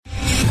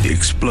The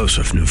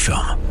explosive new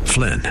film,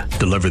 Flynn,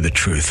 deliver the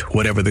truth,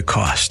 whatever the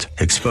cost,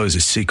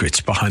 exposes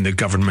secrets behind the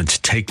government's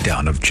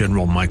takedown of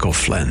General Michael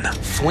Flynn.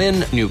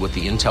 Flynn knew what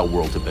the intel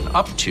world had been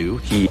up to.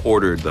 He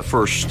ordered the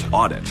first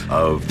audit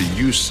of the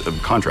use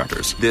of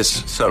contractors.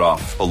 This set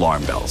off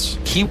alarm bells.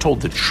 He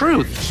told the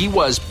truth. He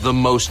was the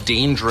most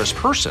dangerous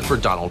person for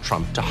Donald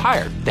Trump to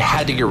hire. They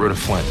had to get rid of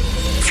Flynn.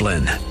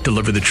 Flynn,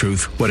 deliver the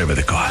truth, whatever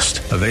the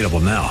cost. Available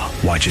now.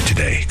 Watch it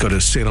today. Go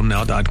to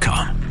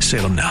salemnow.com.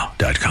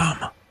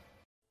 salemnow.com.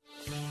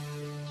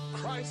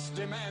 Christ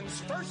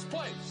demands first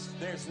place.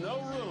 There's no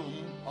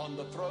room on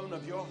the throne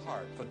of your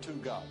heart for two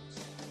gods.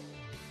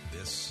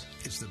 This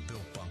is the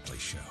Bill Bunkley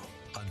Show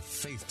on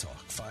Faith Talk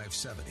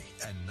 570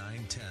 and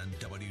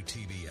 910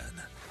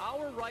 WTBN.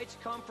 Our rights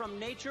come from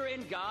nature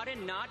and God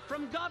and not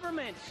from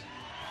government.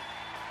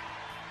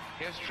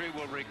 History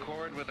will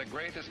record with the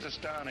greatest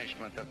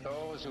astonishment that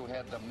those who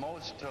had the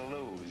most to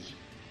lose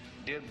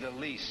did the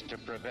least to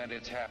prevent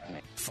its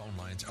happening. Phone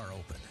lines are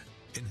open.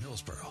 In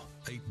Hillsborough,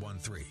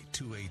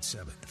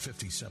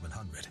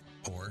 813-287-5700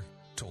 or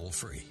toll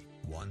free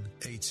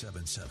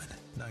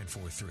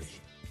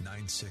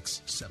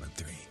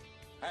 1-877-943-9673.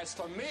 As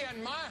for me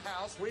and my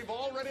house, we've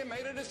already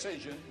made a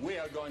decision. We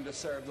are going to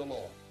serve the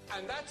Lord.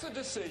 And that's a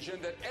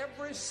decision that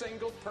every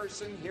single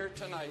person here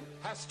tonight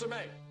has to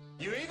make.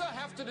 You either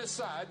have to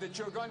decide that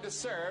you're going to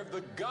serve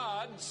the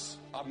gods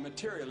of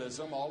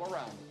materialism all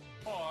around you,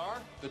 or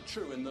the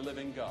true and the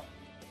living God.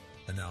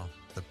 And now,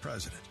 the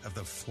president of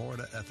the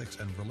Florida Ethics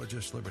and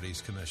Religious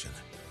Liberties Commission.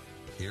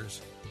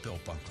 Here's Bill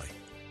Bunkley.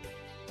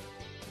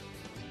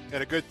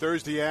 And a good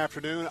Thursday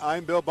afternoon.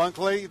 I'm Bill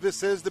Bunkley.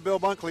 This is the Bill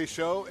Bunkley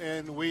Show,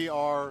 and we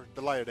are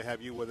delighted to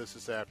have you with us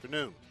this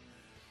afternoon.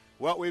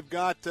 Well, we've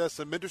got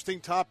some interesting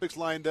topics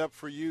lined up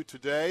for you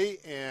today,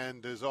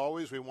 and as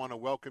always, we want to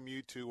welcome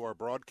you to our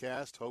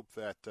broadcast. Hope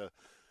that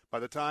by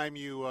the time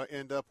you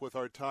end up with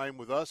our time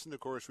with us, and of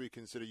course we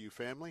consider you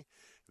family,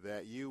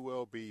 that you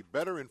will be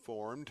better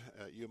informed.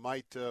 You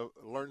might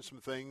learn some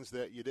things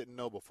that you didn't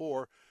know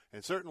before,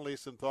 and certainly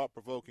some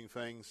thought-provoking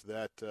things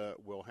that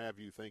will have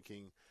you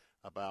thinking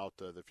about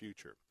the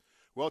future.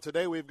 Well,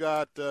 today we've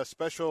got a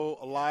special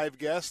live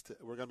guest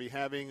we're going to be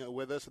having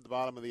with us at the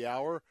bottom of the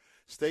hour,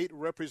 State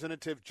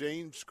Representative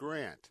James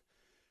Grant,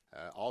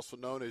 also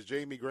known as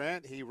Jamie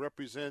Grant. He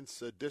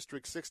represents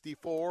District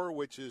 64,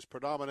 which is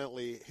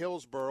predominantly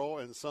Hillsborough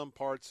and some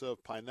parts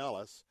of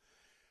Pinellas.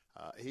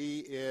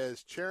 He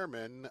is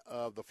chairman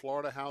of the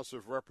Florida House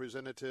of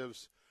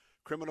Representatives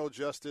Criminal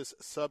Justice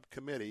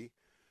Subcommittee.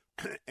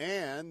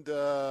 And,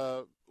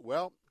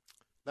 well,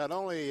 not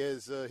only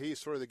is he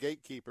sort of the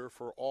gatekeeper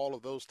for all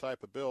of those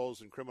type of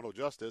bills in criminal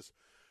justice,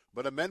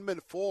 but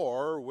Amendment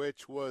 4,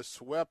 which was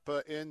swept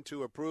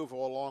into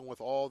approval along with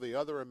all the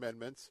other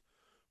amendments,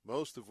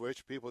 most of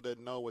which people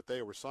didn't know what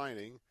they were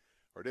signing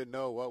or didn't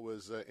know what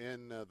was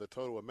in the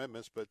total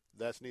amendments, but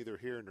that's neither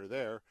here nor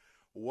there,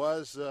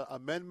 was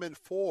Amendment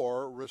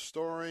 4,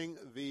 restoring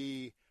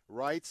the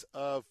rights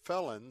of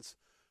felons.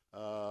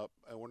 And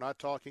we're not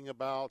talking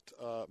about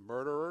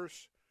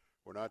murderers.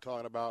 We're not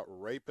talking about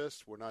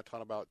rapists. We're not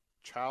talking about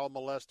child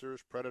molesters,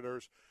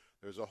 predators.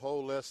 There's a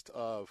whole list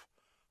of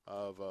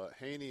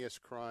heinous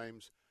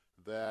crimes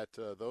that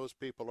those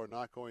people are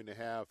not going to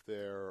have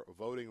their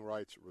voting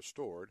rights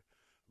restored.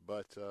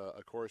 But,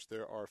 of course,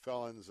 there are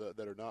felons that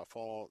do not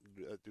fall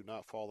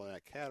in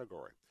that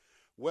category.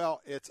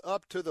 Well, it's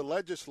up to the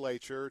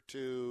legislature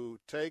to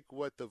take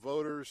what the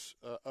voters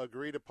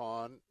agreed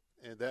upon,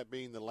 and that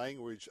being the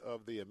language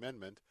of the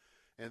amendment,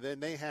 and then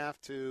they have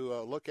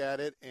to look at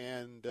it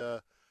and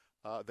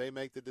they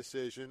make the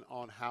decision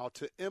on how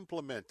to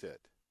implement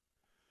it.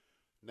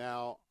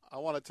 Now, I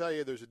want to tell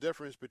you there's a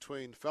difference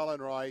between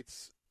felon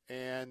rights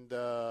and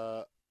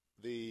the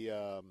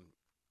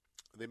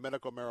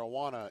medical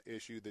marijuana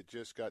issue that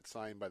just got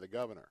signed by the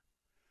governor.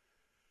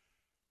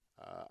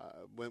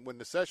 When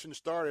the session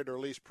started, or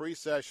at least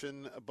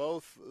pre-session,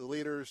 both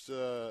leaders,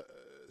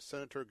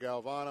 Senator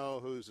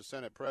Galvano, who's the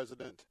Senate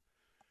president,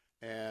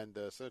 and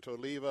Senator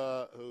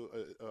Oliva,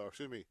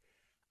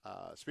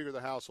 Speaker of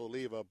the House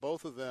Oliva,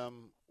 both of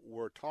them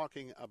were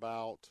talking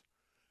about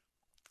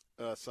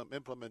some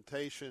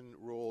implementation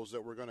rules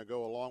that were going to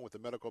go along with the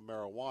medical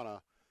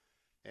marijuana.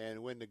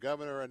 And when the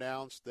governor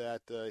announced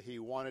that he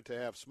wanted to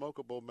have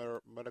smokable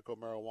medical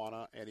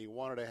marijuana and he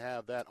wanted to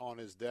have that on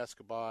his desk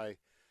by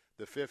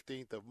the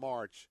 15th of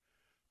March,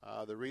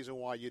 the reason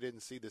why you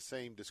didn't see the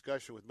same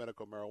discussion with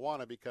medical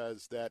marijuana,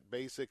 because that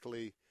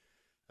basically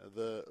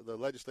the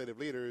legislative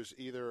leaders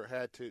either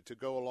had to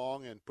go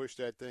along and push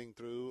that thing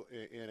through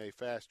in a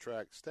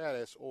fast-track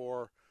status,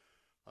 or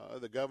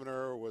the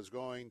governor was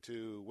going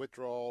to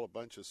withdraw a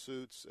bunch of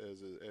suits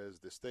as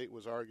the state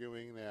was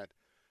arguing that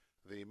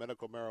the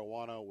medical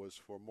marijuana was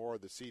for more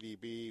of the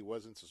CDB,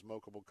 wasn't the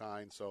smokable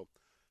kind. So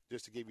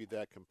just to give you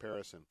that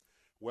comparison.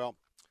 Well,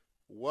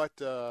 what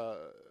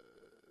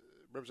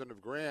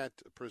Representative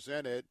Grant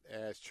presented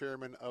as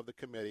chairman of the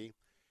committee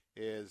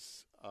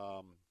is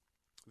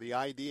the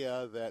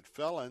idea that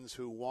felons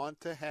who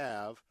want to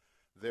have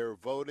their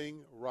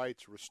voting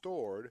rights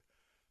restored,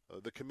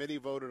 The committee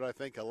voted, I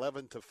think,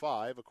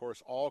 11-5. Of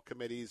course, all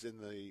committees in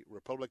the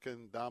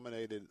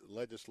Republican-dominated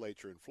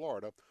legislature in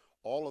Florida,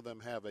 all of them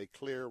have a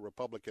clear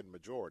Republican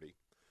majority.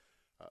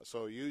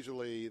 So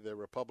usually the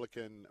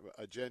Republican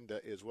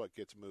agenda is what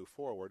gets moved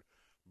forward.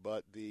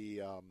 But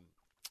the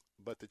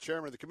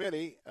chairman of the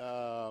committee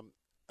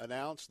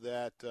announced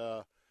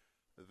that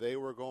they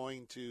were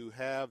going to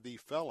have the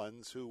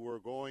felons who were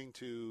going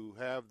to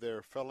have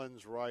their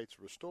felons' rights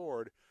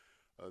restored.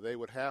 They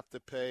would have to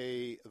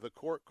pay the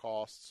court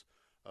costs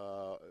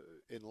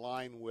in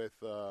line with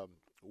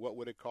what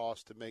would it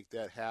cost to make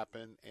that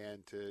happen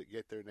and to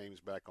get their names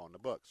back on the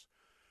books.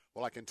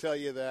 Well, I can tell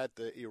you that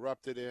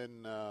erupted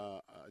in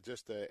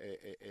just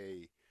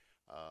a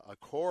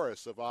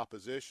chorus of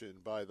opposition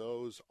by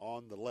those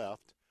on the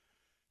left,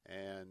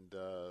 and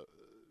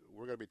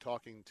we're going to be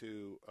talking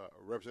to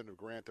Representative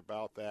Grant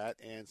about that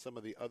and some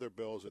of the other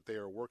bills that they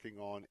are working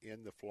on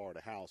in the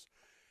Florida House.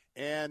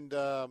 And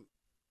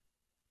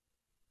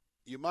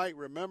you might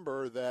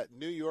remember that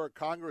New York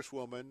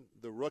Congresswoman,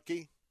 the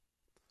rookie,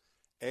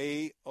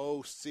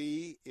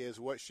 AOC is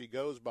what she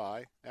goes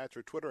by. That's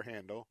her Twitter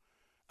handle.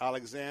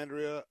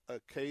 Alexandria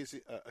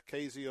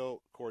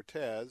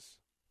Ocasio-Cortez.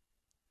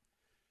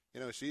 You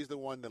know, she's the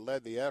one that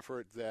led the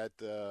effort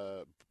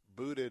that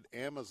booted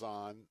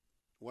Amazon,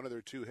 one of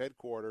their two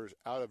headquarters,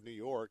 out of New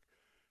York.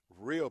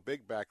 Real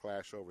big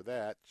backlash over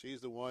that.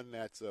 She's the one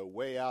that's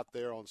way out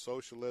there on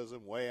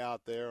socialism, way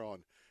out there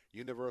on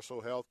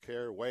universal health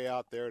care, way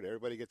out there that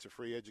everybody gets a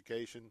free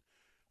education,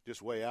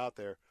 just way out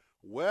there.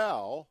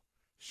 Well,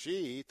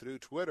 she, through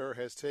Twitter,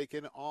 has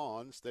taken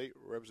on State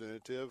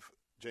Representative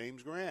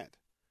James Grant.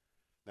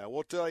 Now,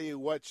 we'll tell you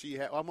what she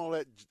had. I'm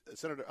going to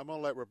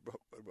let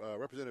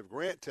Representative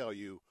Grant tell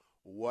you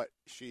what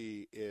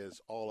she is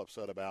all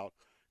upset about,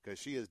 because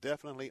she is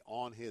definitely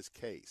on his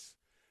case.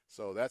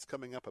 So that's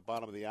coming up at the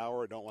bottom of the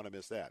hour. Don't want to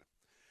miss that.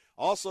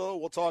 Also,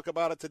 we'll talk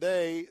about it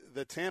today.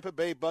 The Tampa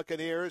Bay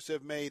Buccaneers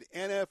have made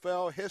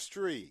NFL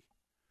history.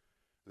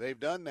 They've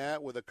done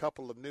that with a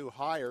couple of new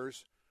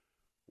hires.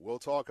 We'll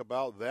talk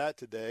about that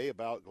today,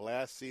 about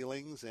glass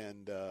ceilings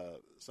and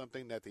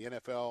something that the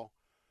NFL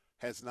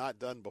has not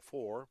done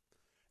before.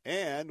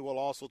 And we'll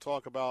also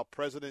talk about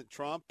President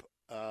Trump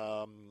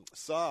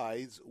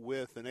sides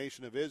with the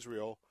nation of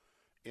Israel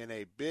in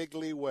a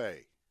bigly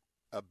way,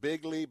 a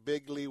bigly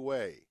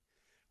way.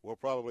 We'll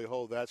probably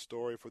hold that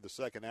story for the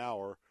second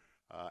hour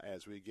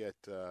as we get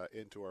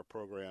into our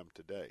program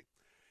today.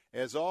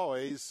 As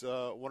always,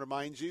 I want to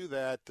remind you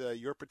that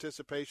your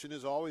participation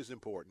is always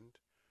important.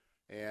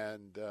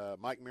 And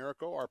Mike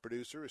Miracle, our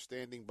producer, is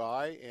standing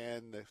by.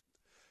 And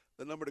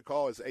the number to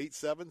call is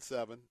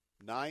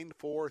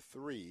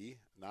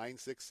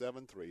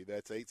 877-943-9673.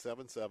 That's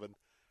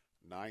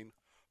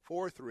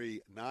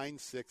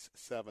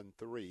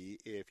 877-943-9673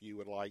 if you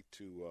would like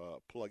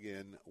to plug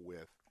in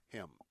with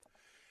him.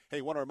 Hey,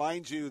 I want to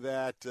remind you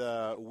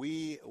that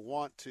we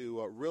want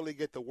to really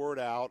get the word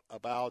out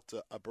about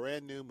a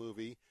brand new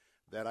movie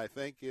that I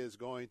think is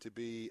going to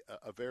be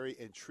a very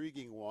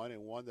intriguing one,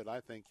 and one that I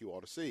think you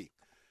ought to see.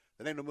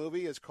 The name of the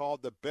movie is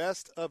called The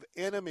Best of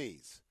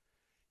Enemies,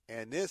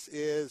 and this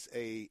is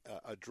a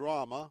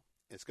drama.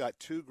 It's got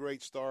two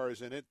great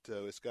stars in it.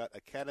 It's got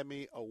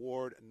Academy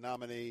Award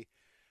nominee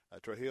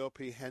Trujillo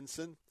P.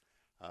 Henson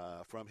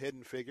from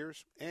Hidden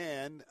Figures,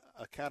 and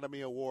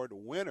Academy Award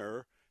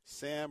winner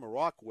Sam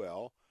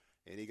Rockwell,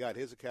 and he got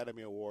his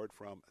Academy Award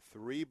from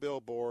 3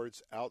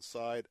 Billboards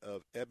Outside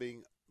of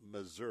Ebbing,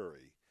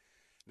 Missouri.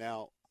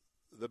 Now,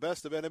 The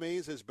Best of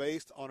Enemies is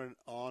based on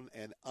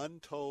an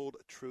untold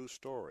true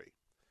story.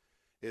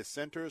 It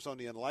centers on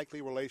the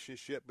unlikely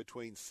relationship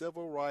between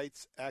civil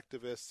rights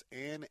activists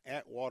Ann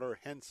Atwater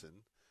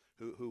Henson,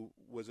 who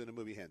was in the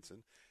movie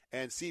Henson,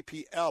 and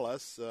C.P.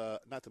 Ellis,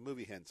 not the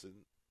movie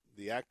Henson,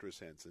 the actress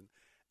Henson,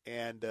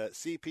 and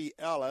C.P.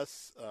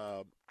 Ellis,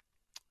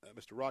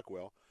 Mr.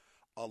 Rockwell,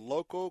 a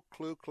local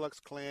Ku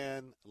Klux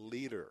Klan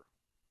leader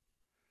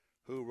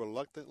who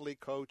reluctantly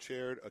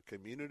co-chaired a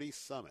community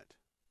summit.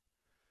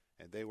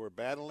 And they were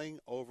battling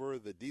over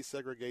the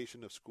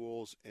desegregation of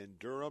schools in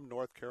Durham,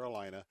 North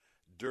Carolina,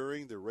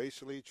 during the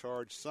racially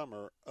charged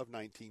summer of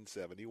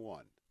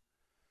 1971.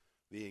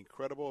 The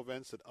incredible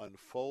events that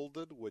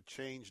unfolded would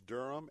change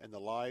Durham and the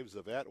lives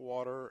of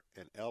Atwater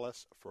and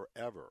Ellis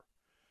forever.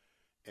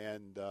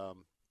 And I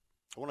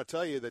want to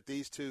tell you that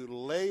these two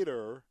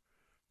later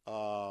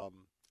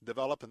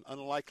developed an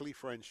unlikely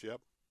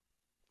friendship,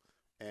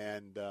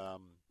 and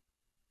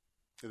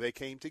they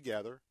came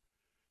together,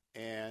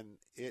 and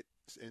it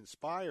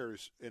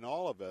inspires in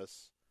all of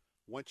us,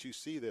 once you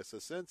see this, a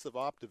sense of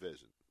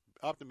optimism,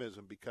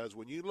 because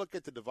when you look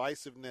at the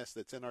divisiveness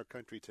that's in our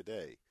country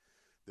today,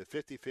 the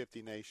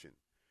 50-50 nation,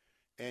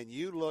 and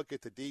you look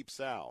at the Deep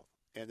South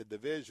and the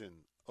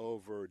division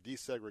over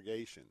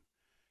desegregation,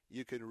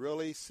 you can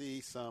really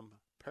see some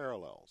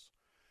parallels.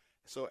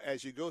 So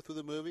as you go through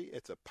the movie,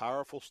 it's a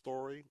powerful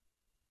story.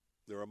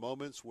 There are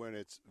moments when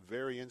it's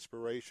very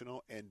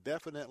inspirational and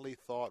definitely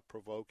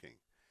thought-provoking.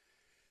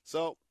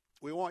 So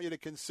we want you to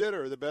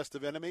consider The Best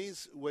of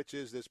Enemies, which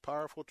is this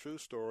powerful true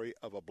story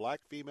of a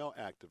black female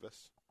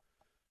activist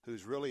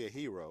who's really a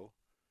hero,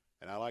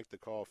 and I like to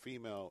call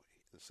female,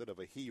 instead of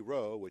a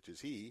hero, which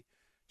is he,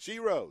 She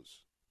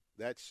Rose.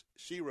 That's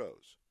She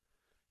Rose.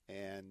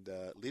 And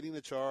leading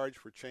the charge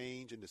for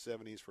change in the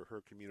 70s for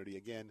her community.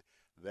 Again,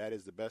 that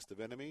is The Best of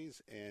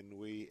Enemies, and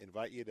we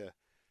invite you to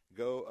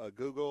go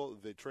Google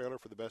the trailer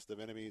for The Best of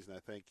Enemies, and I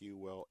think you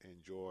will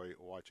enjoy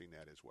watching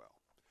that as well.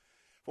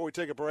 Before we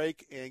take a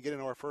break and get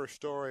into our first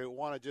story, I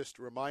want to just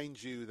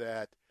remind you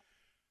that,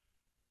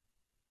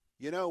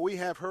 we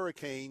have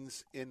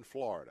hurricanes in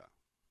Florida.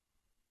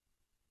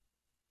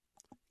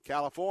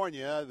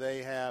 California,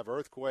 they have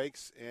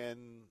earthquakes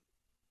and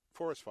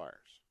forest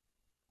fires.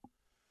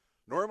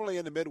 Normally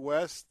in the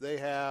Midwest, they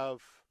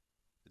have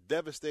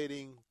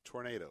devastating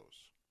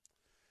tornadoes.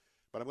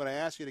 But I'm going to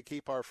ask you to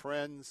keep our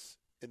friends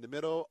in the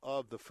middle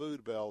of the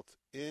food belt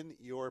in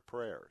your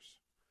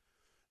prayers,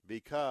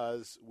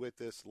 because with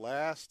this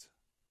last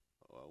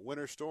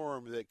winter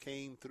storm that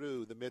came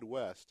through the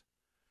Midwest,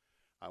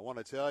 I want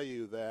to tell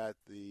you that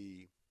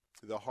the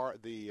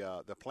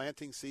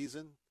planting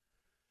season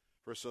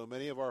for so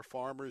many of our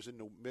farmers in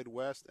the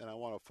Midwest, and I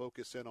want to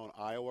focus in on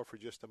Iowa for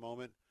just a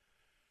moment.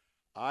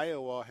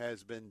 Iowa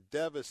has been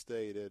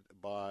devastated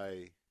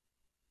by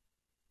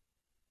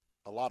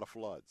a lot of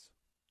floods.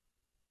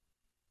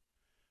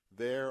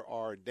 There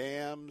are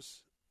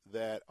dams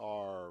that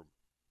are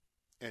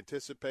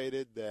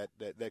anticipated that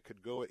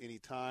could go at any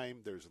time.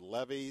 There's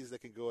levees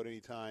that can go at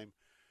any time.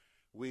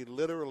 We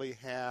literally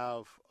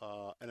have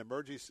an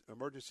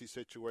emergency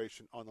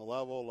situation on the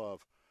level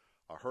of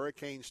a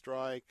hurricane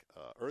strike,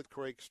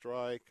 earthquake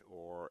strike,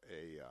 or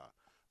a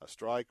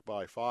strike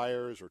by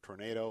fires or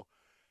tornado.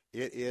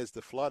 It is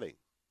the flooding.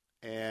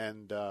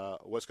 And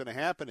what's going to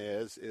happen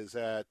is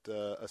that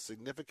a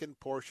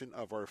significant portion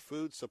of our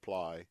food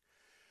supply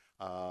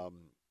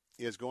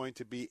is going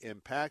to be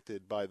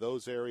impacted by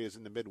those areas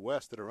in the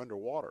Midwest that are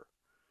underwater,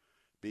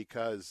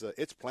 because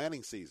it's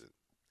planting season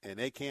and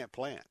they can't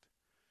plant.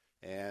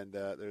 And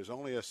there's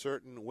only a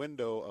certain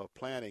window of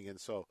planting. And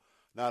so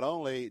not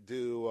only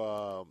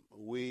are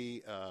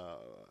we in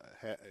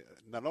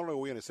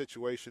a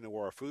situation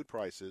where our food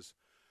prices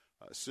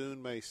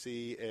soon may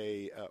see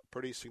a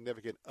pretty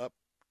significant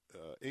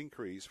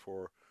increase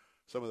for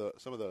some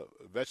of the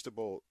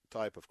vegetable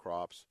type of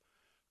crops,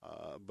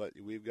 but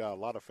we've got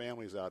a lot of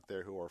families out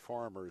there who are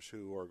farmers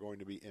who are going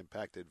to be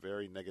impacted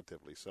very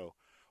negatively. So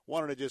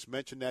wanted to just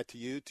mention that to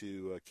you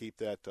to keep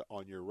that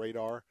on your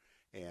radar,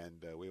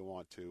 and we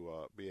want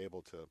to be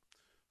able to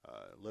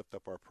lift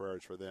up our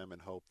prayers for them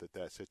and hope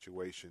that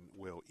situation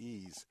will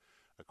ease,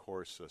 of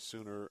course,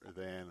 sooner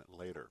than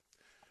later.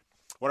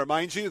 I want to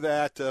remind you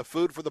that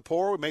Food for the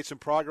Poor, we made some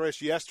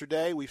progress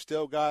yesterday. We've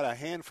still got a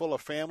handful of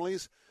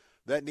families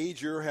that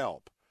need your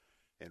help.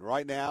 And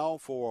right now,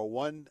 for a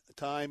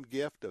one-time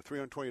gift of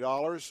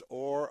 $320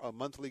 or a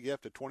monthly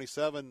gift of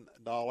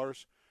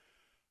 $27,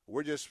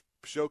 we're just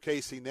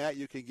showcasing that.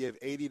 You can give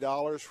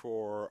 $80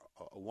 for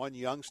one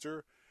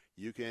youngster.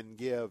 You can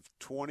give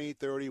 $20,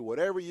 $30,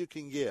 whatever you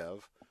can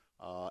give.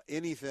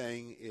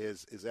 Anything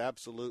is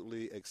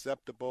absolutely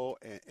acceptable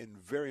and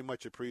very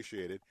much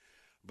appreciated.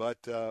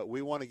 But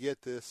we want to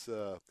get this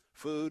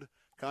food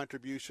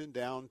contribution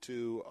down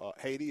to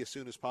Haiti as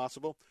soon as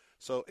possible.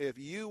 So if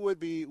you would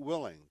be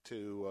willing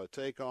to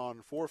take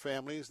on 4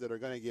 families that are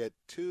going to get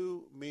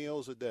 2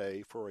 meals a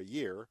day for a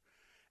year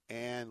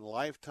and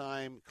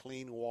lifetime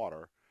clean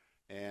water,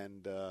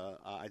 and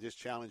I just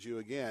challenge you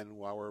again,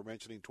 while we're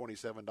mentioning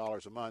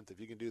 $27 a month, if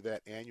you can do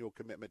that annual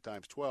commitment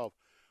times 12,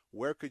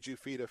 where could you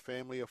feed a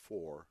family of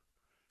 4,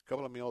 a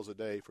couple of meals a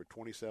day for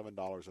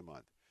 $27 a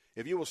month?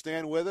 If you will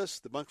stand with us,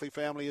 the Bunkley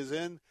family is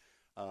in.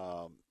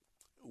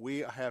 We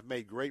have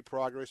made great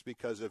progress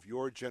because of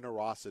your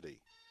generosity.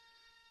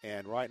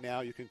 And right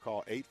now you can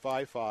call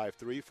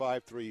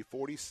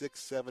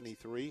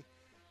 855-353-4673.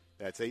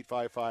 That's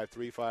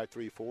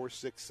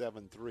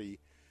 855-353-4673.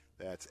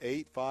 That's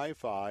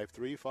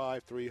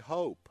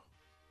 855-353-HOPE.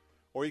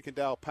 Or you can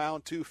dial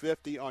pound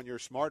 250 on your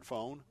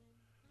smartphone.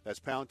 That's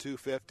pound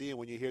 250, and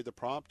when you hear the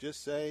prompt,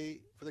 just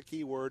say for the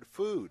keyword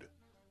food.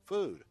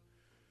 Food.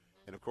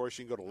 And, of course,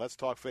 you can go to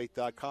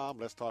letstalkfaith.com,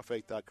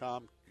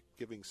 letstalkfaith.com,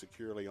 giving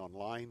securely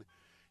online.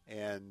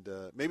 And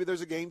maybe there's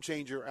a game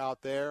changer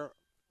out there.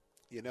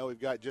 You know, we've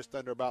got just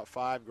under about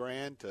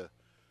 $5,000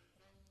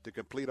 to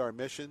complete our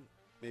mission.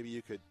 Maybe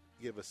you could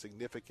give a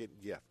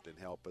significant gift and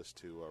help us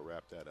to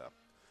wrap that up.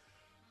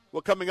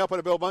 Well, coming up on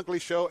the Bill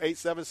Bunkley Show,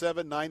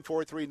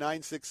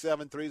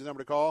 877-943-9673 is the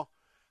number to call.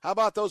 How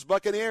about those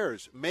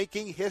Buccaneers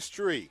making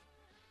history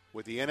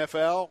with the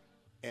NFL?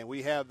 And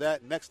we have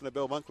that next on the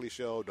Bill Bunkley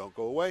Show. Don't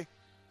go away.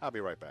 I'll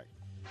be right back.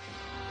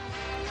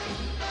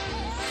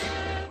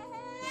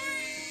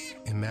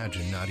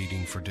 Imagine not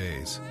eating for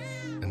days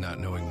and not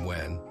knowing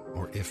when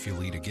or if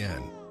you'll eat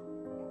again.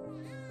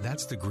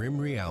 That's the grim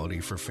reality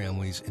for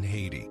families in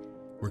Haiti,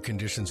 where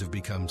conditions have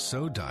become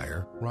so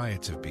dire,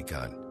 riots have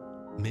begun,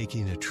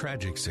 making a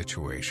tragic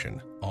situation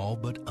all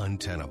but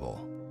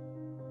untenable.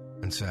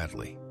 And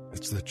sadly,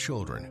 it's the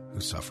children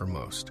who suffer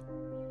most.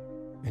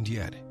 And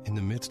yet, in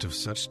the midst of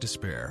such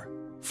despair,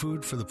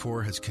 Food for the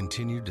Poor has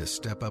continued to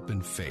step up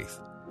in faith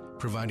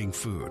providing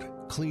food,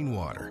 clean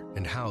water,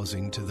 and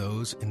housing to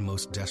those in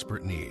most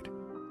desperate need.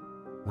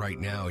 Right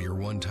now, your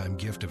one-time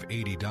gift of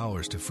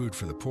 $80 to Food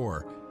for the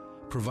Poor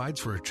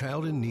provides for a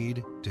child in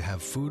need to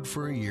have food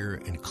for a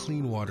year and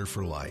clean water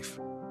for life.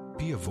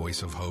 Be a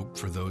voice of hope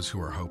for those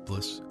who are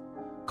hopeless.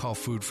 Call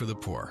Food for the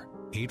Poor,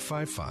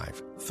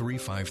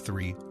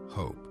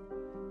 855-353-HOPE.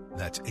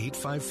 That's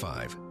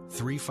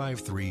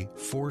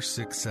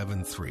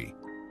 855-353-4673.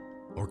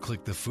 Or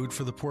click the Food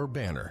for the Poor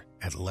banner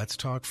at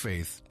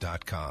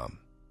letstalkfaith.com.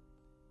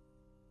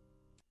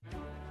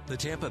 The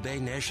Tampa Bay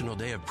National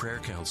Day of Prayer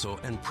Council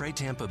and Pray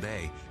Tampa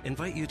Bay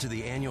invite you to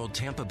the annual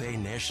Tampa Bay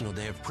National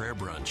Day of Prayer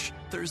Brunch,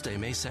 Thursday,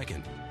 May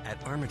 2nd,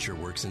 at Armature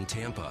Works in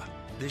Tampa.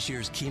 This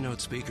year's keynote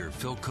speaker,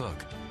 Phil Cook,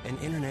 an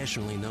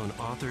internationally known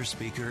author,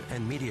 speaker,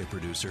 and media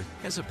producer,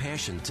 has a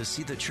passion to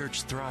see the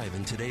church thrive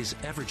in today's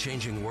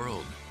ever-changing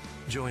world.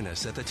 Join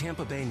us at the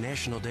Tampa Bay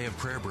National Day of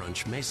Prayer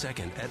Brunch, May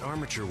 2nd at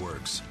Armature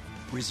Works.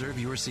 Reserve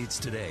your seats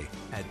today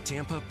at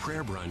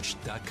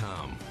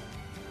tampaprayerbrunch.com.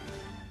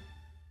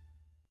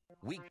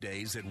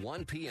 Weekdays at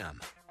 1 p.m.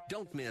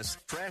 Don't miss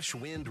Fresh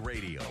Wind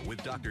Radio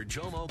with Dr.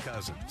 Jomo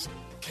Cousins.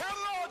 Count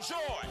it all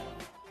joy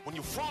when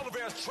you fall into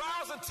various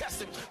trials and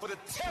testing, for the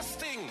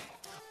testing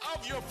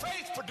of your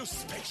faith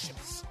produces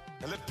patience.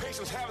 And let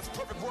patience have its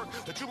perfect work,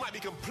 that you might be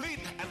complete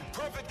and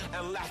perfect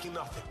and lacking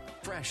nothing.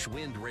 Fresh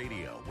Wind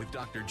Radio with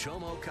Dr.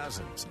 Jomo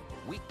Cousins.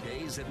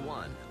 Weekdays at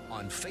 1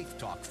 on Faith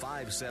Talk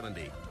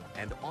 570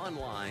 and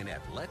online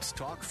at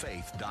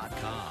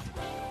letstalkfaith.com.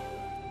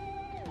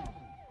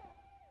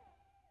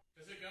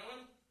 Is it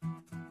going?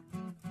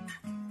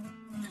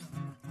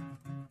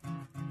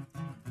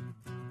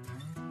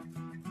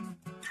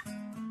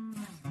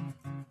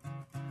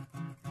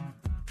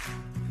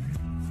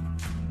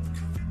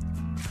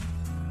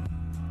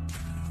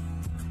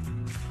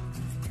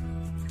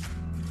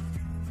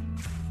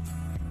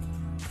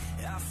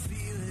 I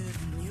feel it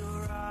in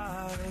your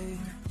eyes.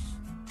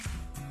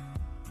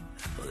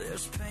 Well,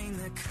 there's pain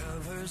that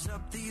covers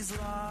up these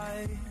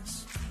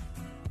lies.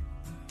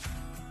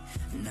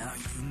 Now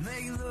you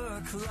may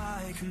look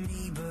like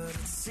me, but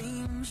it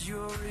seems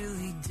you're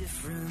really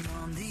different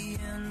on the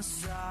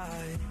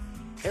inside.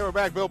 Hey, we're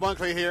back. Bill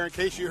Bunkley here. In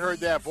case you heard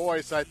that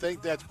voice, I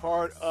think that's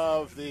part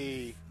of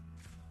the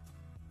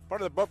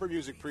bumper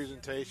music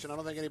presentation. I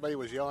don't think anybody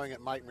was yelling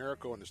at Mike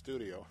Miracle in the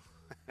studio.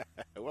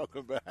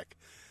 Welcome back.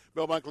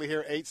 Bill Bunkley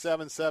here,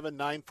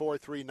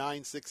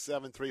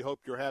 877-943-9673. Hope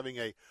you're having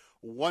a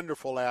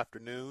wonderful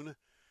afternoon.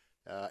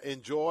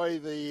 Enjoy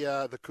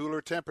the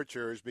cooler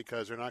temperatures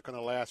because they're not going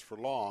to last for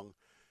long,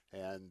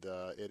 and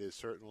it is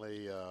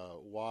certainly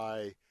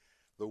why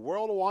the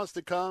world wants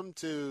to come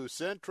to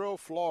Central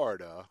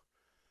Florida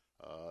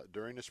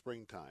during the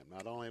springtime.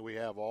 Not only we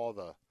have all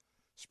the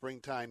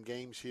springtime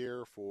games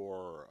here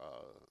for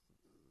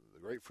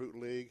the Grapefruit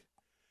League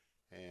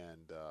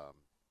and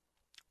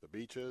the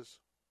beaches,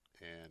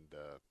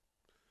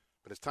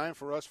 but it's time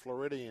for us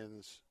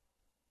Floridians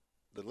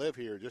that live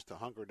here just to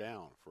hunker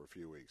down for a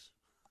few weeks.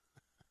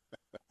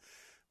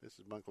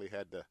 Mrs. Bunkley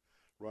had to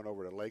run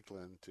over to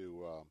Lakeland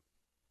to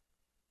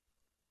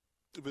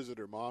visit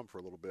her mom for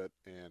a little bit,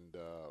 and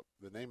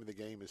the name of the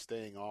game is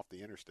staying off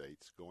the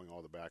interstates, going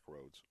all the back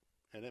roads,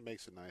 and it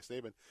makes it nice.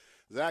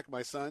 Zach,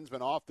 my son's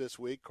been off this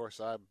week. Of course,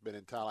 I've been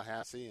in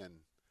Tallahassee and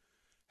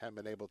haven't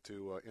been able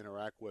to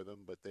interact with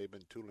him, but they've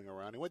been tooling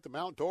around. He went to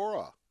Mount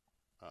Dora,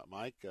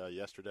 Mike,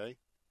 yesterday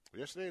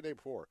or the day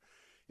before.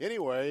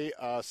 Anyway,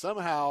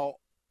 somehow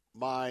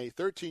my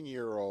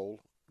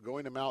 13-year-old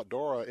going to Mount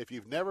Dora, if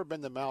you've never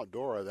been to Mount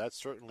Dora, that's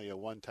certainly a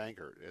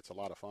one-tanker. It's a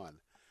lot of fun.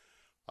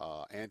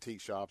 Antique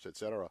shops,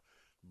 etc.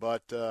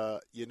 But,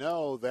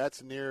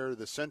 that's near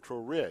the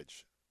Central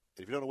Ridge.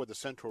 If you don't know what the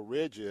Central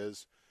Ridge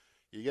is,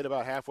 you get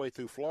about halfway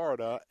through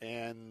Florida,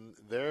 and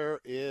there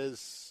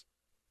is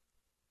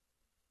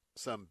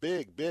some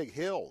big, big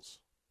hills.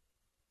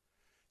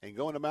 And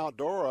going to Mount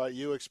Dora,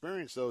 you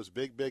experience those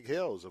big, big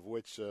hills, of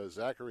which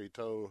Zachary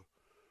told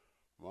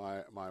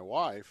my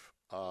wife,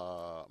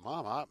 Mom,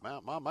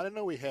 I didn't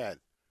know we had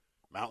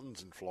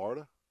mountains in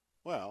Florida.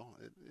 Well,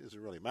 it isn't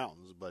really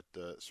mountains, but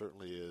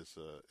certainly is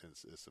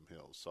some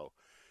hills. So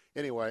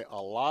anyway,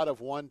 a lot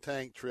of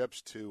one-tank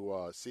trips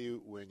to see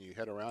when you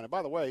head around. And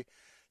by the way,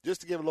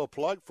 just to give a little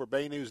plug for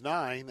Bay News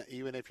 9,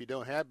 even if you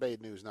don't have Bay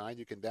News 9,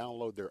 you can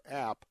download their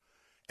app.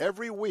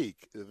 Every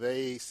week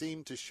they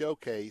seem to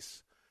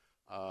showcase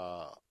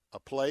a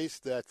place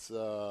that's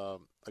a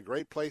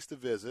great place to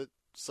visit,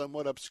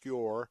 somewhat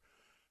obscure,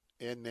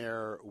 in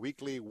their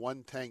weekly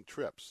one-tank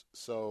trips.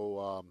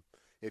 So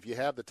if you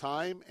have the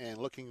time and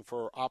looking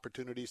for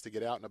opportunities to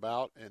get out and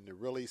about and to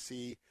really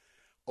see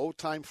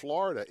old-time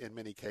Florida in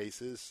many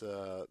cases,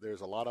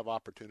 there's a lot of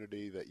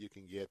opportunity that you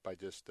can get by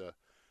just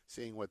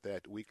seeing what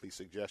that weekly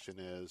suggestion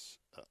is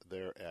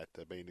there at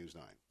Bay News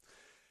 9.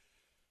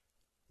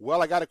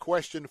 Well, I got a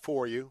question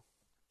for you.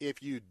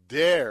 If you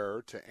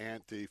dare to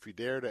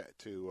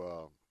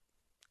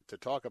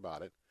talk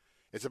about it,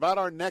 it's about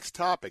our next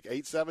topic,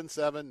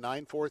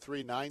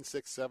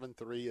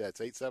 877-943-9673. That's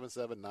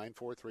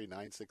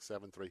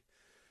 877-943-9673.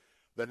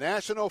 The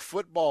National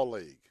Football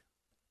League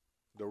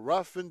The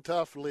rough and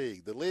tough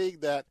league. The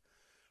league that,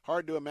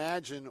 hard to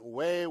imagine,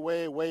 way,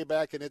 way, way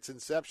back in its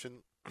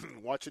inception,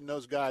 watching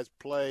those guys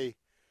play,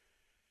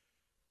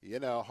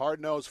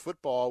 hard-nosed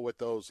football with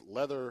those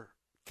leather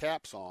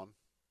caps on,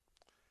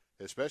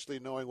 especially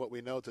knowing what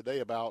we know today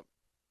about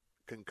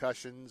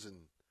concussions and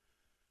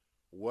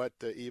what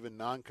even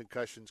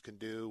non-concussions can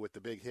do with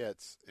the big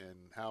hits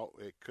and how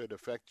it could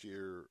affect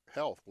your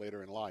health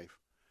later in life.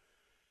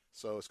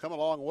 So it's come a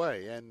long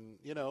way. And,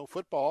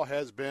 football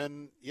has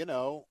been,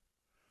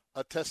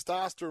 a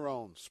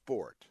testosterone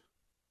sport.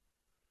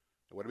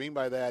 And what I mean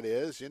by that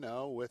is,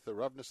 with the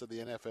roughness of the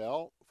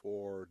NFL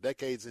for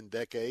decades and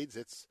decades,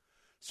 it's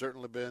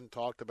certainly been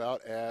talked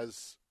about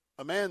as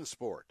a man's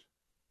sport.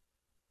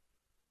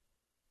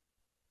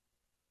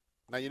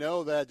 Now, you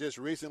know that just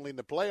recently in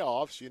the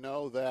playoffs,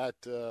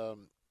 that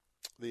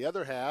the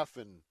other half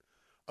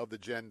of the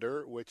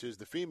gender, which is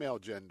the female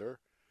gender,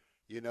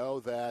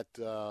 that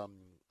the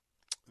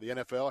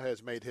NFL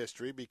has made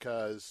history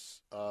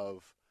because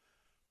of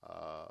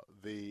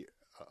the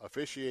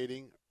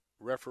officiating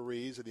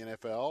referees of the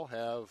NFL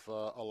have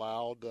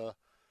allowed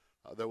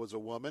there was a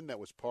woman that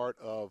was part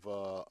of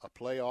a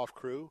playoff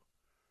crew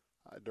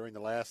during the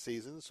last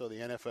season, so the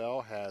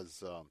NFL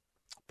has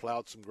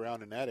plowed some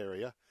ground in that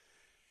area.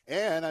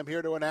 And I'm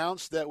here to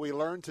announce that we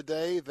learned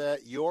today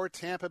that your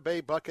Tampa Bay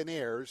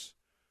Buccaneers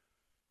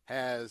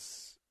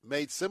has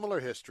made similar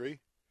history,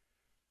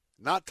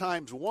 not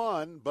times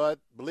one, but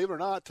believe it or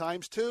not,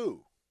 times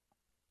two.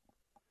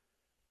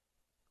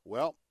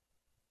 Well,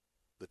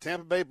 the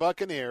Tampa Bay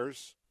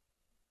Buccaneers,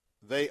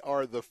 they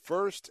are the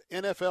first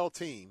NFL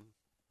team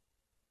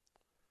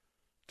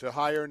to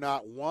hire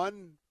not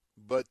one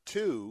but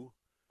two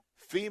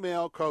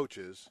female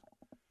coaches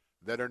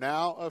that are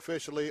now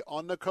officially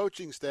on the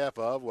coaching staff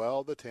of,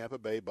 the Tampa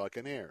Bay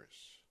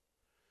Buccaneers.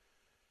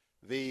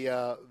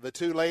 The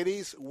two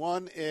ladies,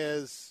 one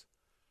is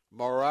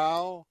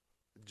Maral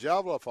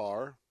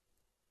Javlafar.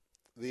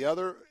 The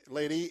other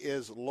lady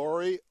is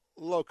Lori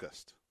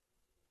Locust.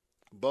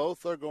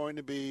 Both are going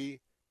to be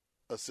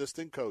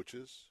assistant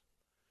coaches,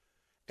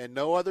 and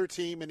no other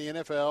team in the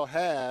NFL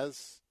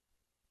has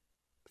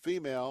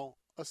female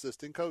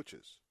assistant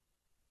coaches.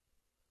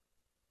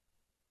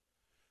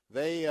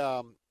 They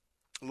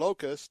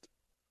Locust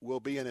will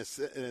be an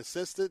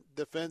assistant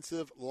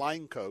defensive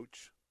line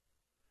coach,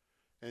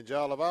 and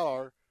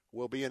Jalavar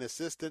will be an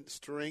assistant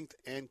strength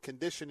and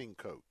conditioning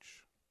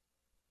coach.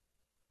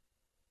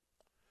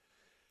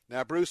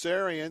 Now, Bruce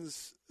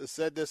Arians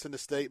said this in a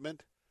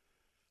statement.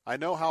 I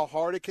know how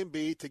hard it can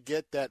be to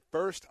get that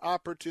first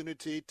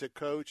opportunity to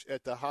coach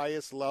at the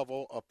highest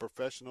level of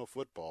professional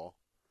football.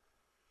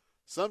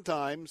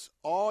 Sometimes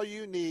all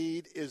you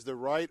need is the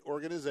right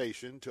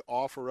organization to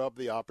offer up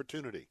the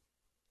opportunity.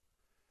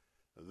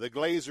 The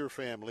Glazer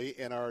family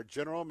and our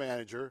general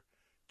manager,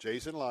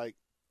 Jason Light,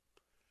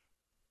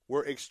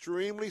 were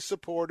extremely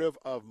supportive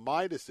of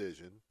my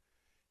decision,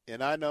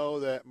 and I know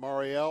that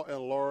Marielle and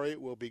Lori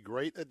will be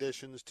great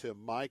additions to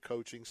my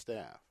coaching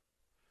staff.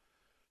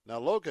 Now,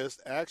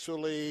 Locust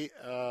actually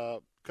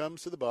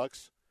comes to the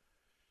Bucs.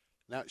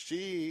 Now,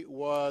 she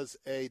was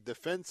a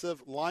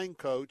defensive line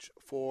coach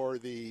for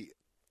the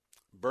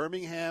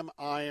Birmingham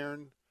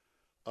Iron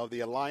of the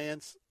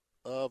Alliance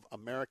of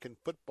American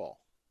Football.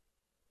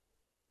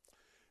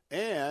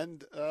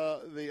 And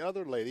the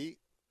other lady,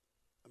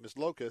 Ms.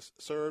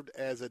 Locust, served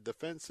as a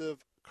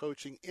defensive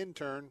coaching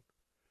intern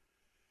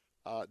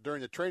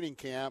during the training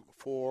camp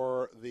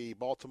for the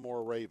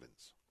Baltimore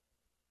Ravens.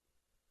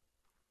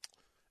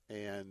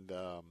 And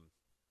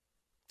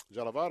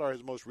Jalavadar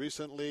has most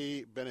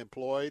recently been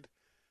employed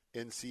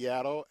in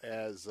Seattle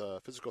as a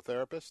physical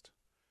therapist.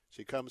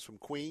 She comes from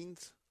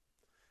Queens,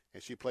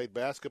 and she played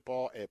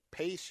basketball at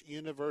Pace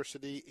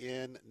University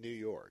in New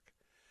York.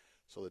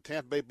 So the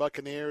Tampa Bay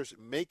Buccaneers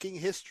making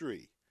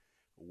history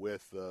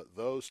with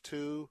those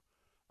two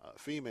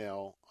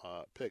female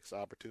picks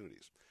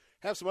opportunities.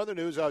 Have some other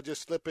news I'll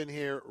just slip in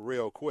here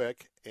real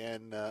quick,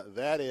 and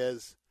that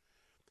is,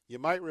 you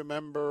might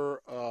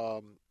remember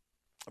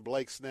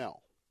Blake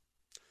Snell.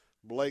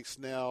 Blake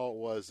Snell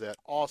was that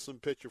awesome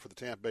pitcher for the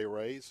Tampa Bay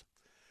Rays.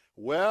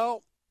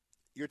 Well,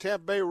 your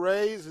Tampa Bay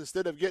Rays,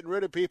 instead of getting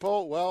rid of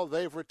people,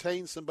 they've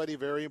retained somebody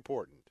very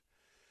important.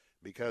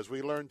 Because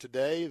we learned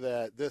today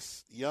that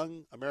this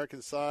young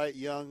American Cy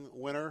Young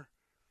winner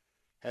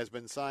has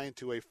been signed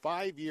to a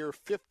 5-year,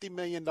 $50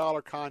 million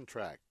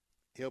contract.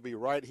 He'll be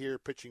right here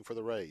pitching for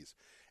the Rays.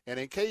 And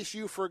in case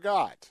you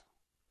forgot,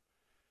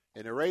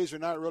 and the Rays are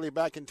not really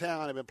back in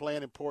town. They've been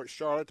playing in Port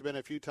Charlotte. They've been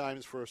a few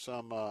times for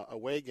some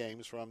away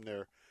games from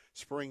their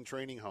spring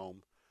training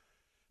home.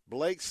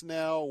 Blake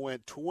Snell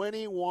went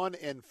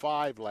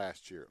 21-5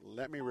 last year.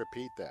 Let me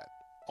repeat that.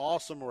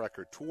 Awesome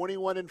record,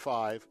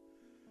 21-5.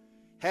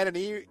 Had an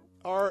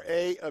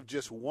ERA of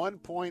just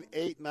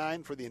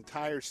 1.89 for the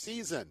entire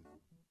season.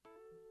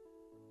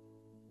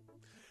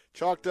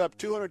 Chalked up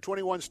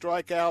 221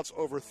 strikeouts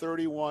over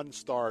 31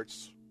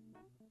 starts.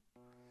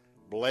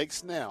 Blake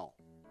Snell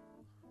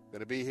going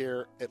to be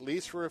here at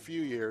least for a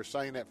few years,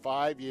 signing that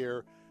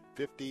 5-year,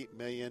 $50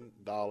 million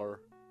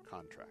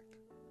contract.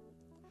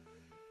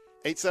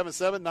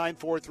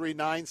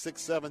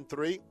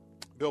 877-943-9673.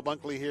 Bill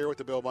Bunkley here with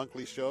the Bill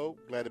Bunkley Show.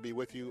 Glad to be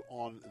with you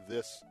on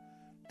this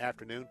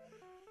afternoon.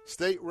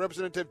 State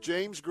Representative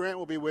James Grant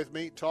will be with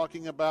me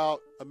talking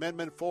about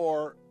Amendment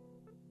 4,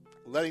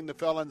 letting the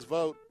felons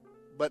vote,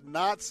 but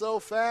not so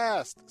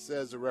fast,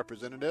 says the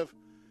representative.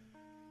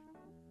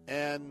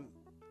 And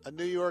a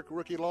New York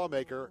rookie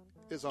lawmaker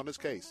is on his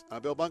case.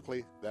 I'm Bill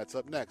Bunkley. That's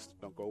up next.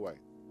 Don't go away.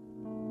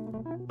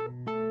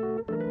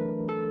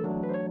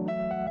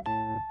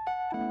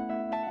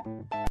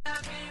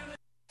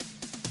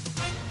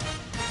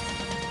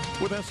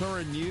 With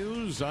SRN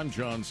News, I'm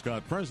John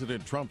Scott.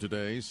 President Trump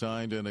today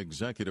signed an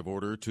executive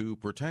order to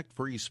protect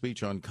free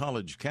speech on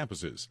college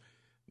campuses.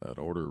 That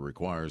order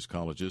requires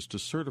colleges to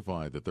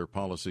certify that their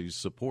policies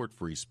support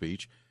free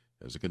speech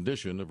as a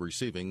condition of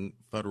receiving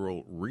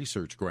federal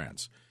research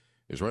grants.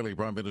 Israeli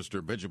Prime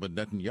Minister Benjamin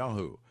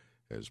Netanyahu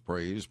has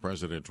praised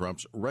President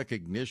Trump's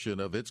recognition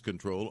of its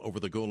control over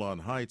the Golan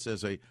Heights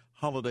as a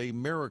holiday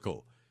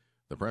miracle,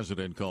 the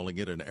president calling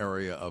it an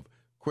area of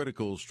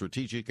critical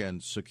strategic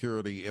and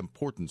security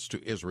importance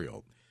to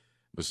Israel.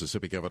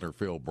 Mississippi Governor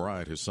Phil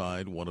Bryant has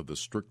signed one of the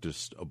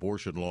strictest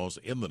abortion laws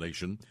in the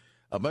nation,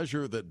 a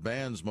measure that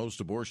bans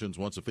most abortions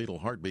once a fetal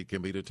heartbeat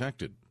can be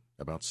detected,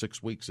 about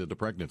 6 weeks into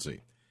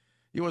pregnancy.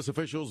 U.S.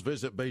 officials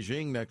visit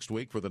Beijing next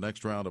week for the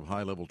next round of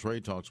high-level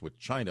trade talks with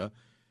China,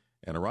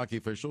 and Iraqi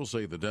officials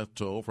say the death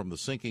toll from the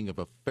sinking of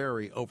a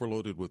ferry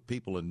overloaded with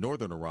people in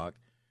northern Iraq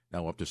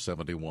now up to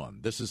 71.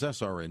 This is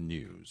SRN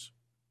News.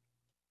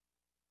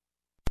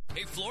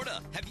 Hey,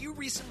 Florida, have you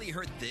recently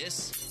heard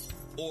this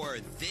or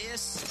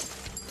this?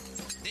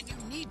 Then you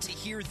need to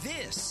hear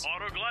this.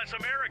 Autoglass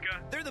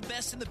America. They're the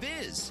best in the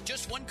biz.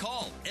 Just one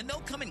call, and they'll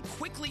come and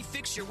quickly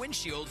fix your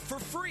windshield for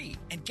free.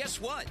 And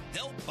guess what?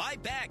 They'll buy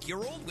back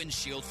your old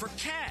windshield for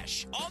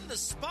cash on the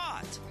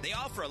spot. They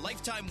offer a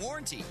lifetime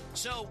warranty.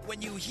 So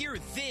when you hear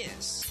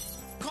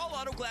this, call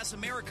Autoglass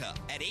America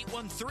at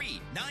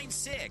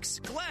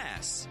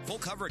 813-96-GLASS. Full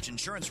coverage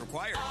insurance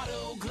required.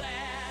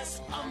 Autoglass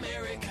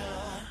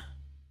America.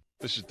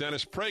 This is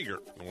Dennis Prager.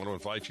 I want to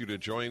invite you to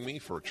join me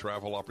for a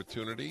travel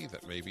opportunity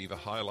that may be the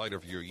highlight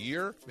of your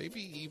year,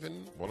 maybe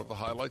even one of the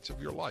highlights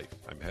of your life.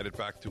 I'm headed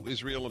back to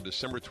Israel in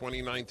December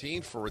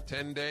 2019 for a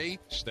 10-day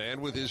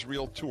Stand With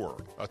Israel tour.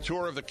 A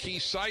tour of the key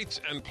sites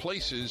and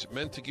places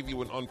meant to give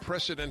you an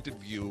unprecedented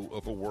view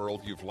of a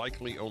world you've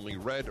likely only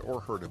read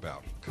or heard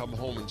about. Come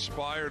home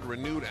inspired,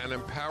 renewed, and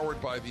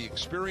empowered by the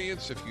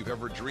experience if you've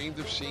ever dreamed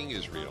of seeing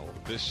Israel.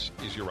 This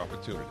is your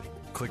opportunity.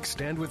 Click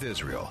Stand With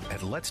Israel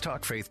at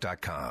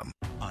letstalkfaith.com.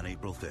 On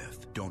April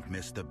 5th, don't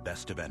miss The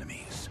Best of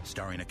Enemies,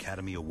 starring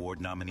Academy Award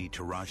nominee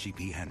Taraji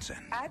P. Henson.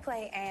 I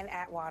play Ann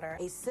Atwater,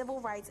 a civil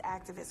rights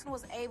activist who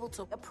was able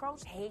to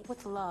approach hate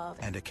with love.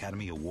 And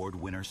Academy Award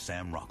winner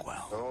Sam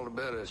Rockwell. All the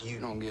better is you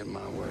don't get in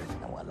my way.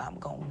 Well, I'm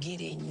going to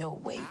get in your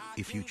way.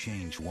 If you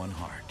change one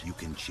heart, you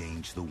can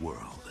change the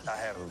world. I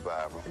have a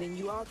Bible. And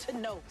you ought to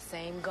know,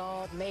 same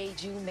God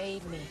made you,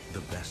 made me. The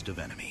Best of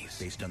Enemies,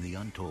 based on the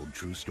untold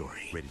true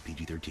story. Rated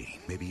PG-13.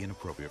 May be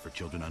inappropriate for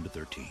children under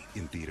 13.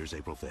 In theaters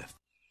April 5th.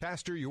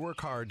 Pastor, you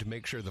work hard to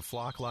make sure the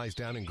flock lies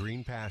down in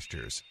green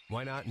pastures.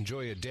 Why not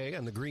enjoy a day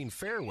on the green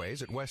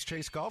fairways at West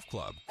Chase Golf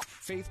Club?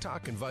 Faith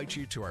Talk invites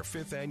you to our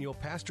 5th annual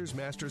Pastors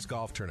Masters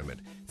Golf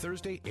Tournament,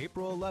 Thursday,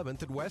 April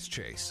 11th at West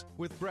Chase,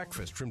 with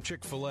breakfast from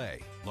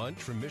Chick-fil-A, lunch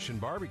from Mission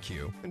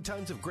Barbecue, and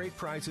tons of great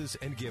prizes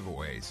and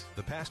giveaways.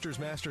 The Pastors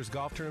Masters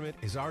Golf Tournament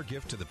is our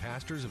gift to the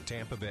pastors of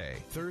Tampa Bay.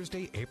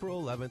 Thursday,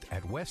 April 11th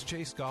at West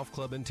Chase Golf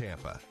Club in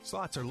Tampa.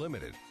 Slots are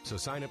limited, so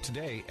sign up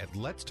today at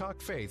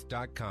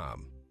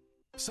letstalkfaith.com.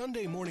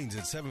 Sunday mornings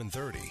at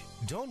 7:30.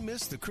 Don't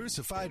miss The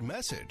Crucified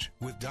Message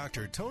with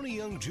Dr. Tony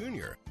Young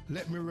Jr.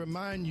 Let me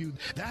remind you,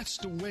 that's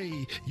the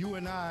way you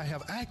and I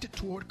have acted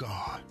toward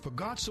God. For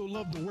God so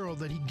loved the world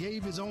that he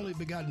gave his only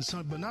begotten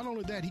son. But not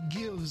only that, he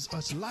gives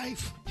us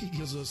life, he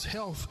gives us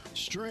health,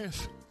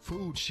 strength,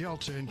 food,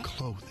 shelter, and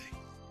clothing.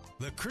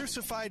 The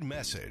Crucified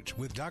Message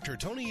with Dr.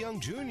 Tony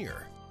Young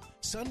Jr.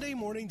 Sunday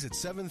mornings at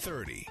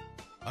 7:30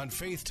 on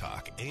Faith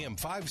Talk AM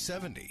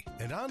 570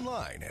 and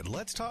online at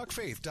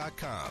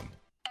letstalkfaith.com.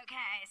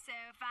 Okay, so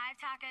 5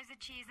 tacos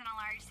of cheese and a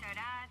large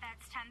soda,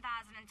 that's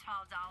 $10,012.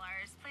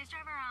 Please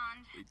drive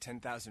around. Wait, 10,000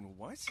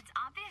 what? It's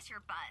obvious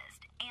you're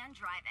buzzed and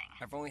driving.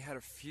 I've only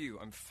had a few.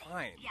 I'm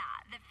fine. Yeah,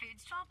 the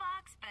food's $12,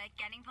 but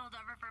getting pulled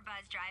over for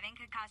buzz driving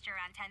could cost you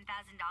around $10,000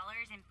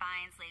 in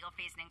fines, legal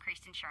fees, and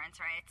increased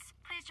insurance rates.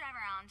 Please drive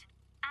around.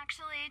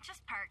 Actually,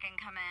 just park and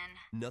come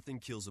in.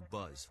 Nothing kills a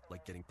buzz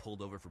like getting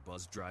pulled over for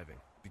buzz driving,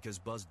 because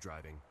buzz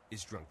driving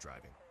is drunk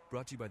driving.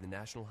 Brought to you by the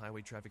National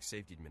Highway Traffic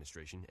Safety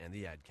Administration and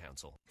the Ad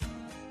Council.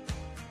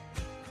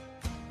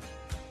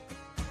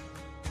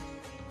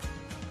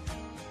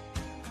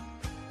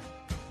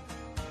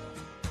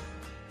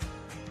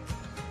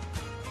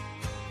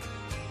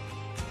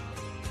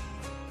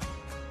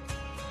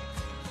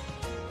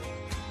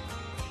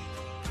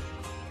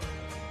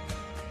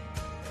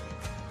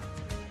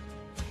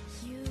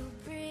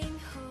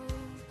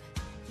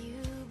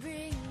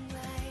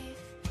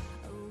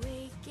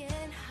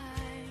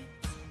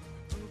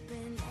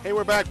 Open Hey,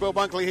 we're back. Bill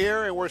Bunkley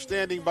here, and we're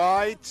standing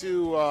by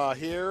to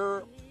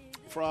hear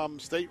from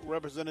State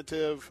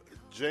Representative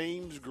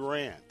James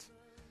Grant.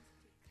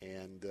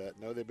 And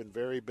no, they've been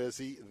very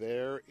busy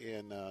there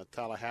in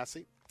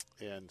Tallahassee,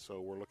 and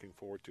so we're looking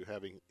forward to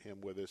having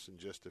him with us in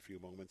just a few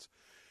moments.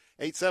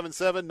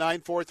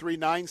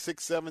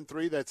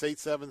 877-943-9673. That's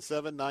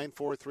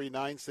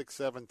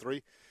 877-943-9673.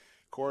 Of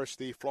course,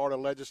 the Florida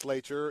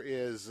legislature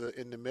is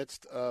in the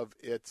midst of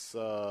its,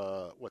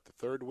 the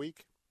third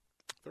week?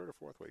 Third or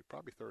fourth week?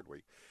 Probably third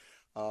week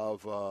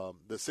of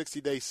the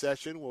 60-day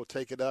session. We'll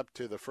take it up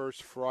to the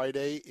first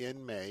Friday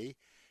in May,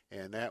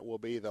 and that will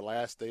be the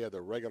last day of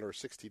the regular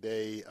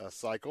 60-day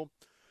cycle.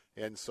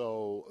 And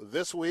so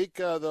this week,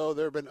 though,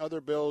 there have been other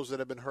bills that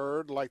have been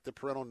heard, like the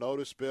parental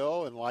notice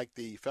bill and like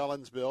the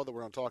felons bill that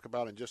we're going to talk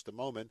about in just a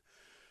moment.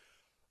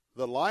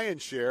 The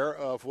lion's share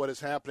of what is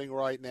happening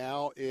right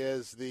now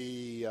is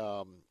the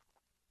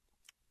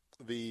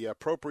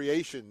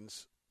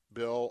appropriations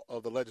bill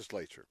of the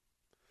legislature.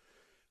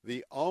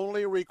 The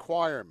only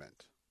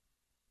requirement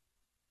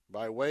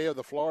by way of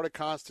the Florida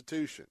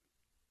Constitution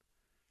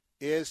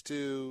is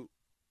to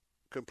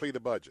complete a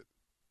budget.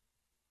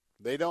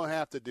 They don't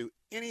have to do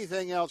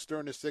anything else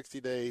during the 60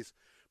 days,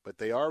 but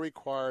they are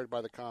required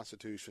by the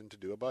Constitution to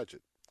do a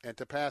budget and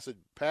to pass a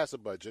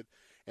budget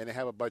and to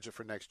have a budget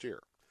for next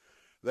year.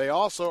 They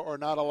also are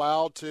not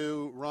allowed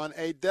to run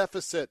a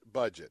deficit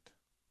budget.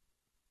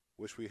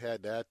 Wish we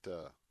had that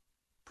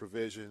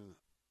provision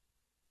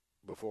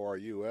before our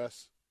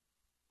U.S.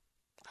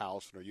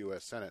 House and our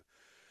U.S. Senate.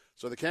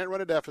 So they can't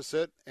run a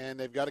deficit, and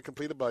they've got to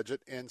complete a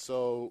budget. And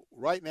so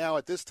right now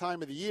at this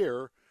time of the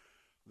year,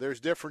 there's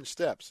different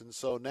steps. And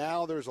so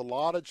now there's a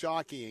lot of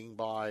jockeying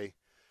by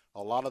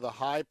a lot of the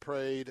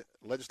high-paid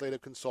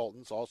legislative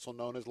consultants, also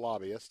known as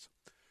lobbyists,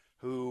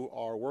 who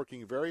are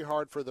working very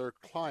hard for their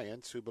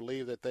clients who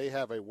believe that they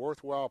have a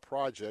worthwhile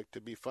project to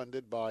be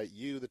funded by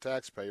you, the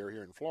taxpayer,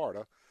 here in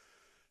Florida.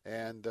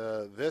 And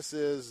this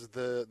is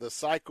the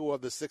cycle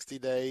of the 60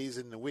 days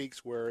and the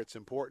weeks where it's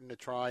important to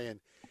try and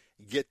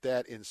get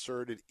that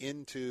inserted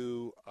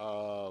into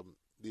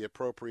the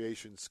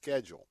appropriation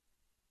schedule.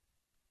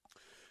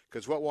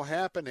 Because what will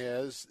happen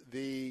is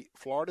the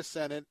Florida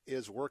Senate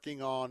is working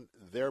on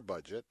their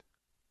budget.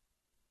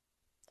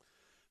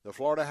 The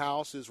Florida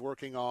House is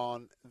working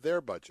on their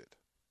budget.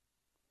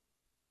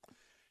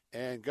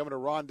 And Governor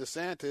Ron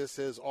DeSantis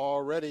has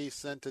already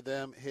sent to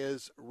them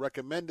his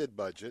recommended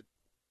budget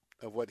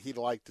of what he'd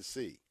like to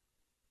see.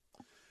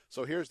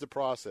 So here's the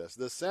process.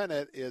 The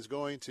Senate is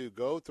going to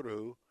go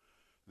through.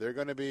 They're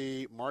going to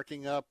be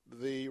marking up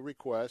the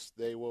requests.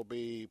 They will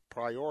be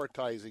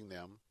prioritizing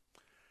them.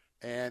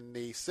 And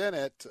the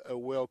Senate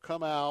will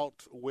come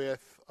out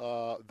with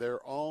their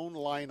own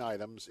line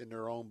items in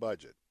their own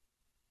budget.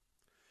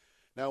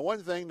 Now,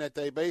 one thing that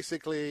they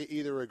basically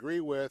either agree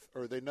with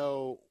or they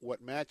know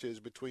what matches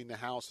between the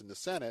House and the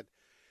Senate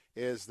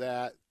is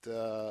that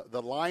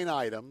the line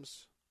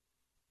items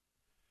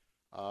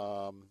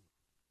are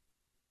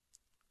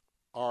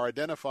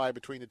identified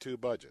between the two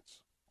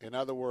budgets. In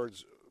other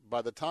words,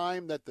 by the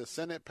time that the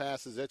Senate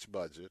passes its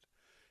budget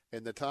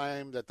and the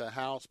time that the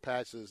House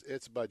passes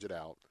its budget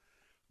out,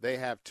 they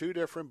have two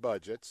different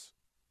budgets.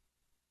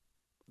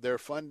 They're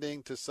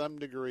funding to some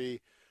degree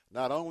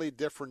not only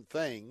different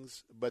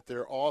things, but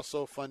they're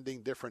also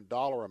funding different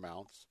dollar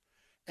amounts.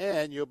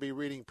 And you'll be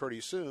reading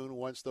pretty soon,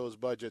 once those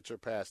budgets are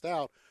passed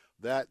out,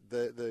 that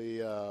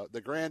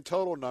the grand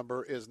total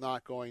number is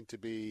not going to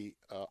be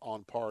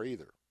on par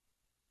either.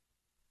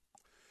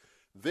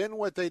 Then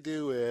what they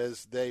do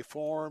is they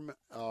form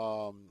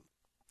a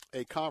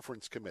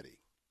conference committee.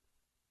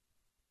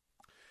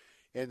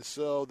 And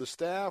so the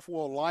staff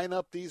will line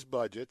up these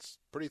budgets,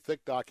 pretty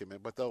thick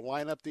document, but they'll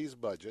line up these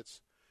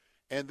budgets,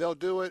 and they'll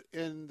do it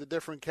in the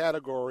different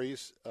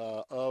categories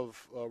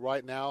of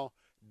right now,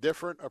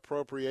 different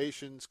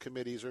appropriations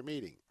committees are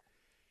meeting.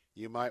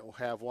 You might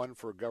have one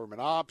for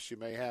government ops. You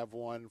may have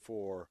one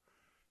for,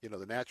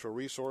 the natural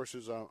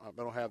resources. I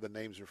don't have the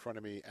names in front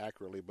of me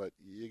accurately, but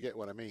you get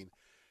what I mean.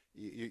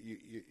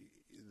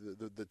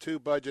 The two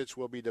budgets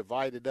will be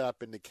divided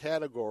up into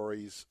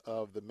categories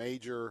of the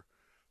major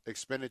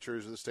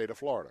expenditures of the state of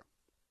Florida.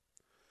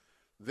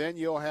 Then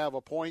you'll have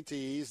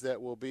appointees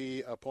that will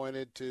be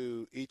appointed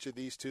to each of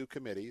these two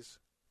committees.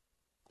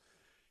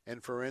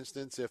 And for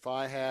instance, if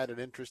I had an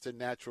interest in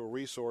natural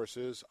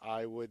resources,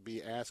 I would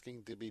be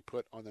asking to be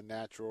put on the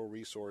natural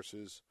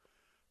resources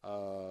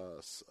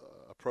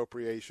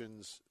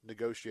appropriations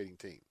negotiating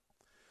team.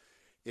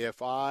 If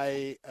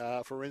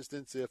for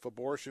instance, if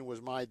abortion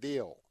was my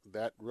deal,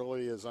 that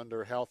really is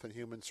under Health and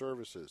Human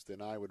Services,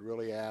 then I would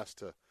really ask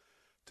to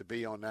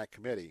be on that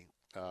committee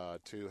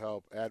to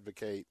help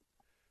advocate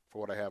for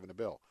what I have in the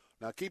bill.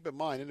 Now, keep in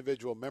mind,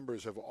 individual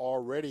members have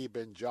already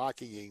been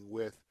jockeying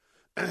with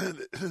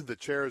the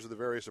chairs of the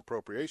various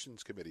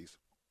appropriations committees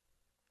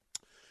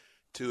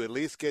to at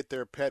least get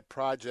their pet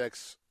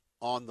projects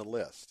on the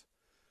list.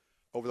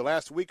 Over the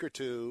last week or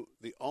two,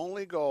 the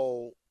only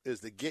goal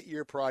is to get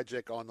your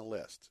project on the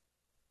list.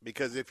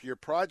 Because if your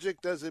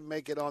project doesn't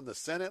make it on the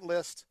Senate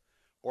list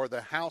or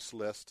the House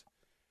list,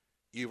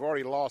 you've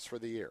already lost for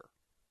the year.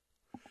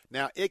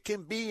 Now, it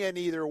can be in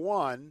either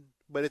one,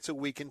 but it's a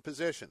weakened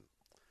position.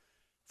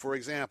 For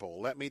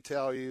example, let me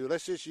tell you,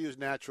 let's just use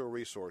natural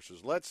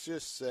resources. Let's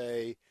just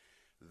say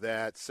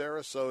that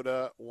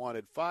Sarasota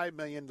wanted $5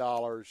 million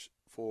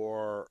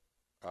for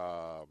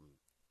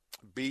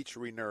beach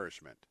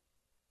renourishment.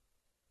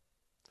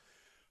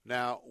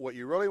 Now, what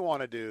you really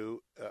want to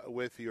do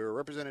with your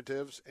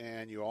representatives,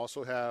 and you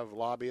also have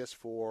lobbyists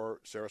for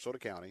Sarasota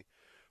County,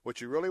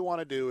 what you really want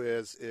to do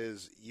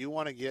is you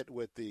want to get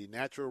with the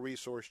natural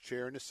resource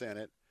chair in the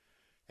Senate,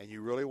 and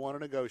you really want to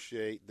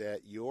negotiate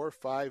that your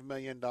 $5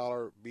 million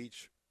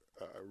beach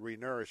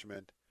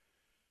renourishment,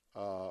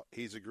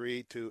 he's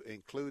agreed to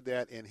include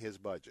that in his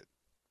budget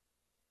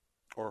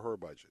or her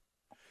budget.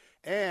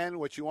 And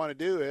what you want to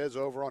do is,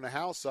 over on the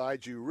House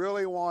side, you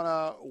really want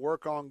to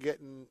work on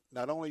getting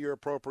not only your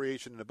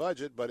appropriation in the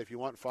budget, but if you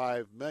want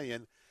 $5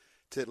 million,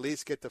 to at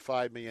least get the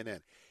 $5 million in.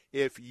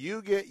 If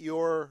you get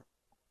your,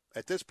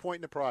 at this point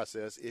in the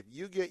process, if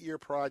you get your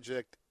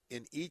project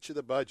in each of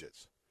the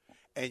budgets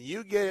and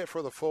you get it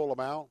for the full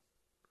amount,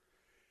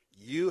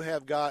 you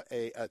have got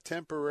a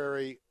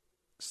temporary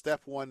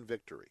step one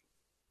victory.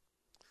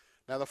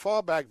 Now, the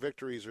fallback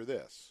victories are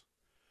this.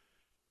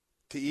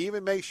 To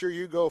even make sure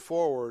you go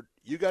forward,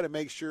 you got to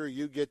make sure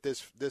you get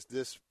this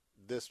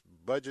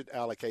budget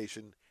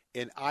allocation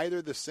in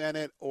either the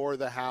Senate or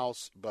the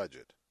House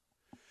budget.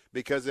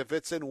 Because if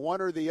it's in one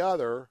or the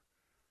other,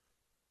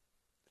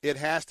 it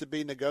has to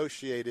be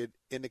negotiated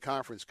in the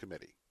conference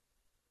committee.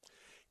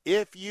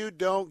 If you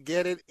don't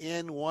get it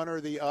in one or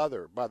the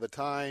other by the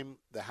time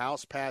the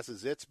House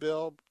passes its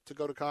bill to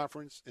go to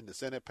conference and the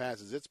Senate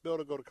passes its bill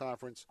to go to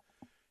conference,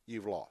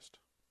 you've lost.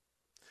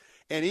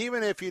 And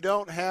even if you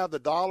don't have the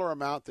dollar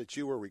amount that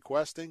you were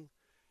requesting,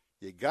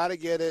 you got to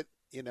get it,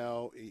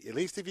 at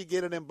least if you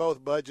get it in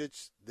both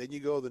budgets, then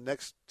you go the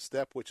next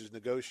step, which is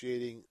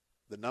negotiating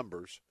the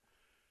numbers,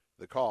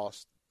 the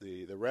cost,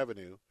 the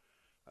revenue.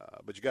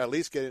 But you got to at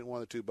least get it in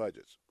one of the two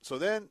budgets. So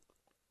then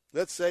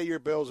let's say your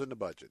bill's in the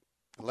budget.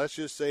 And let's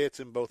just say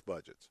it's in both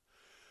budgets.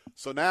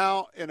 So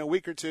now in a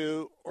week or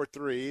two or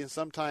three, and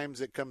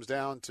sometimes it comes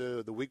down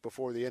to the week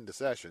before the end of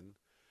session,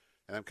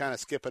 and I'm kind of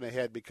skipping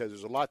ahead because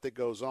there's a lot that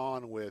goes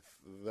on with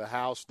the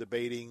House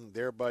debating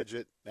their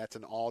budget. That's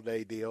an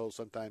all-day deal,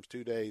 sometimes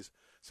 2 days.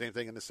 Same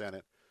thing in the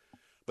Senate.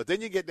 But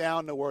then you get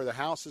down to where the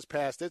House has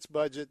passed its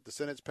budget, the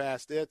Senate's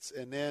passed its,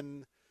 and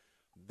then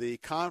the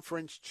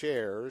conference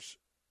chairs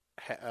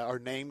are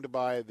named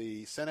by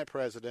the Senate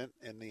president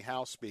and the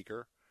House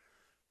speaker.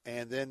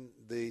 And then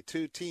the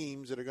two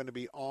teams that are going to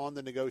be on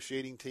the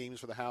negotiating teams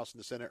for the House and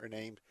the Senate are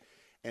named.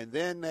 And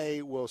then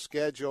they will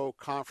schedule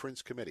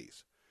conference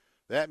committees.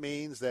 That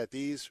means that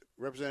these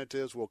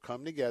representatives will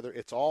come together.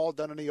 It's all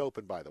done in the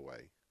open, by the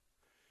way.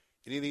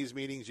 Any of these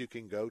meetings you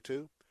can go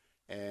to,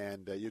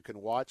 and you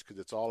can watch because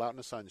it's all out in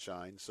the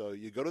sunshine. So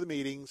you go to the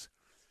meetings,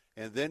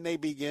 and then they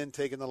begin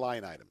taking the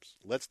line items.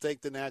 Let's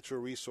take the natural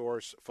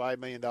resource $5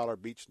 million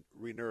beach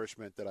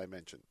renourishment that I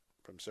mentioned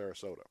from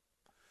Sarasota.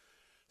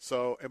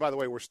 So, and by the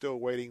way, we're still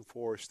waiting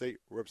for State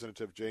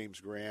Representative James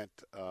Grant.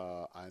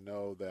 I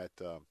know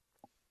that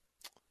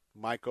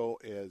Michael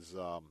is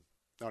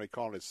not only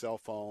calling his cell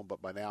phone,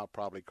 but by now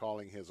probably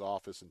calling his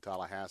office in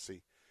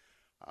Tallahassee.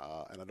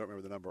 And I don't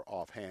remember the number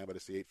offhand, but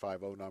it's the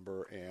 850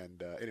 number.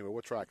 And anyway,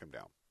 we'll track him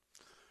down.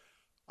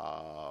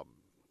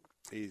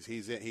 He's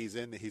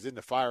in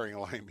the firing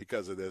line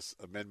because of this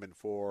Amendment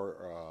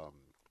 4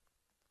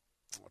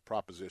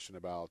 proposition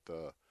about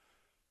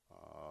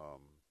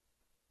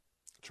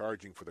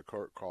charging for the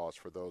court costs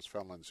for those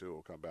felons who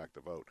will come back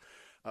to vote.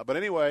 But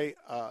anyway,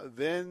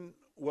 then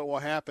what will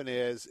happen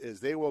is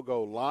they will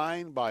go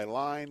line by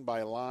line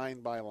by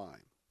line by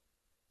line.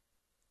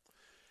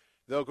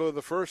 They'll go to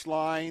the first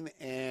line,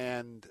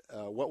 and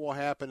what will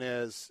happen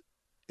is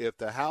if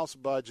the House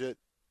budget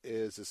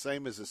is the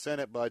same as the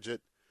Senate budget,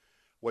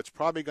 what's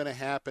probably going to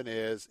happen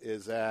is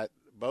that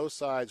both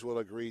sides will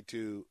agree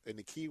to, and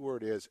the key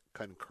word is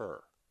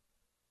concur.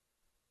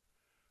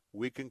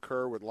 We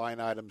concur with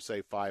line item,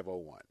 say,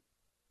 501.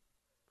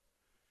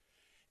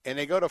 And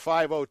they go to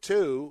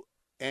 502,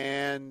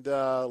 and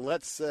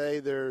let's say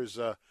there's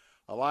a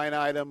line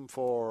item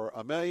for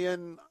 $1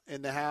 million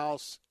in the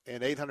House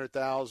and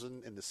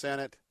 $800,000 in the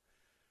Senate.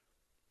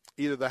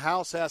 Either the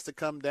House has to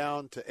come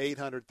down to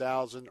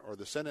 $800,000 or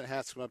the Senate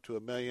has to come up to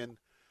 $1 million.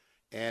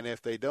 And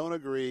if they don't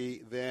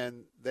agree,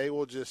 then they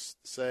will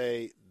just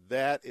say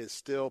that is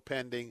still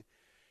pending,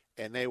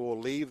 and they will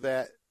leave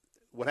that.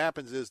 What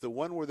happens is the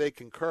one where they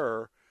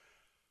concur,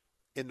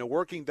 in the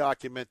working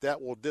document,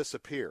 that will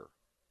disappear.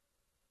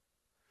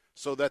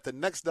 So that the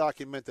next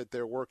document that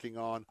they're working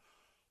on,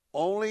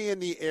 only in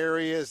the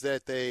areas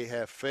that they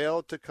have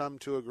failed to come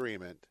to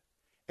agreement,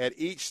 at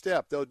each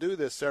step, they'll do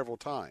this several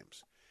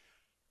times.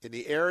 In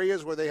the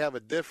areas where they have a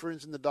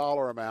difference in the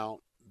dollar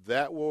amount,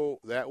 that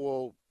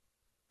will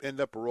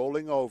end up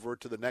rolling over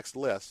to the next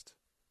list,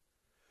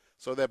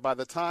 so that by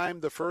the time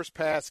the first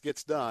pass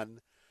gets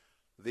done,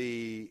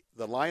 the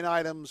line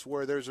items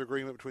where there's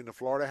agreement between the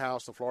Florida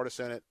House and the Florida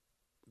Senate,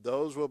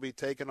 those will be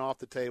taken off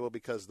the table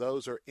because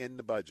those are in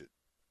the budget.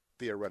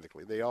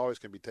 theoretically. They always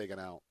can be taken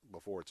out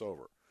before it's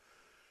over.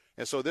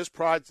 And so this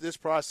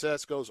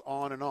process goes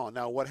on and on.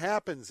 Now, what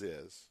happens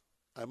is,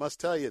 I must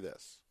tell you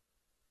this.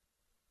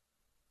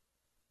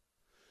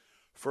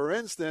 For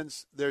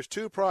instance, there's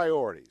two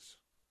priorities.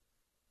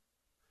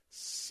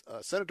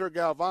 Senator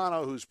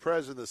Galvano, who's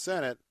president of the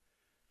Senate,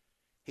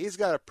 he's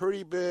got a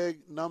pretty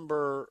big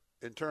number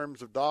in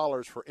terms of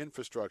dollars for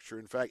infrastructure.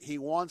 In fact, he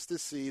wants to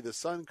see the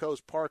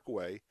Suncoast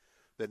Parkway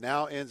that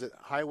now ends at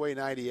Highway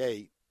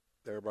 98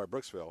 there by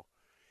Brooksville.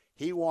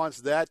 He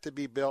wants that to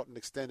be built and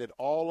extended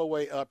all the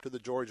way up to the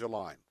Georgia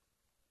line.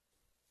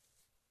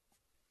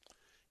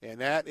 And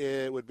that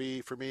would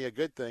be, for me, a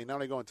good thing, not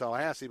only going to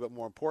Tallahassee, but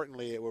more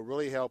importantly, it will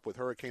really help with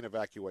hurricane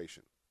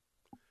evacuation.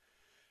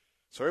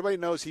 So everybody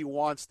knows he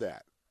wants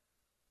that.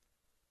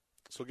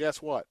 So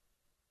guess what?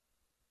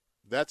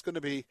 That's going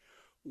to be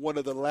one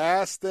of the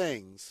last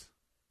things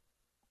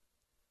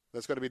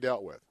that's going to be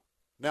dealt with.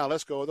 Now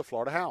let's go to the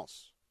Florida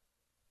House.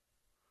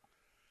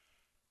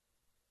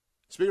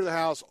 Speaker of the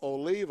House,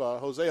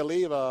 Jose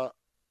Oliva,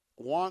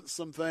 wants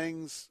some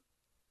things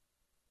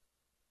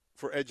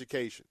for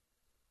education.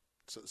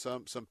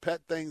 Some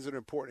pet things that are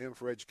important to him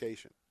for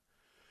education.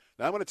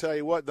 Now I'm going to tell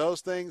you what,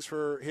 those things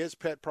for his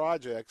pet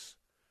projects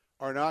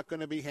are not going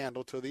to be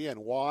handled till the end.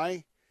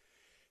 Why?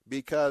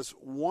 Because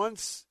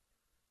once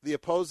the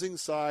opposing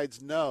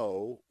sides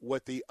know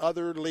what the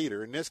other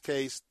leader, in this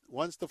case,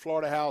 once the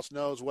Florida House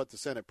knows what the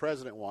Senate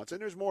president wants,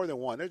 and there's more than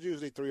one, there's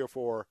usually 3 or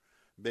 4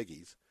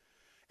 biggies,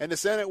 and the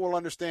Senate will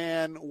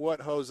understand what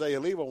Jose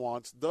Oliva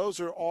wants, those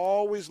are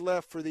always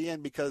left for the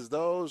end because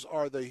those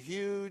are the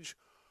huge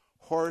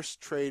horse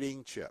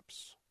trading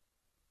chips.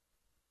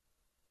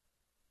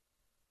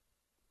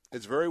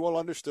 It's very well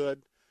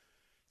understood.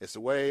 It's the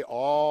way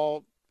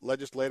all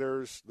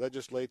legislators,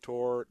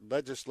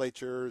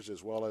 legislatures,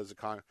 as well as the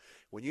Congress,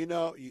 when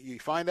you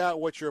find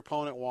out what your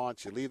opponent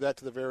wants, you leave that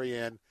to the very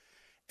end.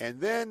 And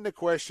then the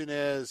question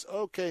is,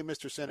 okay,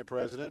 Mr. Senate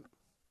President,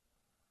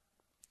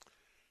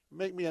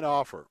 make me an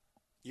offer.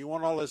 You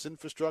want all this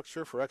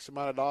infrastructure for X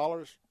amount of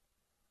dollars?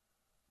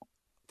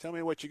 Tell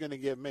me what you're going to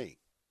give me.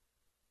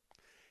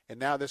 And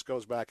now this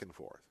goes back and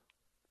forth.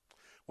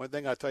 One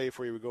thing I'll tell you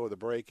before we go to the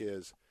break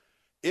is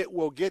it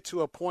will get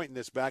to a point in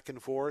this back and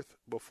forth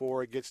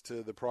before it gets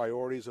to the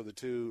priorities of the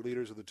two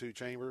leaders of the two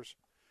chambers.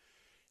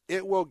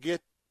 It will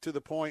get to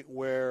the point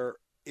where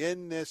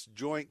in this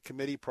joint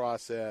committee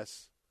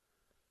process,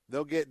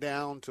 they'll get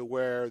down to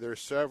where there's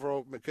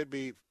several, it could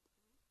be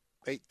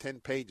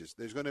 8-10 pages.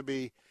 It's going to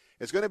be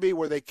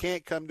where they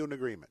can't come to an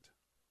agreement.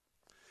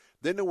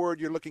 Then the word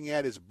you're looking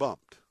at is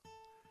bumped.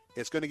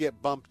 It's going to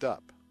get bumped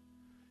up.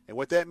 And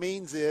what that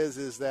means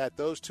is that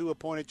those two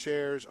appointed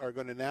chairs are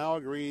going to now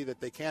agree that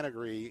they can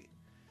agree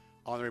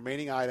on the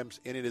remaining items,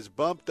 and it is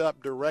bumped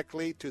up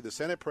directly to the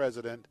Senate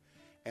President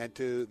and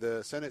to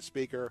the Senate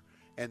Speaker,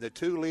 and the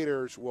two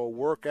leaders will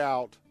work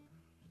out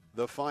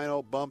the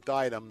final bumped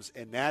items,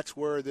 and that's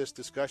where this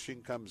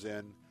discussion comes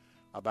in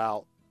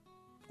about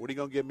what are you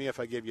going to give me if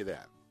I give you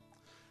that.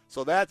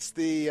 So that's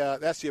the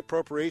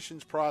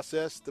appropriations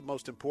process, the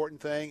most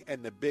important thing,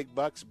 and the big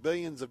bucks,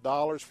 billions of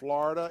dollars.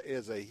 Florida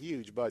is a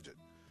huge budget.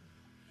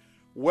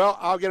 Well,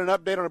 I'll get an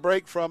update on a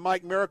break from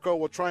Mike Miracle.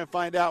 We'll try and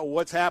find out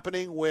what's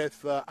happening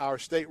with our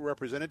state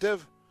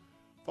representative.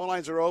 Phone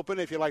lines are open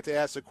if you'd like to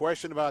ask a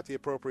question about the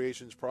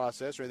appropriations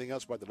process or anything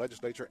else about the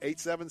legislature.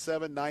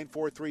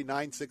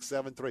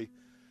 877-943-9673.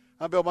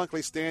 I'm Bill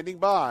Bunkley standing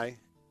by,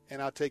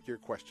 and I'll take your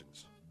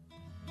questions.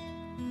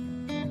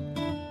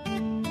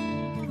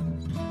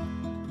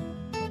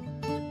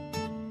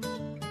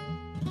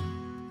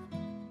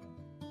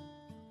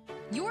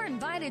 You're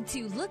invited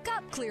to Look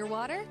Up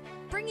Clearwater,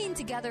 bringing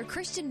together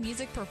Christian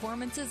music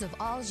performances of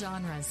all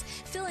genres,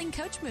 filling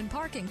Coachman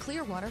Park in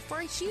Clearwater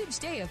for a huge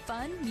day of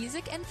fun,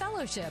 music, and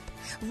fellowship.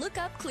 Look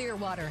Up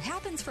Clearwater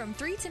happens from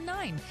 3 to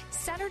 9,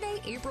 Saturday,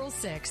 April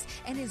 6th,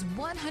 and is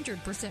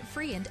 100%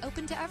 free and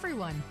open to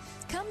everyone.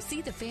 Come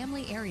see the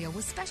family area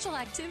with special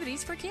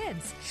activities for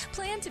kids.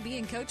 Plan to be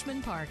in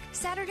Coachman Park,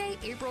 Saturday,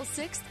 April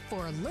 6th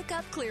for Look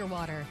Up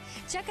Clearwater.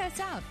 Check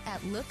us out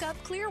at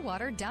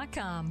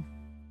lookupclearwater.com.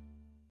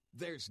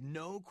 There's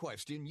no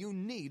question you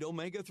need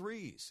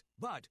omega-3s.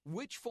 But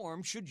which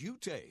form should you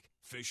take?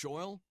 Fish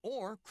oil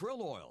or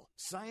krill oil?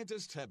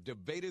 Scientists have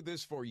debated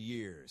this for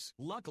years.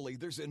 Luckily,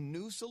 there's a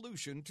new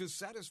solution to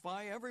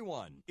satisfy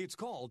everyone. It's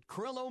called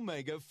Krill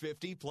Omega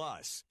 50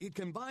 Plus. It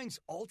combines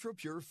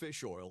ultra-pure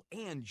fish oil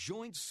and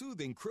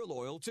joint-soothing krill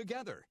oil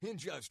together in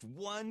just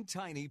one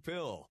tiny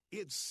pill.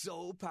 It's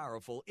so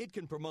powerful, it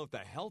can promote the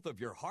health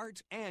of your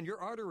heart and your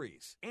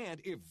arteries.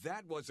 And if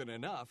that wasn't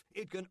enough,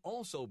 it can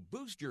also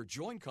boost your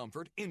joint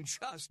comfort in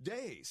just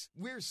days.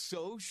 We're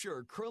so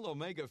sure krill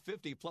Omega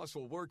 50 Plus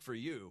will work for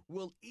you,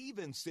 we'll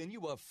even send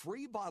you a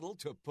free bottle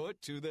to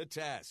put to the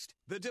test.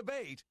 The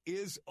debate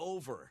is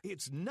over.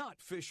 It's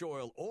not fish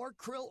oil or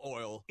krill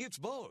oil. It's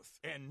both.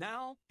 And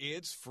now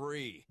it's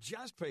free.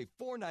 Just pay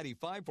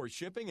 $4.95 for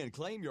shipping and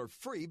claim your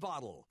free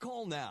bottle.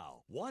 Call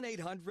now.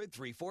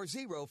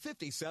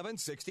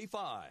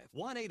 1-800-340-5765.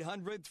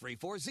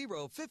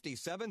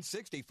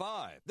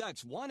 1-800-340-5765.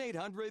 That's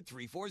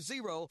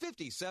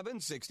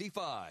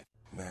 1-800-340-5765.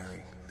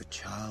 Mary, the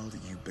child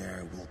you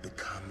bear will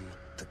become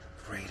the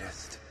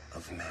greatest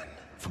of men.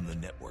 From the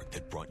network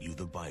that brought you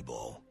the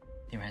Bible.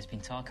 There has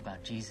been talk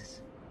about Jesus.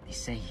 They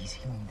say he's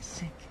healing the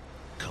sick.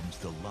 Comes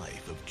the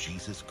life of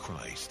Jesus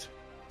Christ.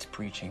 His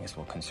preaching is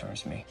what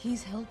concerns me.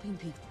 He's helping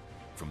people.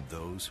 From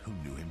those who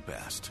knew him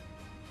best.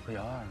 We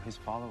are his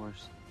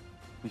followers.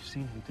 We've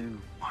seen him do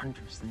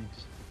wondrous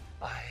things.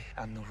 I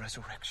am the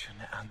resurrection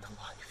and the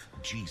life.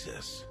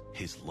 Jesus,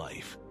 his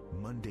life.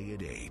 Monday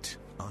at 8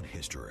 on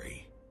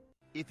History.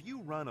 If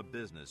you run a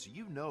business,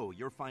 you know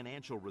your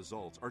financial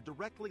results are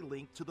directly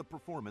linked to the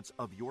performance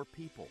of your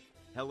people.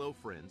 Hello,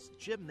 friends.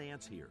 Jim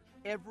Nance here.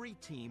 Every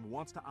team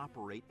wants to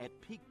operate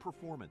at peak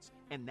performance,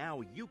 and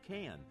now you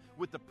can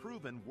with the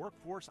proven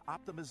workforce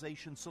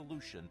optimization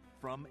solution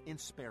from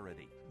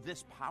Insperity.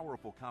 This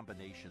powerful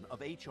combination of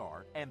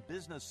HR and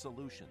business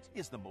solutions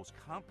is the most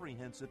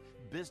comprehensive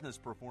business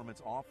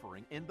performance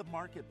offering in the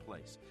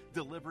marketplace,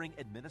 delivering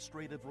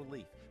administrative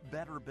relief,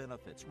 better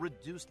benefits,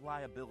 reduced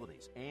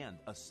liabilities, and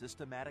a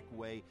systematic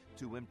way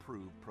to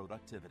improve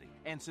productivity.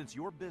 And since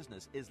your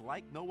business is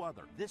like no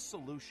other, this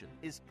solution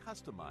is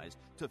customized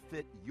to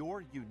fit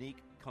your unique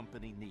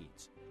company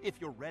needs.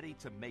 If you're ready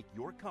to make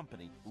your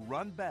company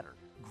run better,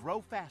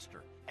 grow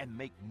faster, and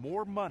make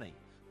more money,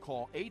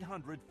 call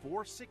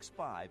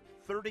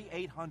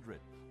 800-465-3800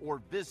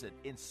 or visit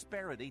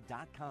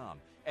Insperity.com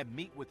and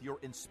meet with your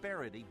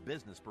Insperity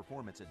Business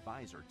Performance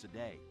Advisor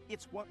today.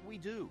 It's what we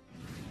do.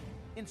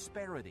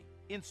 Insperity,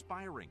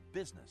 inspiring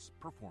business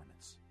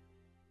performance.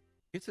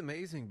 It's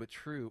amazing but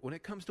true. When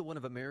it comes to one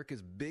of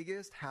America's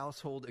biggest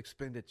household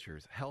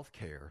expenditures,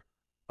 healthcare,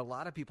 a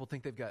lot of people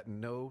think they've got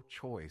no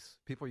choice.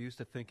 People are used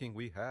to thinking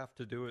we have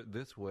to do it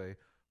this way,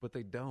 but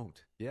they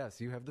don't. Yes,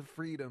 you have the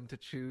freedom to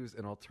choose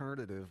an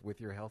alternative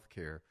with your health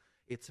care.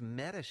 It's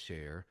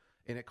MediShare,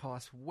 and it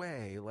costs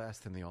way less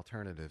than the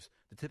alternatives.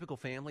 The typical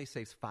family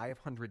saves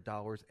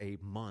 $500 a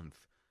month,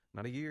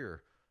 not a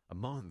year, a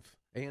month.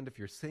 And if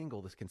you're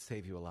single, this can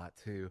save you a lot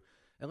too.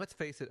 And let's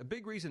face it, a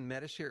big reason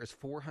MediShare is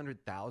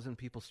 400,000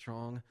 people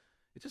strong.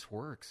 It just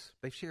works.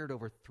 They've shared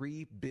over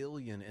 $3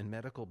 billion in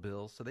medical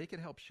bills, so they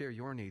can help share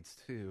your needs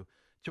too.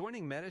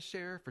 Joining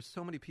MediShare for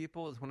so many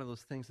people is one of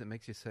those things that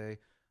makes you say,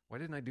 why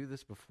didn't I do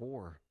this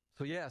before?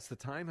 So yes, the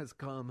time has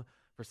come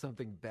for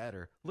something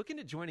better. Look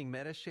into joining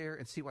MediShare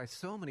and see why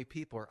so many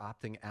people are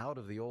opting out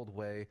of the old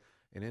way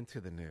and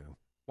into the new.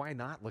 Why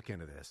not look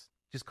into this?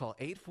 Just call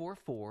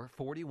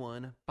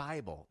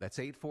 844-41-BIBLE. That's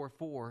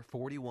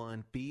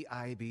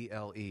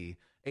 844-41-BIBLE.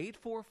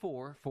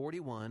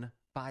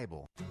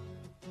 844-41-BIBLE.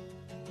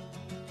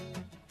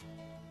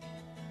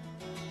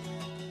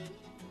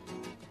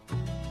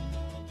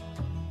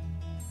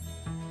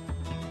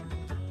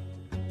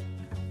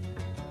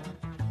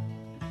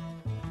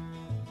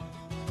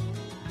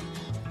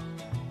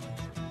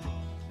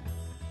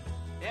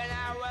 And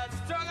I was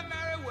strung a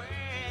merry way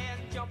and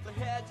jumped the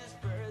hedges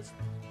first.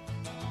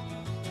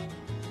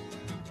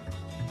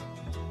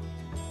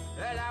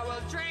 And I will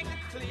drink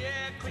the clear,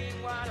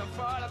 clean water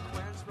for to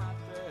quench my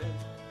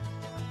thirst.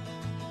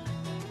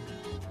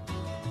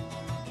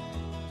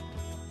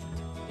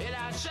 And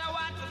I shall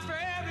watch the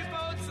ferry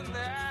boats and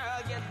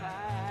they'll get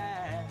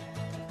high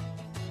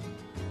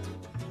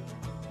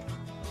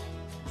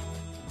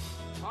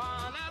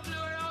on a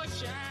blue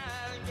ocean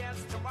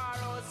against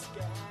tomorrow's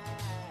sky.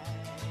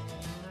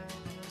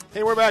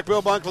 Hey, we're back.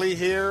 Bill Bunkley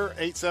here,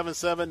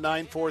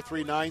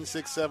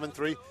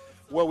 877-943-9673.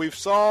 Well, we've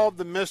solved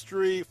the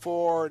mystery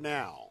for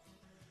now,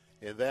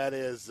 and that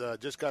is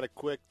just got a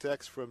quick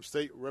text from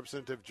State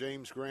Representative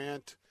James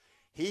Grant.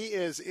 He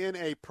is in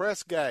a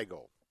press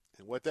gaggle,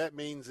 and what that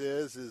means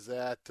is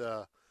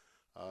that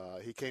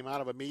he came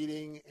out of a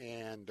meeting,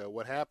 and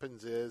what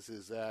happens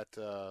is that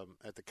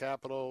at the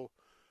Capitol,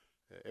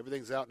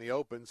 everything's out in the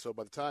open, so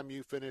by the time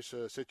you finish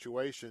a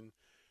situation,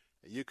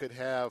 you could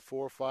have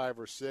 4, 5,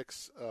 or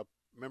 6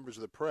 members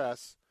of the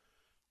press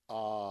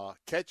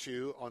catch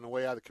you on the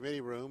way out of the committee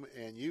room,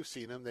 and you've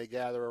seen them. They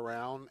gather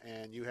around,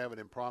 and you have an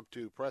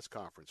impromptu press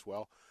conference.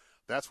 Well,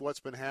 that's what's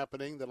been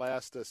happening the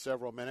last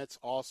several minutes.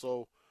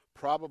 Also,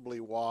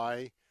 probably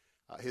why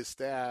his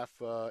staff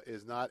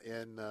is not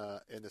in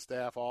the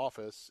staff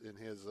office, in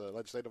his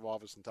legislative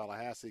office in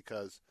Tallahassee,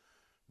 because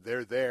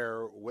they're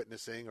there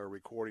witnessing or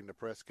recording the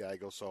press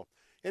gaggle. So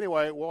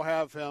anyway, we'll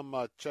have him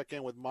check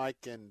in with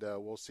Mike, and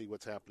we'll see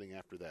what's happening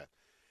after that.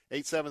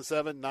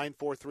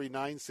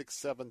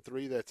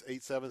 877-943-9673. That's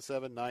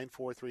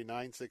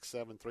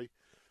 877-943-9673.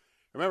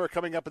 Remember,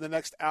 coming up in the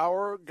next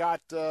hour, got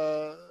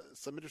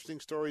some interesting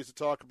stories to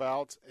talk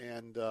about.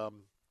 And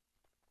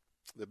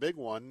the big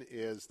one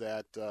is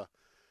that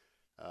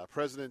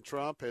President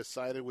Trump has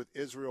sided with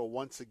Israel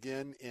once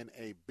again in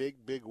a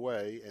big, big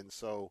way, and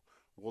so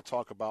we'll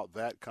talk about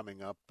that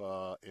coming up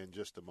in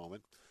just a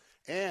moment.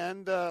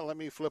 And let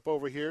me flip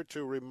over here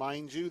to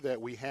remind you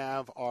that we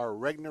have our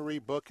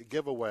Regnery book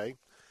giveaway.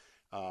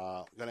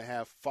 Going to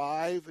have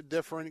 5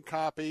 different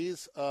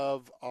copies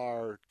of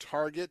our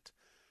target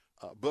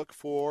book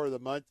for the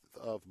month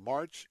of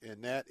March,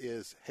 and that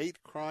is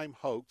Hate Crime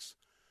Hoax,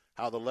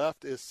 How the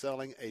Left is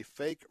Selling a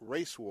Fake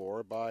Race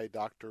War by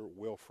Dr.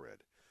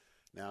 Wilfred.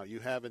 Now, you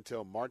have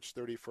until March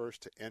 31st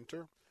to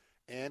enter,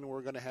 and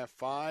we're going to have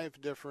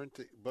 5 different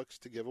books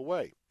to give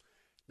away.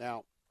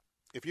 Now,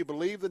 if you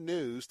believe the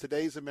news,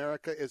 today's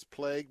America is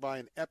plagued by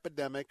an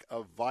epidemic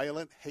of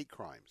violent hate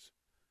crimes.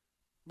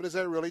 But is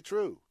that really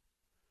true?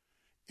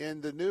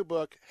 In the new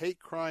book, Hate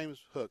Crime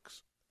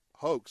Hoax,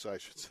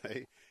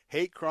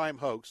 Hate Crime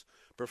Hoax,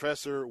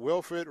 Professor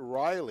Wilfred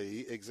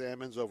Riley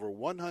examines over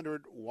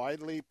 100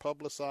 widely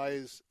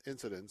publicized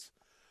incidents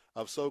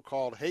of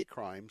so-called hate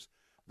crimes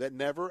that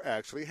never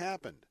actually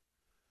happened.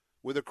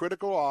 With a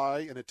critical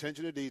eye and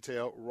attention to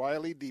detail,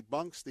 Riley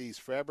debunks these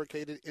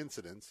fabricated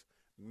incidents,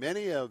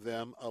 many of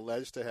them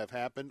alleged to have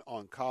happened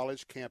on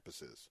college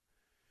campuses.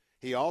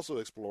 He also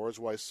explores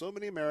why so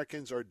many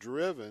Americans are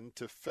driven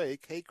to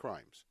fake hate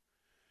crimes.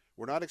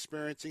 We're not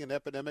experiencing an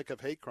epidemic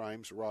of hate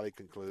crimes, Riley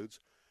concludes,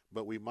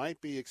 but we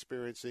might be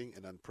experiencing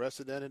an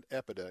unprecedented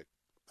epidemic,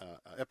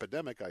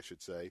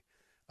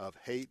 of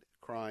hate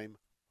crime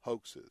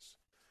hoaxes.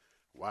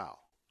 Wow.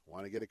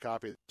 Want to get a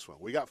copy of this one?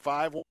 We got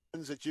 5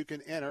 ones that you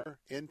can enter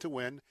in to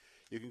win.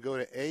 You can go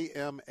to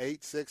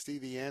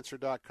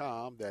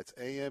am860theanswer.com. That's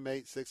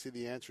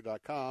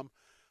am860theanswer.com,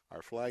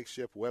 our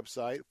flagship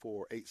website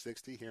for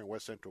 860 here in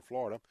West Central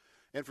Florida.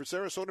 And for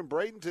Sarasota and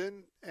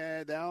Bradenton,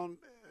 down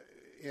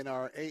in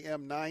our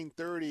AM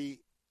 930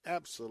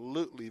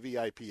 absolutely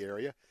VIP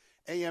area,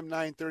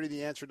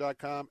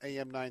 am930theanswer.com,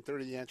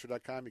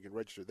 am930theanswer.com. You can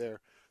register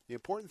there. The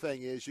important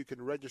thing is you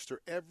can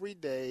register every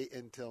day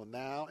until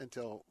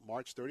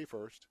March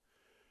 31st.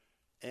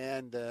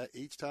 And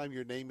each time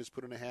your name is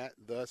put in a hat,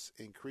 thus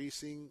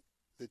increasing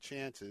the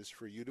chances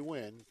for you to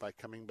win by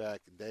coming back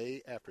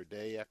day after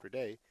day after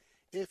day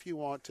if you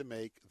want to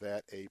make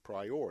that a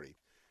priority.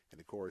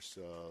 And, of course,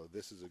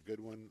 this is a good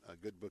one, a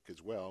good book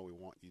as well. We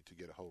want you to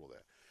get a hold of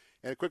that.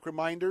 And a quick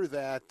reminder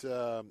that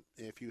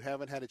if you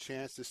haven't had a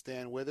chance to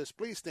stand with us,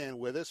 please stand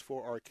with us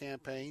for our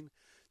campaign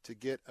to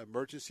get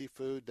emergency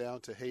food down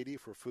to Haiti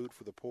for Food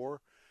for the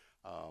Poor.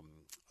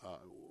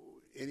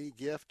 Any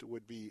gift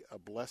would be a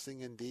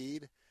blessing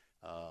indeed.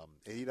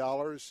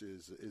 $80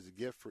 is a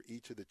gift for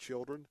each of the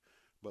children,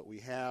 but we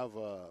have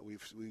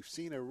we've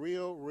seen a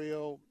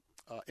real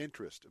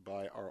interest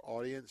by our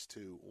audience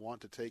to want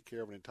to take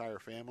care of an entire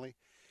family.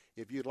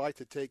 If you'd like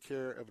to take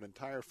care of an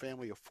entire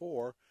family of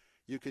 4,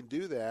 you can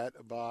do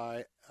that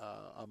by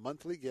a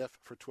monthly gift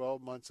for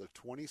 12 months of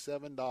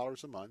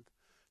 $27 a month.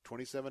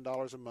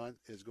 $27 a month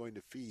is going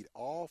to feed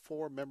all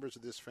 4 members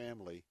of this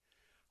family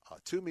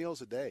 2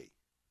 meals a day.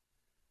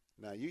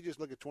 Now, you just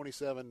look at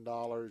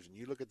 $27 and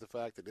you look at the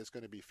fact that it's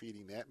going to be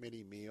feeding that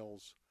many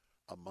meals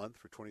a month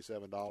for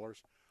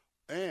 $27.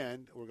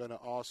 And we're going to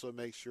also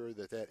make sure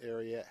that that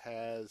area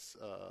has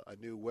a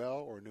new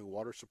well or a new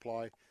water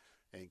supply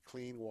and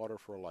clean water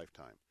for a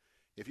lifetime.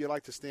 If you'd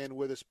like to stand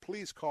with us,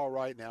 please call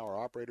right now. Our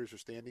operators are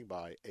standing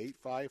by,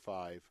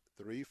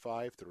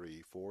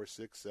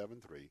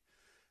 855-353-4673.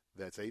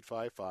 That's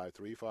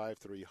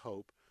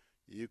 855-353-HOPE.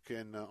 You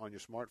can, on your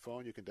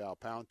smartphone, you can dial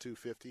pound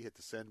 250, hit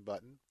the send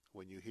button.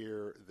 When you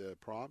hear the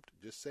prompt,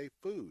 just say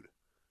food,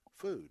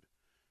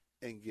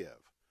 and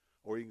give.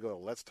 Or you can go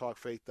to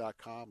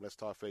letstalkfaith.com,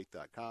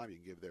 letstalkfaith.com. You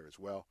can give there as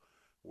well.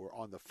 We're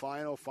on the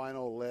final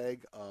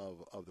leg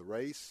of the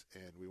race,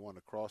 and we want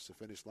to cross the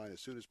finish line as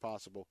soon as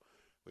possible.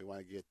 We want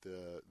to get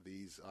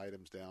these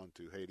items down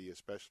to Haiti,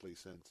 especially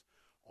since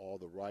all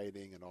the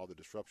rioting and all the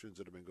disruptions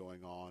that have been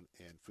going on,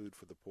 and Food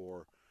for the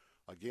Poor.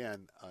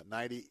 Again,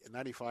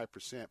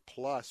 95%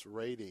 plus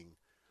rating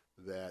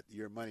that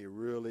your money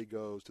really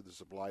goes to the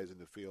supplies in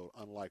the field,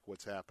 unlike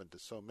what's happened to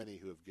so many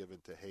who have given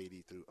to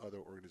Haiti through other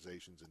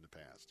organizations in the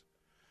past.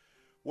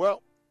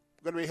 Well,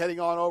 we're going to be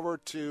heading on over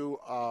to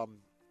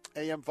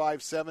AM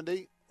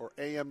 570 or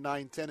AM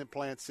 910 in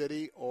Plant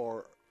City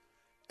or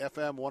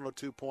FM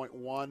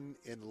 102.1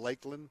 in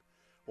Lakeland,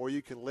 or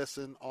you can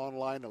listen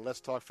online at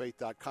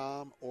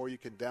letstalkfaith.com, or you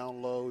can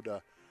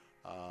download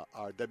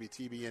our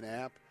WTBN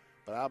app.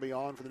 But I'll be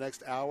on for the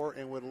next hour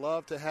and would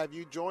love to have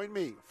you join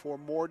me for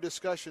more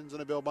discussions on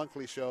the Bill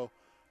Bunkley Show.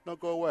 Don't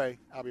go away.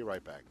 I'll be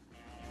right back.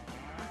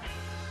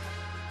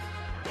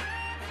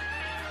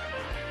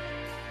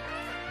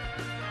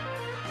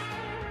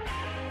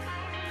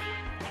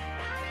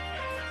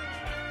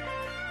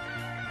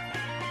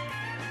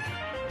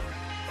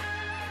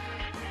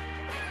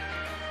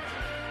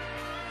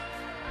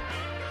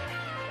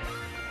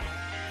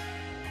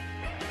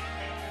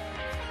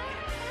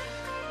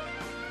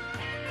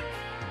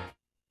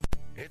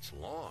 It's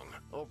long,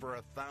 over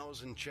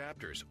 1,000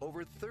 chapters,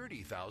 over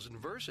 30,000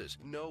 verses.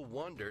 No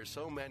wonder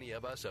so many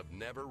of us have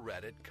never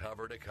read it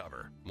cover to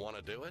cover. Want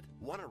to do it?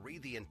 Want to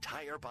read the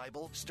entire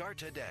Bible? Start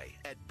today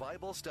at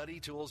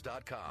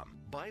BibleStudyTools.com.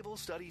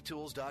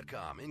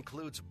 BibleStudyTools.com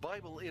includes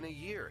Bible in a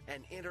Year,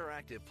 an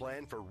interactive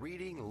plan for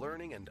reading,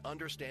 learning, and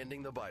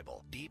understanding the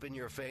Bible. Deepen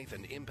your faith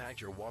and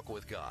impact your walk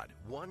with God,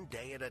 one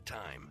day at a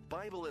time.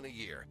 Bible in a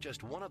Year,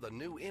 just one of the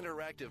new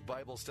interactive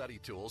Bible study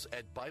tools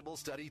at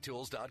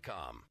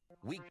BibleStudyTools.com.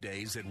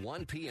 Weekdays at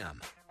 1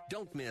 p.m.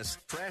 Don't miss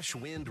Fresh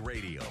Wind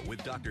Radio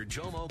with Dr.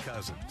 Jomo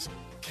Cousins.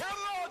 Count it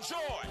all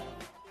joy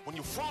when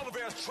you fall into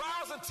various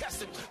trials and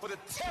testing, for the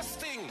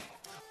testing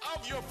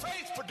of your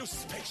faith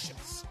produces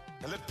patience.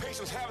 And let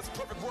patience have its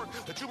perfect work,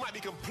 that you might be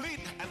complete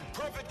and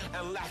perfect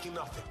and lacking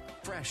nothing.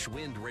 Fresh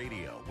Wind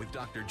Radio with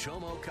Dr.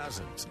 Jomo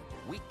Cousins.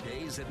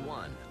 Weekdays at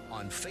 1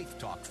 on Faith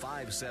Talk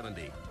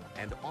 570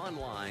 and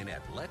online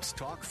at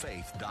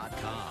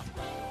letstalkfaith.com.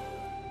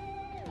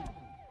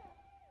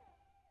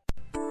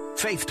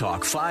 Faith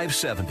Talk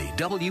 570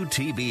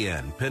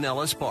 WTBN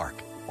Pinellas Park.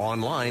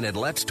 Online at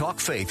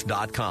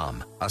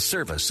letstalkfaith.com, a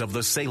service of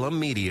the Salem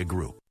Media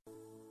Group.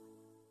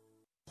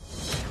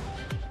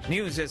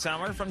 News this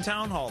hour from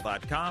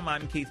townhall.com.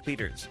 I'm Keith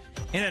Peters.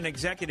 In an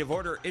executive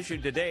order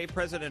issued today,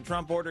 President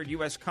Trump ordered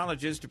U.S.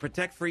 colleges to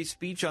protect free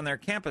speech on their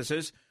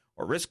campuses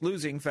or risk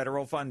losing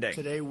federal funding.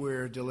 Today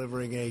we're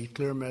delivering a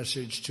clear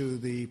message to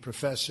the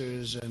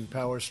professors and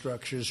power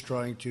structures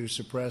trying to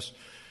suppress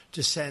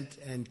dissent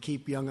and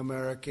keep young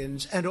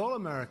Americans, and all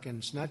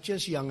Americans, not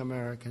just young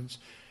Americans,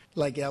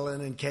 like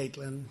Ellen and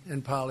Caitlin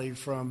and Polly,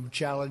 from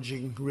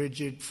challenging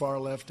rigid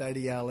far-left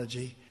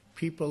ideology.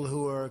 People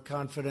who are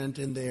confident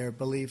in their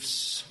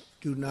beliefs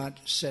do not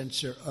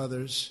censor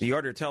others. The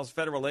order tells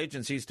federal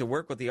agencies to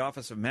work with the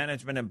Office of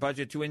Management and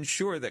Budget to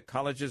ensure that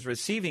colleges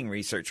receiving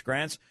research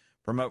grants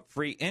promote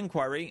free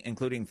inquiry,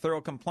 including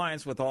thorough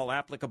compliance with all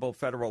applicable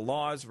federal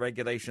laws,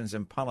 regulations,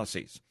 and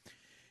policies.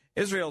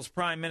 Israel's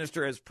prime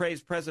minister has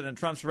praised President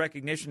Trump's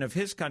recognition of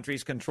his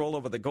country's control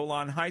over the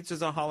Golan Heights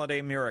as a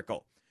holiday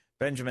miracle.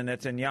 Benjamin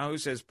Netanyahu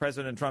says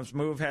President Trump's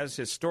move has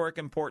historic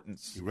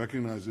importance. He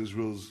recognized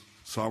Israel's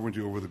sovereignty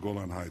over the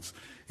Golan Heights,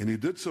 and he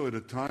did so at a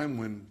time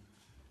when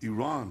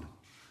Iran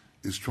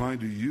is trying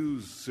to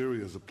use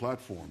Syria as a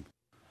platform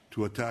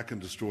to attack and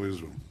destroy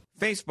Israel.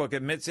 Facebook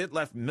admits it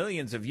left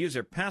millions of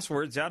user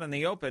passwords out in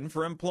the open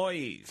for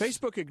employees.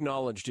 Facebook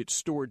acknowledged it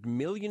stored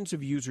millions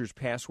of users'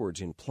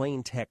 passwords in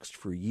plain text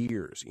for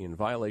years in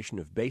violation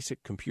of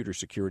basic computer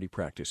security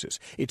practices.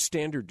 It's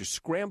standard to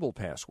scramble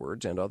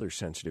passwords and other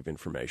sensitive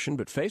information,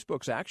 but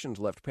Facebook's actions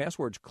left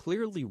passwords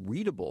clearly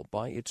readable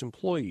by its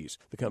employees.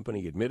 The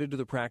company admitted to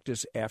the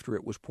practice after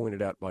it was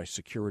pointed out by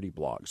security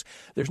blogs.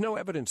 There's no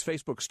evidence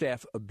Facebook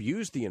staff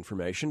abused the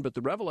information, but the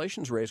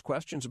revelations raise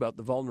questions about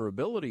the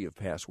vulnerability of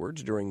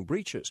passwords during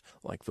breaches,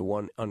 like the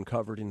one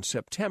uncovered in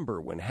September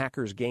when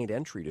hackers gained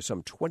entry to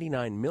some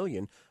 29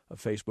 million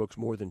of Facebook's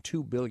more than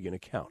 2 billion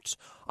accounts.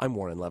 I'm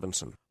Warren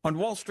Levinson. On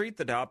Wall Street,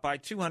 the Dow by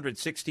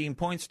 216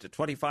 points to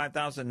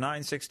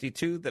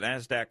 25,962. The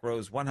Nasdaq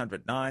rose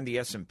 109. The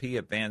S&P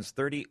advanced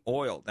 30.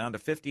 Oil down to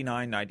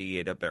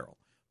 $59.98 a barrel.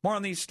 More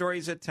on these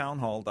stories at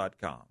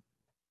townhall.com.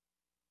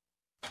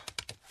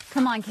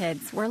 Come on,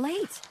 kids. We're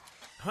late.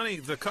 Honey,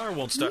 the car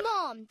won't start.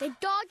 Mom, the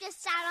dog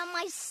just sat on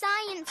my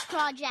science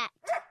project.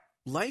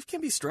 Life can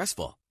be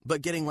stressful,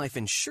 but getting life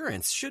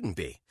insurance shouldn't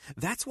be.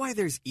 That's why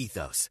there's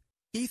Ethos.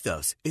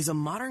 Ethos is a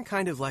modern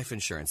kind of life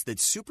insurance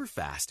that's super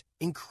fast,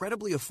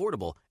 incredibly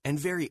affordable, and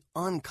very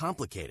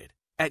uncomplicated.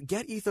 At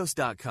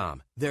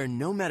GetEthos.com, there are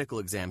no medical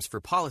exams for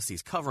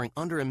policies covering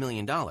under $1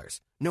 million,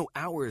 no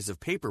hours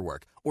of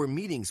paperwork, or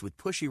meetings with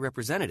pushy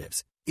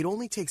representatives. It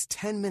only takes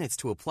 10 minutes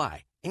to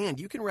apply, and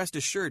you can rest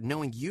assured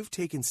knowing you've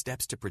taken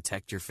steps to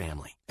protect your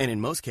family. And in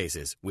most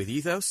cases, with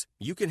Ethos,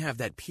 you can have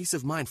that peace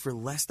of mind for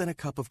less than a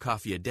cup of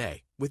coffee a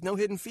day, with no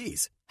hidden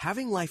fees.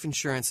 Having life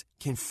insurance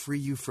can free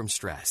you from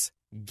stress.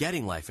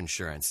 Getting life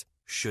insurance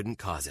shouldn't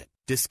cause it.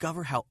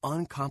 Discover how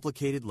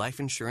uncomplicated life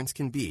insurance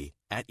can be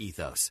at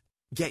Ethos.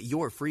 Get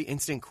your free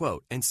instant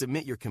quote and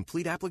submit your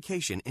complete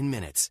application in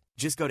minutes.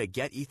 Just go to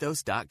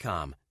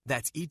GetEthos.com.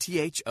 That's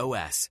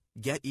ETHOS.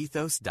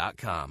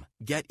 GetEthos.com.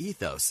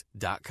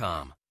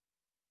 GetEthos.com.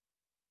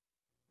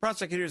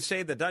 Prosecutors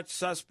say the Dutch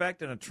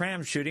suspect in a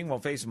tram shooting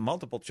will face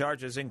multiple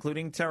charges,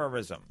 including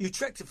terrorism.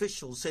 Utrecht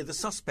officials say the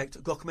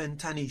suspect, Gokmen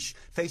Tanish,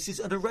 faces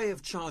an array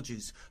of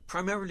charges,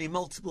 primarily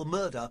multiple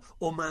murder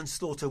or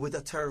manslaughter with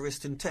a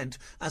terrorist intent,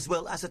 as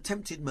well as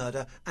attempted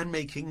murder and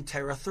making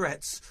terror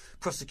threats.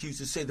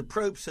 Prosecutors say the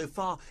probe so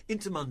far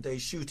into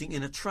Monday's shooting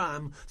in a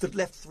tram that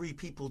left 3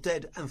 people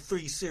dead and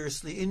 3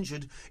 seriously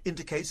injured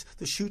indicates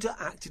the shooter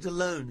acted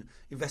alone.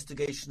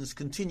 Investigations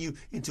continue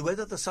into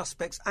whether the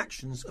suspect's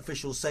actions,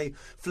 officials say,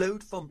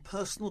 flowed from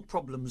personal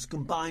problems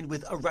combined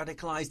with a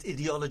radicalised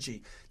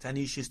ideology.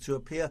 Tanish is to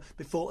appear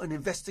before an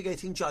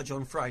investigating judge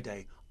on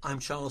Friday. I'm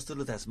Charles de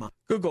Ledesma.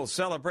 Google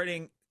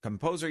celebrating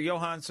composer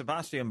Johann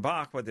Sebastian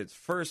Bach with its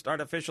first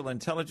artificial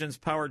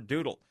intelligence-powered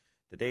doodle.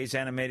 Today's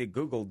animated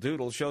Google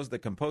Doodle shows the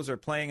composer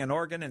playing an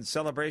organ in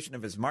celebration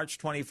of his March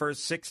 21st,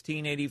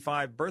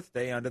 1685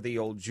 birthday under the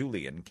old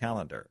Julian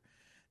calendar.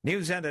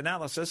 News and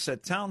analysis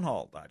at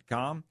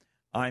townhall.com.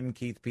 I'm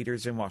Keith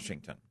Peters in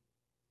Washington.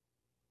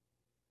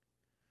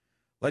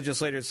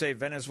 Legislators say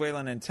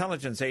Venezuelan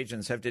intelligence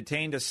agents have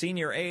detained a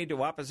senior aide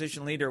to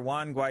opposition leader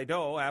Juan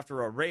Guaido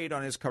after a raid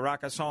on his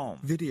Caracas home.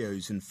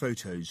 Videos and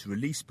photos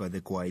released by the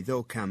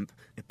Guaido camp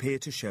appear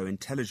to show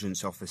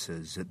intelligence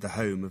officers at the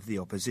home of the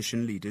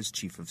opposition leader's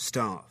chief of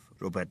staff,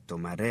 Roberto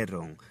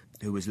Marrero,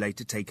 who was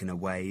later taken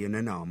away in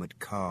an armoured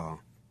car.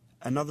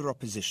 Another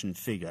opposition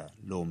figure,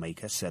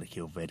 lawmaker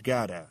Sergio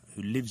Vergara,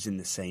 who lives in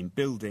the same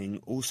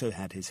building, also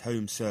had his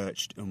home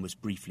searched and was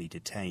briefly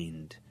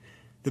detained.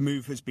 The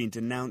move has been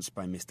denounced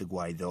by Mr.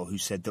 Guaido, who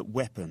said that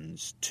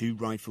weapons, 2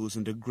 rifles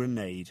and a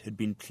grenade, had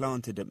been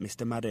planted at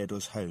Mr.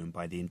 Marrero's home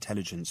by the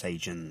intelligence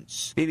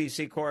agents.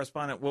 BBC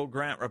correspondent Will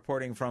Grant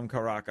reporting from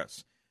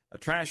Caracas. A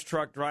trash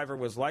truck driver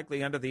was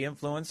likely under the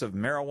influence of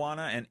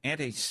marijuana and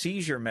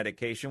anti-seizure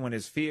medication when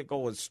his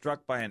vehicle was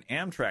struck by an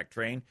Amtrak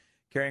train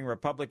carrying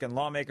Republican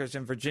lawmakers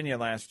in Virginia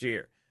last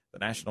year. The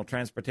National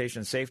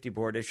Transportation Safety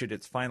Board issued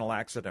its final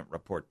accident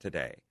report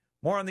today.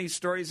 More on these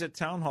stories at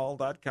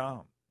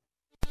townhall.com.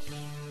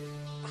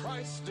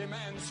 Christ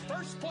demands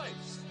first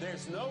place.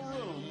 There's no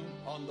room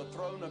on the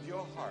throne of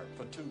your heart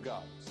for 2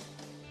 gods.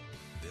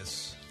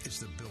 This is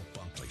the Bill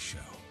Bunkley Show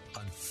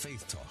on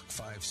Faith Talk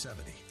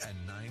 570 and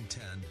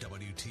 910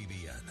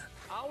 WTBN.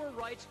 Our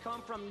rights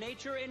come from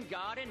nature and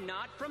God and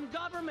not from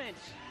government.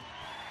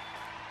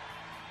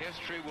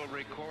 History will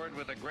record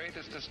with the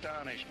greatest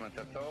astonishment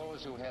that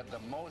those who had the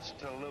most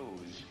to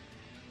lose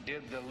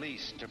did the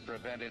least to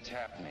prevent its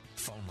happening.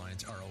 Phone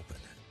lines are open.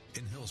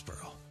 In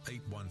Hillsborough,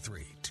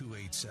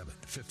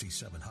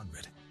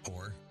 813-287-5700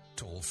 or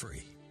toll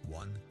free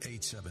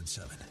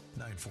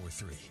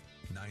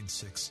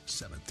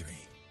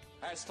 1-877-943-9673.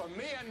 As for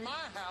me and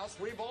my house,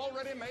 we've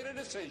already made a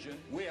decision.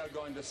 We are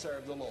going to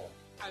serve the Lord.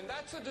 And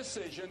that's a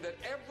decision that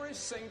every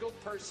single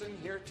person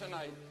here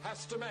tonight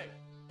has to make.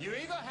 You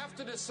either have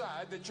to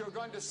decide that you're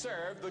going to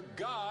serve the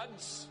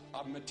gods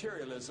of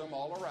materialism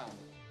all around,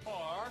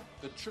 or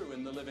the true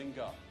and the living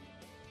God.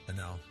 And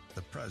now,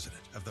 the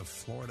president of the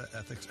Florida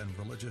Ethics and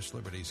Religious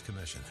Liberties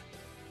Commission.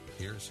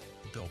 Here's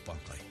Bill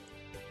Bunkley.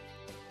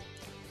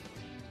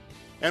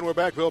 And we're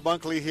back. Bill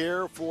Bunkley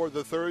here for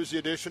the Thursday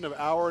edition of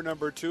hour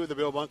number 2 of the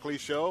Bill Bunkley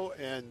Show.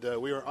 And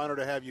we are honored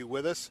to have you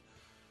with us.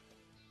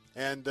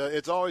 And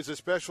it's always a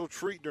special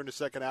treat during the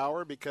second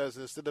hour because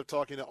instead of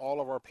talking to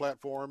all of our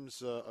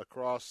platforms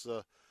across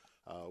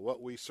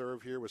what we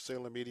serve here with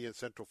Salem Media in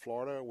Central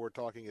Florida, we're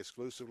talking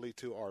exclusively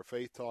to our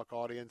Faith Talk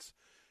audience.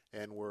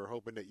 And we're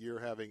hoping that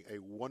you're having a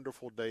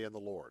wonderful day in the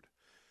Lord.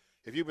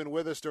 If you've been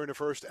with us during the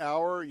first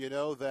hour, you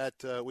know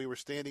that we were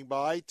standing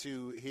by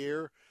to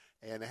hear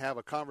and have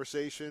a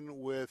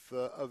conversation with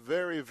a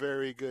very,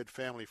 very good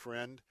family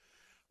friend.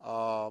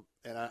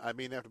 And I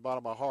mean that from the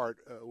bottom of my heart,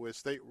 with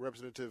State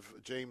Representative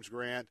James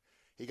Grant.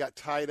 He got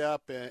tied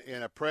up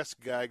in a press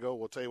gaggle.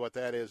 We'll tell you what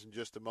that is in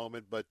just a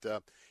moment. But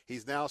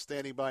he's now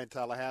standing by in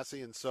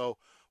Tallahassee, and so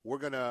we're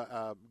going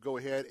to go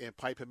ahead and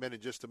pipe him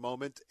in just a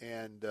moment.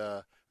 And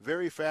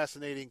very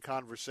fascinating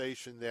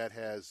conversation that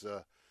has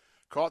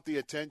caught the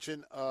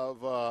attention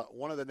of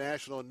one of the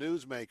national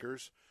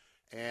newsmakers.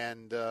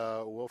 And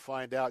we'll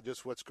find out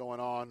just what's going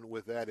on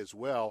with that as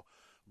well.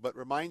 But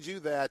remind you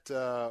that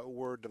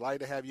we're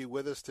delighted to have you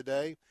with us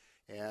today.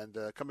 And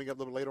coming up a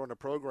little later on the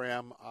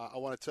program, I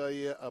want to tell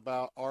you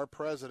about our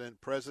president,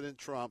 President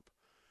Trump,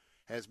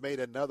 has made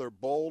another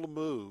bold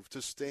move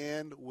to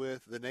stand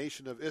with the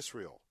nation of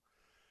Israel.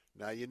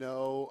 Now, you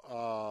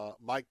know,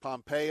 Mike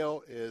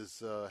Pompeo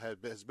has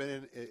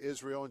been in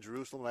Israel and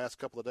Jerusalem the last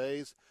couple of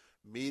days,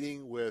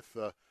 meeting with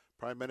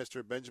Prime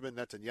Minister Benjamin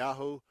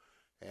Netanyahu,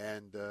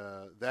 and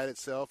that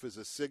itself is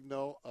a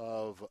signal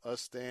of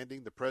us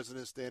standing, the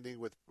president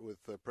standing with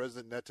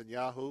President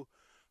Netanyahu,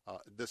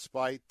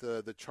 despite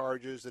the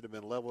charges that have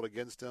been leveled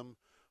against him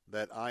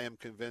that I am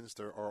convinced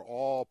are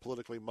all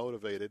politically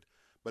motivated.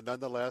 But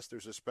nonetheless,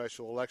 there's a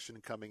special election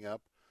coming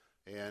up.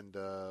 And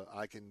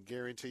I can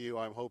guarantee you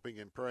I'm hoping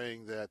and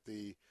praying that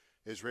the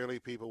Israeli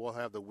people will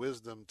have the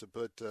wisdom to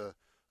put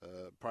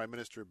Prime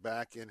Minister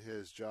back in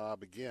his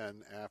job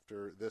again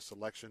after this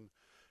election,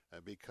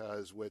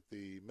 because with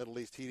the Middle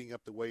East heating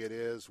up the way it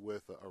is,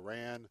 with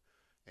Iran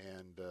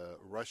and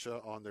Russia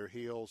on their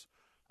heels,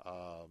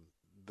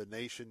 the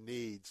nation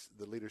needs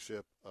the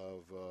leadership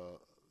of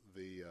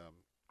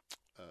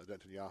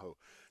Netanyahu.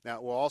 Now,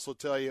 we'll also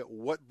tell you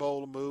what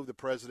bold move the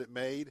president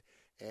made,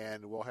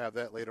 and we'll have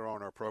that later on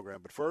in our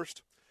program. But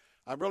first,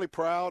 I'm really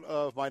proud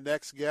of my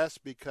next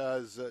guest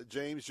because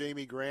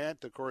Jamie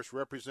Grant, of course,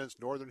 represents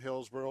Northern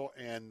Hillsborough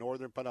and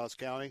Northern Pinellas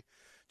County.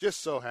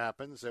 Just so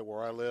happens that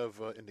where I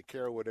live in the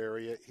Carrollwood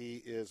area,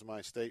 he is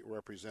my state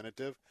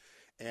representative.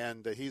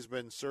 And he's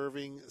been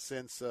serving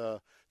since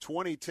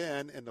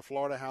 2010 in the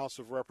Florida House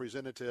of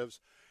Representatives.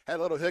 Had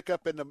a little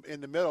hiccup in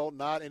the middle,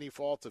 not any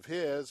fault of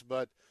his,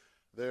 but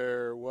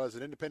there was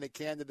an independent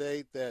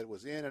candidate that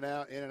was in and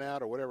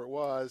out, or whatever it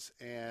was,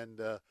 and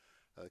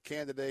one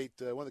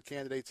of the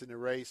candidates in the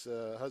race,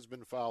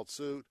 husband filed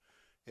suit,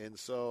 and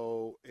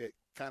so it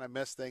kind of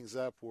messed things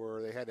up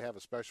where they had to have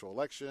a special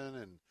election.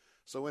 And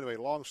so anyway,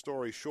 long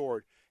story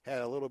short,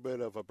 had a little bit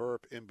of a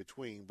burp in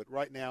between. But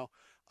right now,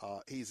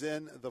 he's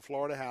in the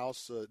Florida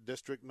House,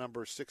 District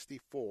number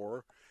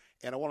 64.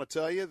 And I want to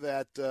tell you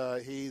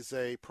that he's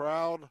a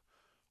proud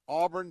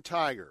Auburn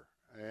Tiger.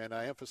 And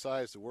I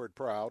emphasize the word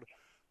proud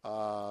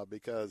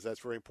because that's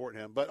very important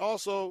to him. But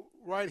also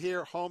right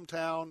here,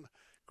 hometown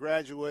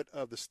graduate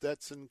of the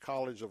Stetson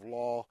College of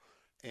Law,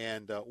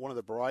 and one of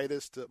the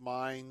brightest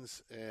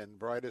minds and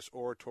brightest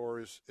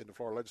orators in the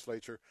Florida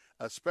legislature,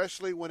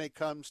 especially when it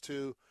comes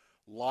to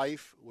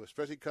life,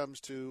 especially comes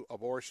to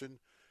abortion,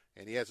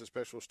 and he has a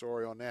special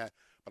story on that.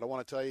 But I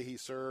want to tell you, he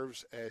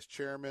serves as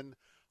chairman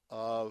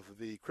of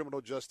the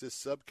Criminal Justice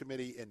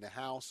Subcommittee in the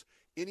House.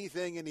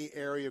 Anything in the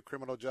area of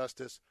criminal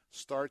justice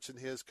starts in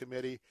his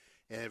committee,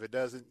 and if it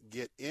doesn't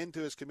get into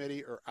his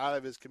committee or out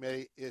of his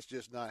committee, it's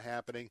just not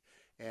happening.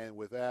 And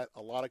with that,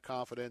 a lot of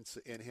confidence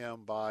in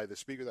him by the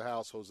Speaker of the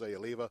House, Jose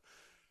Oliva.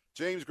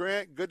 James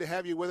Grant, good to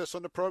have you with us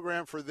on the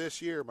program for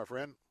this year, my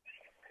friend.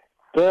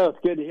 Well, it's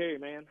good to hear you,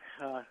 man.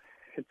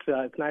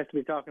 It's nice to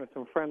be talking to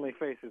some friendly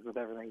faces with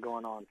everything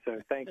going on.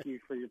 So thank you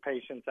for your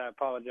patience. I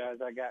apologize.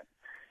 I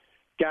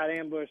got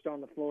ambushed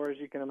on the floor, as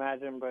you can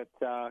imagine, but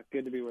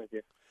good to be with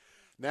you.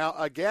 Now,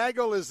 a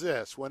gaggle is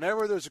this.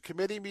 Whenever there's a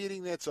committee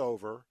meeting that's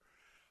over,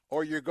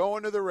 or you're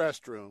going to the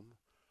restroom,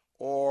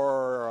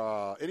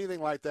 or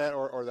anything like that,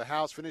 or the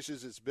House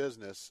finishes its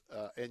business,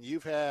 and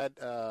you've had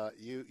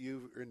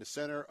you're in the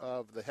center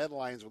of the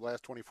headlines of the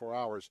last 24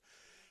 hours,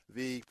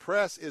 the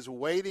press is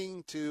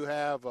waiting to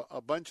have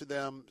a bunch of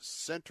them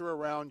center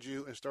around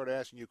you and start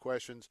asking you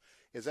questions.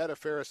 Is that a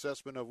fair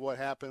assessment of what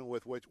happened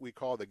with what we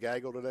call the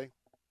gaggle today?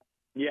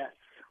 Yes.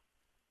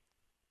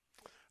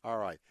 All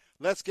right.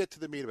 Let's get to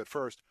the meat of it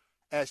first.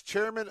 As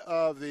chairman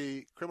of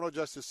the Criminal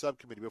Justice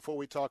Subcommittee, before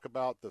we talk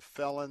about the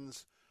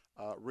felons'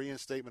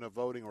 reinstatement of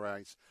voting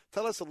rights,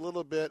 tell us a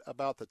little bit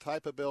about the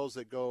type of bills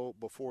that go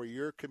before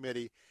your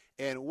committee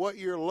and what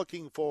you're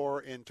looking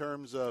for in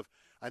terms of,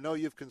 I know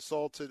you've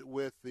consulted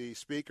with the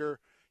Speaker.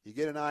 You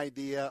get an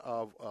idea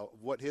of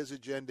what his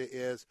agenda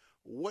is.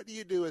 What do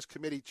you do as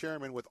committee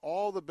chairman with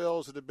all the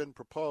bills that have been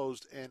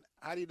proposed, and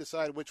how do you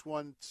decide which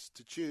ones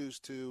to choose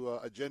to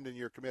agenda in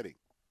your committee?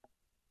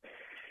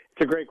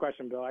 It's a great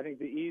question, Bill. I think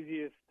the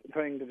easiest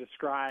thing to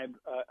describe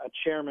a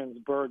chairman's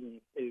burden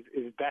is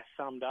best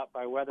summed up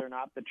by whether or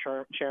not the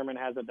chairman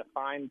has a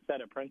defined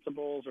set of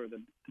principles, or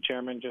the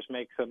chairman just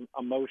makes some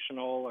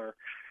emotional or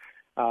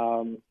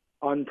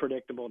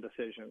unpredictable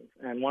decisions.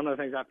 And one of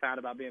the things I've found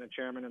about being a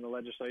chairman in the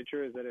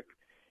legislature is that if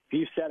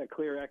you set a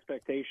clear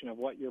expectation of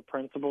what your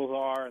principles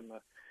are and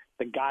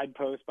the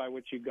guideposts by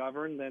which you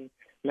govern, then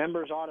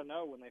members ought to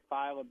know when they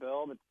file a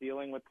bill that's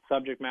dealing with the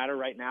subject matter,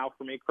 right now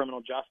for me, criminal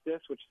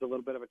justice, which is a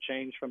little bit of a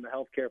change from the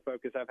healthcare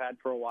focus I've had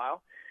for a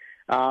while.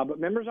 But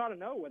members ought to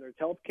know whether it's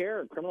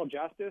healthcare or criminal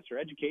justice or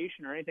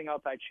education or anything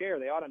else I chair,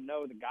 they ought to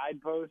know the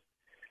guideposts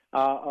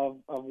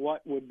of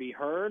what would be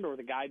heard or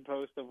the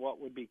guidepost of what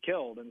would be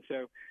killed. And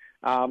so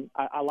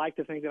I like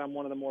to think that I'm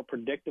one of the more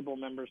predictable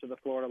members of the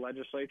Florida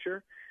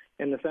legislature,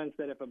 in the sense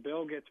that if a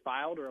bill gets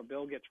filed or a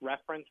bill gets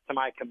referenced to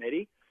my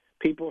committee,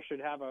 people should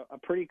have a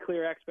pretty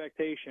clear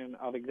expectation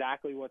of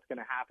exactly what's going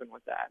to happen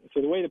with that. And so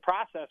the way the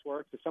process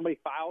works is somebody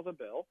files a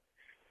bill,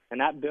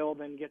 and that bill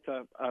then gets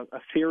a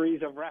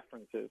series of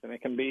references, and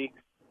it can be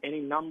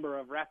any number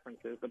of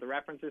references, but the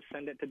references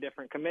send it to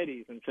different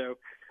committees. And so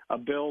a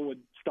bill would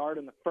start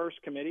in the first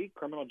committee.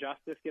 Criminal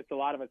justice gets a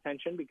lot of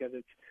attention because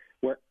it's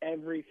where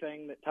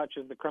everything that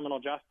touches the criminal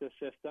justice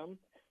system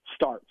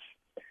starts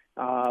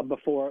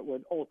before it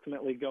would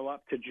ultimately go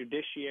up to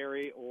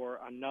judiciary or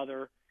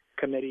another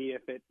committee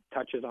if it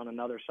touches on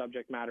another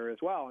subject matter as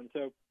well. And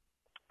so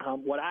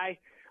what I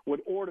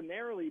would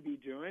ordinarily be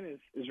doing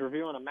is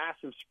reviewing a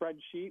massive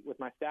spreadsheet with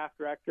my staff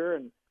director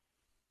and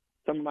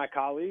some of my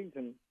colleagues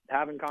and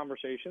having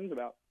conversations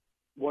about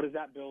what does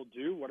that bill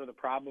do, what are the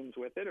problems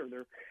with it, are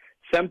there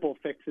simple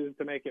fixes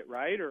to make it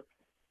right, or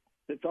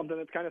is it something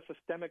that's kind of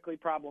systemically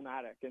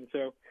problematic? And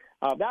so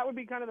that would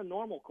be kind of the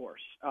normal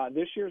course.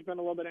 This year's been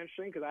a little bit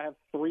interesting because I have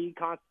 3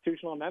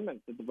 constitutional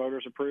amendments that the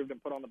voters approved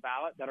and put on the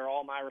ballot that are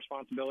all my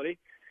responsibility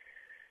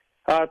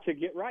to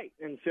get right.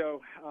 And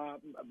so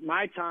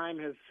my time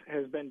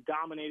has been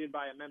dominated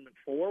by Amendment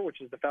 4,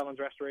 which is the Felons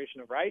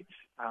Restoration of Rights.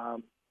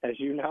 As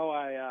you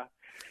know,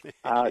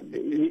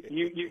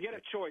 you get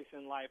a choice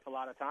in life a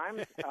lot of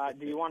times.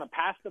 Do you want to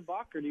pass the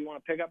buck, or do you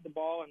want to pick up the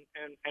ball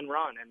and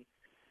run?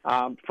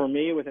 And for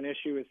me, with an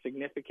issue as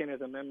significant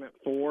as Amendment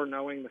 4,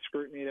 knowing the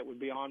scrutiny that would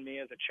be on me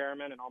as a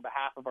chairman and on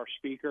behalf of our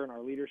speaker and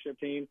our leadership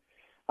team,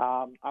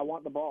 I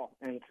want the ball.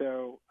 And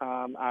so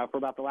for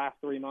about the last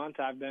 3 months,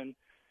 I've been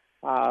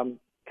kind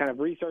of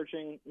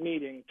researching,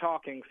 meeting,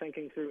 talking,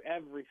 thinking through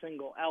every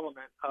single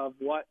element of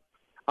what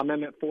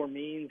Amendment 4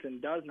 means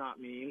and does not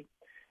mean.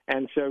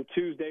 And so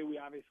Tuesday, we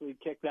obviously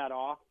kicked that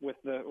off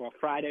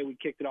Friday, we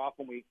kicked it off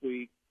when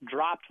we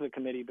dropped the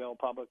committee bill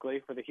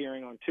publicly for the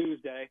hearing on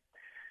Tuesday.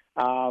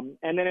 And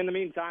then in the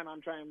meantime,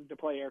 I'm trying to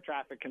play air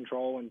traffic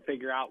control and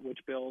figure out which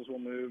bills will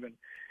move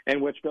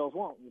and which bills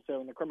won't. And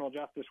so in the criminal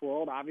justice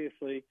world,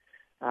 obviously,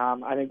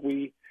 I think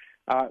we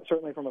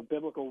certainly from a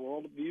biblical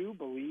worldview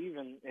believe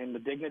in the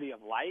dignity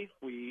of life.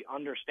 We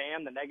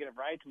understand the negative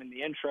rights. I mean,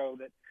 the intro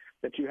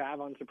that you have,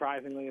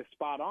 unsurprisingly, is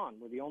spot on.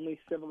 We're the only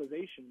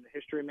civilization in the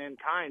history of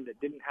mankind that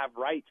didn't have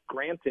rights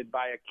granted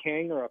by a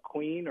king or a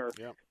queen or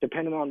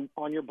depending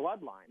on your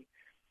bloodline.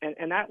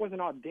 And that was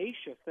an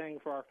audacious thing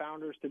for our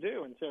founders to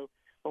do. And so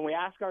when we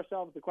ask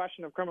ourselves the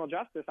question of criminal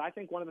justice, I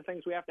think one of the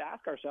things we have to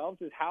ask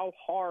ourselves is how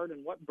hard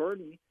and what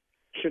burden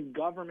should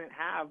government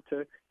have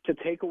to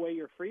take away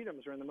your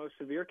freedoms or, in the most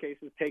severe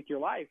cases, take your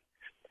life,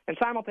 and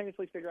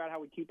simultaneously figure out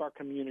how we keep our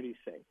communities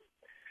safe.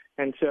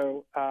 And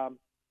so,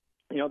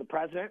 the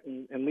president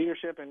and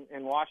leadership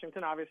in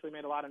Washington obviously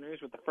made a lot of news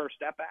with the First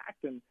Step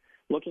Act and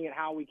looking at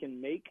how we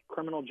can make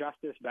criminal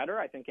justice better.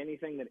 I think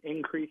anything that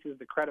increases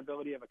the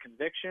credibility of a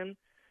conviction,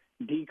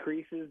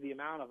 decreases the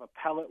amount of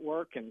appellate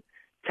work and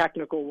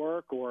technical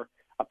work or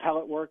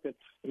appellate work that's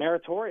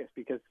meritorious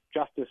because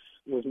justice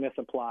was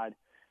misapplied,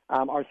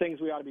 are things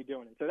we ought to be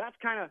doing. And so that's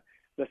kind of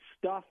the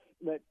stuff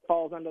that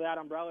falls under that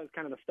umbrella, is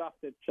kind of the stuff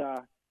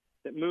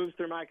that moves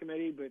through my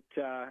committee.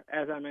 But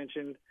as I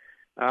mentioned,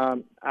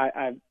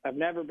 I've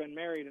never been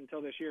married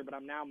until this year, but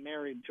I'm now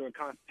married to a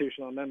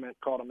constitutional amendment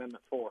called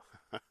Amendment 4.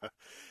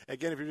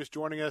 Again, if you're just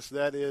joining us,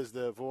 that is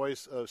the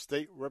voice of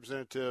State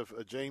Representative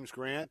James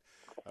Grant,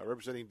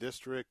 representing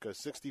District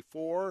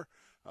 64,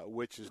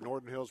 which is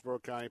Northern Hillsborough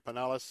County,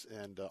 Pinellas,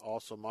 and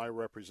also my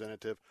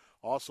representative,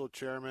 also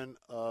chairman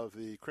of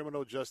the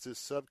Criminal Justice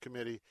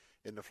Subcommittee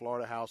in the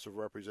Florida House of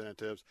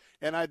Representatives.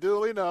 And I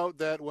duly note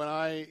that when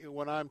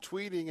I'm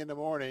tweeting in the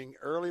morning,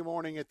 early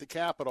morning at the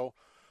Capitol,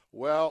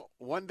 well,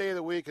 one day of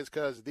the week is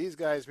because these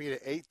guys meet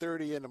at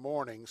 8:30 in the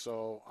morning,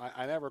 so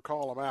I never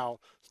call them out.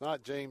 It's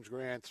not James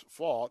Grant's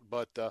fault,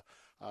 but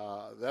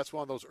that's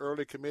one of those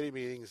early committee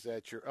meetings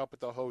that you're up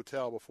at the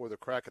hotel before the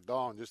crack of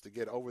dawn just to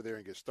get over there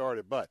and get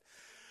started. But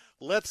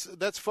let's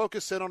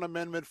focus in on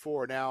Amendment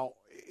 4. Now,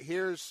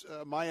 here's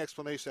my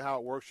explanation of how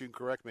it works. You can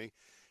correct me.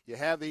 You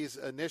have these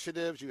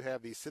initiatives. You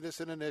have these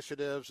citizen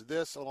initiatives,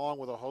 this along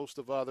with a host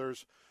of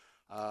others.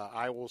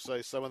 I will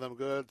say some of them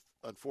good,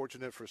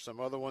 unfortunate for some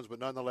other ones, but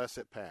nonetheless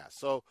it passed.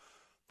 So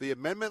the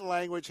amendment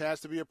language has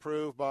to be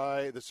approved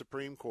by the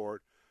Supreme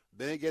Court.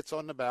 Then it gets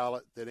on the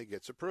ballot. Then it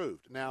gets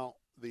approved. Now,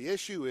 the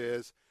issue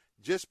is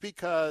just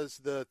because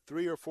the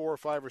 3 or 4 or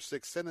 5 or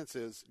 6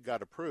 sentences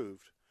got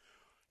approved,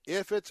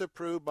 if it's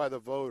approved by the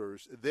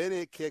voters, then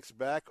it kicks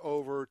back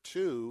over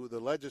to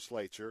the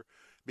legislature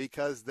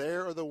because they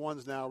are the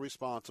ones now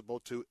responsible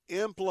to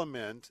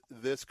implement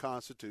this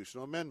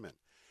constitutional amendment.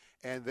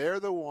 And they're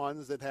the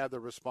ones that have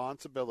the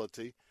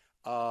responsibility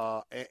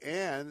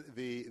and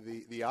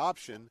the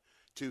option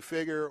to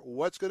figure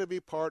what's going to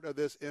be part of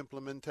this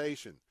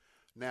implementation.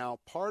 Now,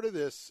 part of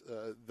this,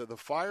 the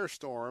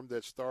firestorm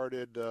that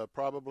started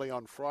probably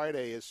on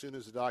Friday as soon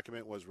as the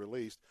document was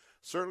released,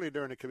 certainly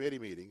during the committee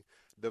meeting,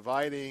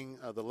 dividing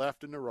the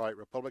left and the right,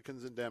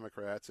 Republicans and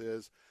Democrats,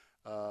 is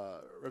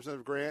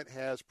Representative Grant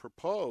has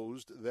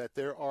proposed that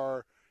there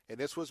are, and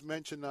this was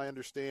mentioned, I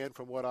understand,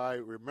 from what I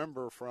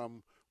remember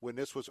from when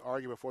this was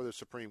argued before the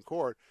Supreme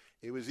Court,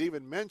 it was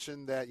even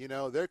mentioned that,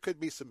 there could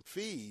be some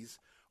fees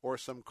or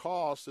some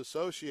costs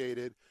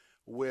associated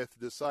with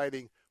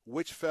deciding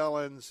which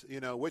felons,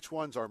 which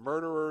ones are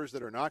murderers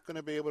that are not going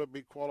to be able to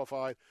be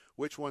qualified,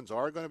 which ones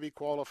are going to be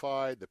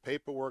qualified, the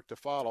paperwork to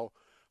follow.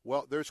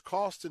 Well, there's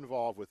costs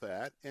involved with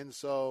that. And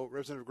so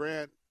Representative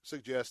Grant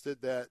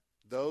suggested that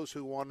those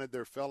who wanted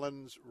their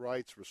felons'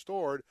 rights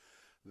restored,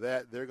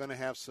 that they're going to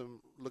have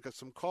look at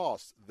some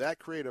costs. That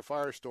created a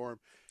firestorm.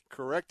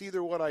 Correct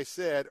either what I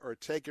said or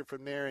take it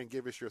from there and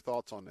give us your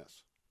thoughts on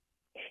this.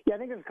 Yeah, I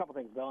think there's a couple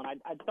things, Bill,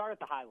 and I'd start at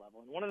the high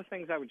level. And one of the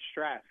things I would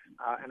stress,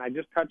 and I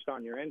just touched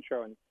on your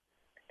intro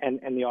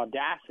and the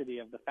audacity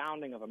of the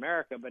founding of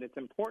America, but it's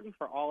important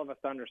for all of us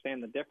to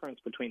understand the difference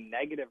between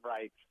negative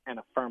rights and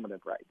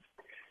affirmative rights.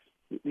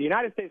 The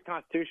United States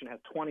Constitution has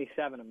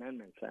 27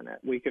 amendments in it.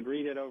 We could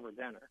read it over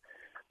dinner.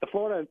 The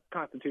Florida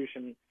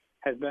Constitution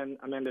has been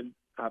amended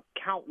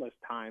countless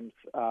times.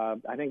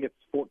 I think it's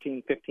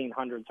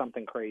 1,500,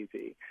 something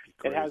crazy.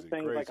 It has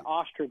things like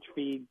ostrich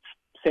feed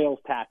sales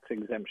tax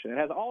exemption. It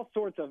has all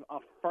sorts of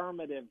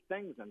affirmative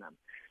things in them.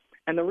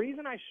 And the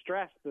reason I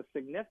stress the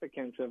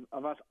significance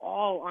of us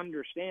all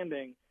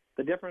understanding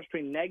the difference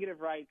between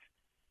negative rights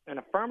and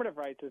affirmative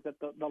rights is that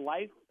the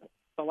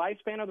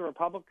lifespan of the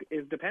Republic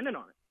is dependent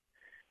on it.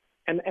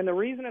 And the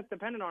reason it's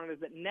dependent on it is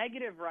that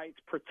negative rights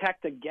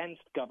protect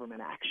against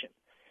government action.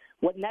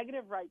 What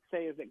negative rights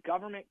say is that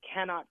government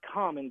cannot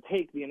come and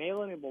take the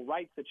inalienable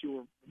rights that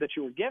you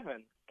were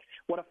given.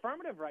 What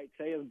affirmative rights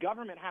say is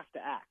government has to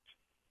act.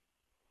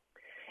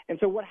 And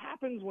so what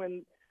happens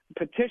when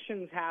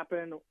petitions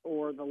happen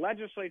or the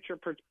legislature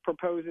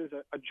proposes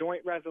a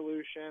joint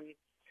resolution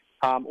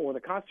or the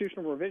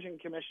Constitutional Revision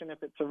Commission,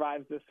 if it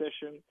survives this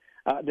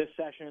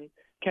session,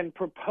 can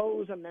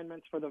propose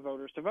amendments for the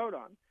voters to vote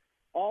on.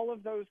 all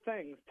of those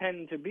things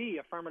tend to be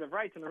affirmative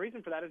rights. And the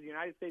reason for that is the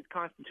United States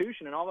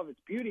Constitution and all of its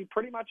beauty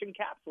pretty much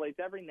encapsulates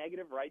every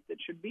negative right that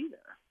should be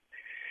there.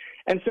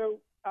 And so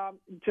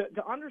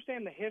to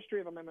understand the history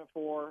of Amendment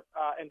 4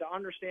 and to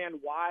understand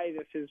why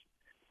this is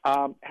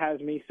has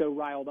me so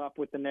riled up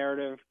with the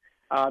narrative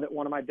that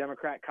one of my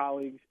Democrat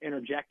colleagues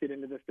interjected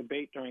into this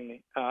debate during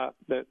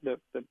the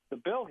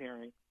bill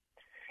hearing,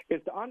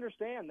 is to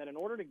understand that in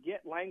order to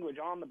get language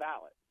on the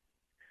ballot,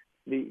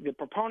 the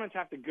proponents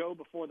have to go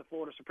before the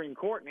Florida Supreme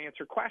Court and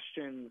answer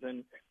questions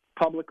and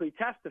publicly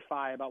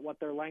testify about what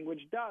their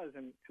language does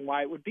and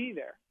why it would be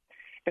there.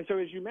 And so,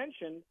 as you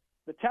mentioned,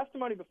 the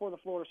testimony before the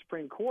Florida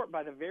Supreme Court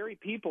by the very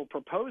people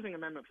proposing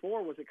Amendment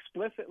 4 was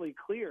explicitly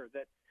clear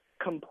that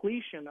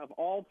completion of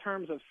all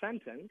terms of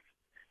sentence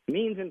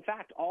means, in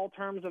fact, all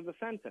terms of the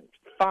sentence: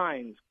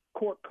 fines,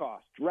 court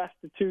costs,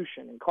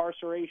 restitution,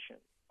 incarceration.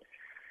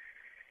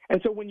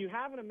 And so when you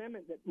have an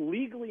amendment that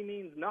legally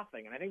means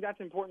nothing, and I think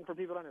that's important for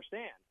people to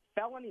understand,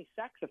 felony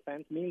sex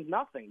offense means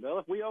nothing, Bill.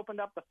 If we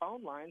opened up the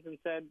phone lines and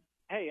said,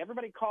 hey,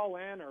 everybody call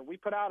in, or we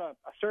put out a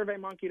survey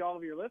monkey to all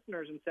of your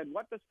listeners and said,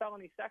 what does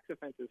felony sex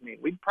offenses mean?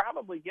 We'd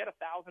probably get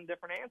 1,000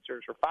 different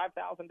answers or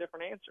 5,000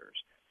 different answers.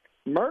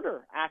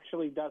 Murder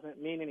actually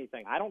doesn't mean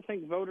anything. I don't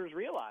think voters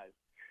realize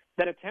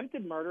that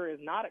attempted murder is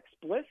not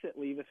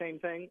explicitly the same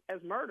thing as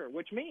murder,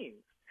 which means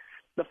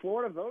the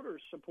Florida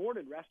voters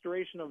supported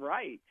restoration of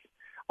rights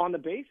on the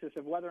basis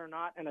of whether or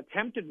not an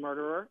attempted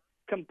murderer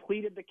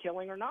completed the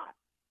killing or not.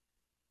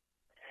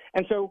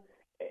 And so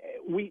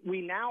we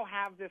now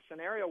have this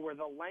scenario where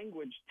the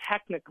language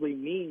technically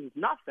means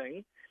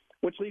nothing,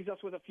 which leaves us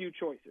with a few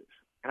choices.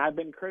 And I've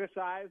been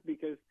criticized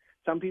because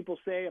some people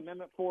say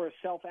Amendment 4 is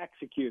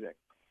self-executing.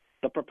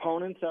 The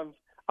proponents of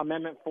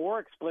Amendment 4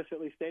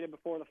 explicitly stated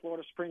before the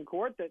Florida Supreme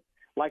Court that,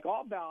 like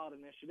all ballot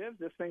initiatives,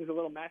 this thing's a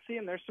little messy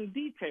and there's some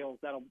details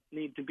that'll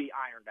need to be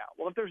ironed out.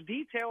 Well, if there's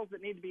details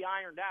that need to be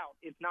ironed out,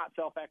 it's not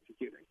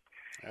self-executing.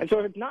 And so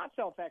if it's not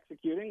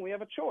self-executing, we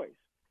have a choice.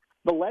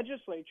 The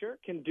legislature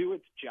can do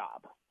its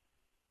job.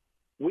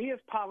 We as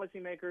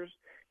policymakers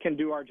can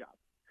do our job.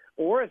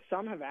 Or, as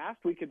some have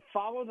asked, we could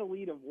follow the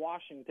lead of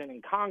Washington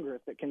and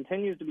Congress that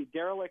continues to be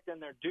derelict in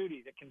their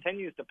duty, that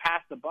continues to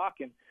pass the buck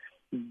and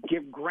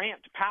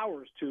grant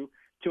powers to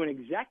an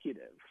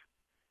executive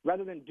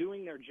rather than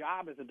doing their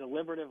job as a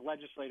deliberative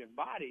legislative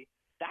body.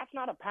 That's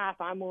not a path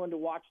I'm willing to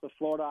watch the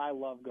Florida I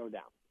love go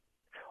down.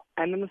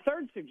 And then the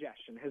third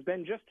suggestion has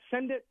been just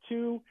send it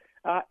to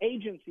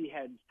agency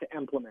heads to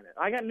implement it.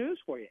 I got news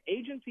for you.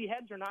 Agency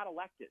heads are not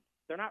elected.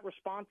 They're not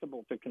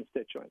responsible to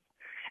constituents.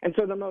 And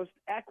so the most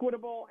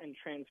equitable and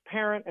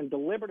transparent and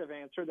deliberative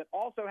answer that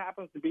also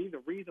happens to be the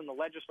reason the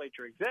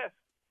legislature exists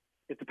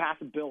is to pass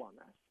a bill on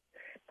this.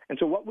 And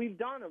so what we've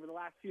done over the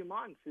last few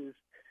months is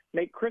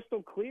make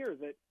crystal clear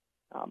that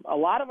a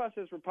lot of us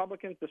as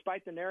Republicans,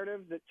 despite the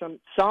narrative that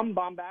some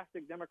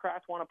bombastic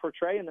Democrats want to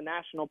portray in the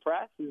national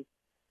press, is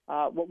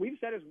what we've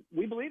said is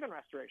we believe in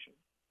restoration,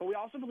 but we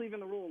also believe in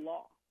the rule of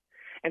law.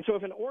 And so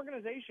if an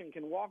organization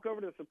can walk over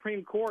to the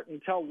Supreme Court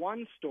and tell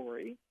one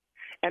story,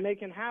 and they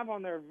can have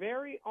on their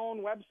very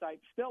own website,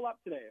 still up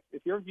today,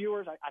 if your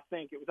viewers, I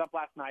think it was up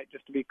last night,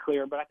 just to be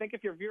clear, but I think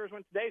if your viewers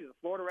went today to the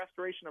Florida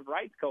Restoration of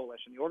Rights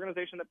Coalition, the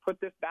organization that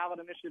put this ballot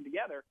initiative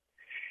together,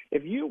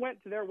 if you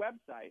went to their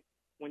website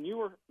when you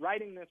were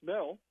writing this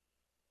bill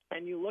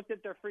and you looked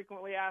at their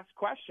frequently asked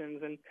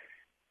questions, and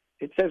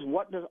it says,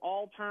 what does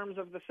all terms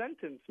of the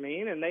sentence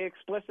mean? And they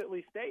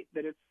explicitly state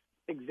that it's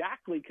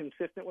exactly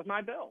consistent with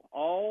my bill.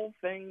 All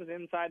things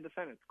inside the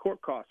sentence: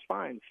 court costs,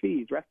 fines,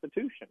 fees,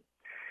 restitution.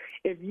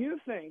 If you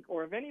think,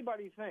 or if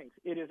anybody thinks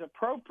it is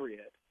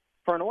appropriate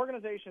for an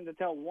organization to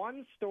tell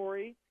one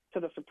story to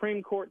the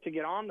Supreme Court to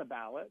get on the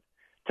ballot,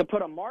 to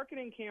put a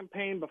marketing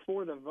campaign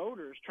before the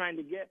voters trying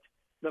to get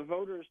the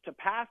voters to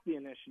pass the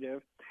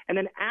initiative, and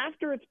then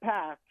after it's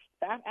passed,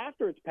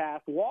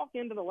 walk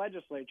into the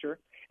legislature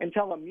and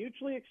tell a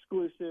mutually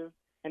exclusive,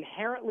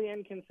 inherently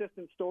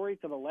inconsistent story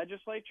to the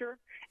legislature,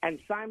 and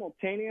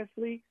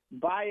simultaneously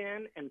buy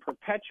in and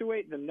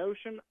perpetuate the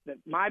notion that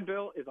my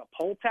bill is a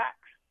poll tax,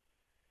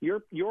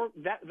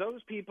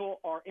 those people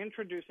are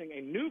introducing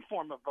a new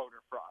form of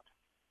voter fraud.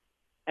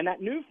 And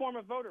that new form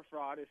of voter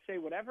fraud is say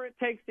whatever it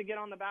takes to get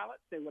on the ballot,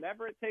 say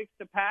whatever it takes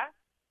to pass,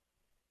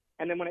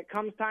 and then when it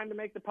comes time to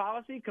make the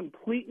policy,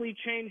 completely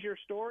change your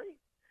story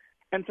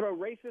and throw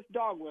racist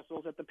dog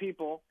whistles at the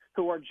people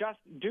who are just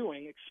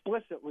doing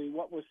explicitly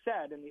what was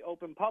said in the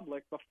open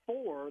public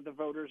before the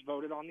voters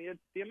voted on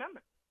the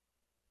amendment.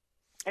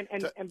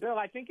 And Bill,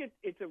 I think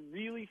it's a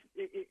really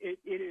it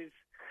is.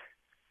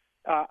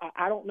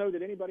 I don't know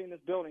that anybody in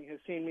this building has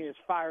seen me as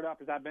fired up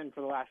as I've been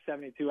for the last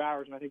 72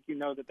 hours, and I think you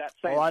know that's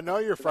saying. Well, I know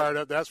you're fired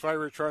up. That's why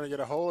we're trying to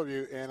get a hold of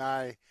you, and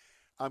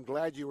I'm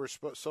glad you were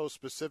so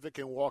specific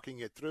in walking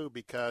it through,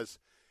 because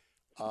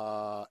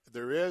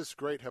there is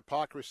great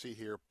hypocrisy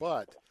here.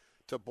 But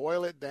to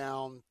boil it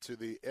down to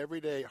the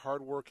everyday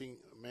hardworking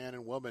man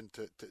and woman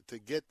to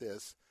get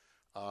this,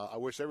 I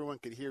wish everyone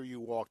could hear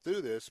you walk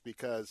through this,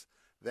 because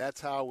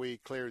that's how we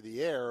clear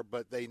the air.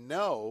 But they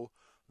know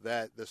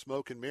that the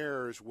smoke and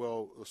mirrors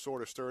will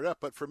sort of stir it up.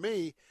 But for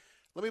me,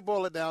 let me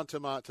boil it down to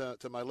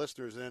my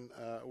listeners, and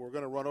we're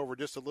going to run over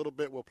just a little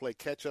bit. We'll play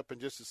catch-up in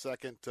just a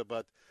second.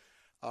 But,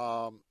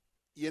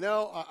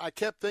 I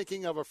kept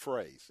thinking of a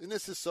phrase, and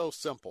this is so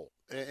simple,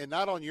 and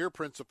not on your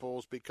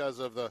principles because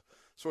of the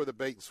sort of the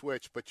bait and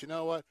switch. But you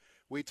know what?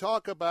 We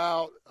talk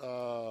about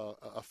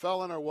a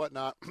felon or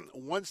whatnot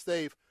once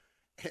they've,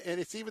 and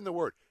it's even the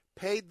word,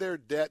 paid their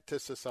debt to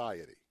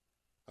society.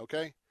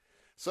 Okay?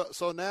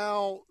 So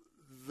now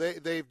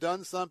they've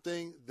done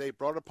something, they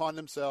brought it upon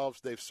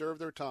themselves, they've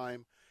served their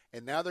time,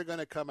 and now they're going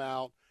to come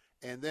out,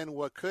 and then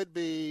what could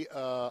be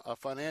a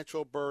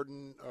financial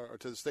burden or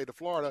to the state of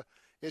Florida,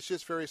 it's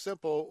just very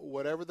simple.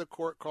 Whatever the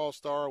court calls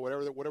star,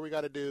 whatever we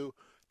got to do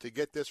to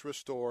get this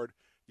restored,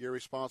 you're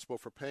responsible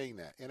for paying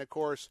that. And, of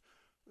course,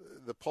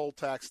 the poll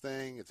tax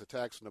thing, it's a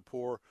tax on the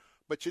poor.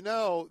 But,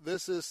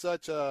 this is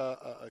such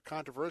a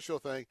controversial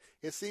thing.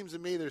 It seems to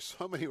me there's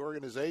so many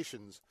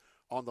organizations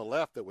on the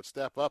left that would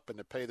step up and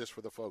to pay this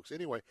for the folks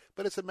anyway.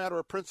 But it's a matter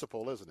of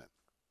principle, isn't it?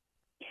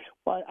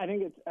 Well, I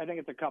think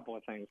it's a couple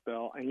of things,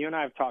 Bill, and you and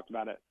I have talked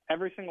about it.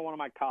 Every single one of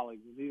my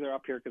colleagues is either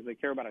up here because they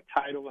care about a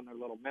title and their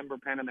little member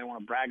pen and they want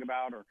to brag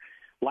about, or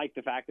like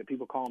the fact that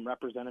people call them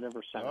representative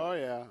or senator. Oh,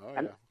 yeah.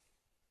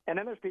 And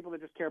then there's people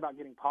that just care about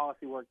getting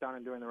policy work done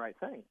and doing the right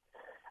thing.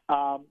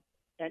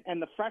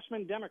 And the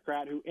freshman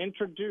Democrat who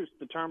introduced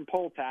the term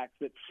poll tax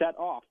that set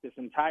off this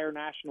entire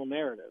national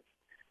narrative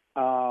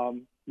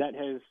that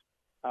has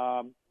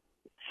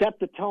set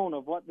the tone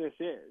of what this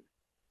is,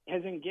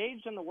 has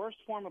engaged in the worst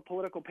form of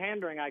political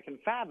pandering I can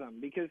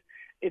fathom, because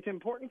it's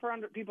important for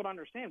people to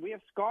understand we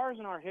have scars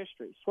in our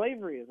history.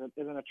 Slavery is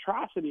an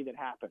atrocity that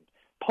happened.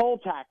 Poll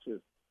taxes,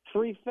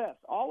 3/5,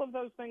 all of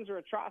those things are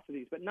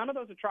atrocities, but none of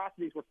those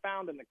atrocities were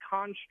found in the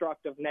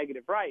construct of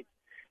negative rights.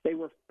 They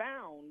were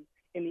found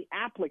in the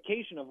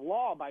application of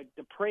law by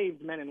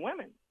depraved men and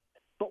women.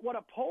 But what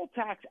a poll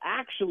tax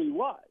actually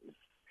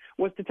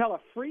was to tell a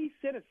free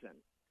citizen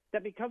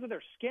that because of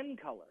their skin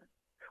color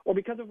or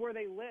because of where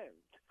they lived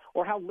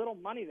or how little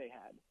money they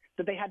had,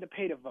 that they had to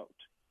pay to vote.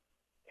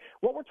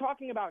 What we're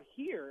talking about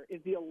here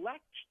is the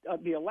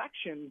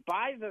election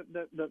by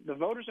the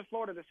voters of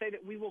Florida to say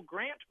that we will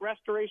grant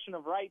restoration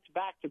of rights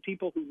back to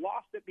people who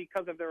lost it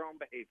because of their own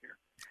behavior.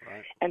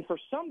 Right. And for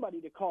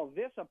somebody to call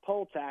this a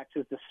poll tax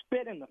is to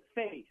spit in the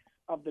face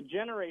of the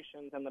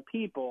generations and the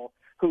people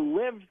who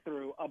lived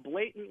through a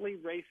blatantly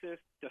racist,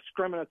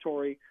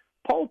 discriminatory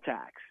poll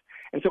tax.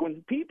 And so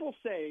when people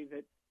say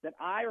that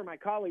I or my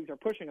colleagues are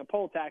pushing a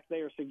poll tax,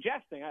 they are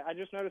suggesting, I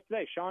just noticed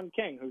today, Sean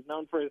King, who's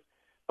known for his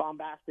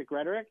bombastic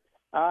rhetoric,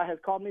 has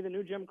called me the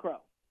new Jim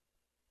Crow.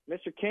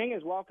 Mr. King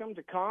is welcome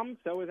to come.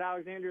 So is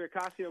Alexandria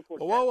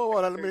Ocasio-Cortez. Whoa!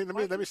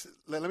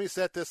 Let me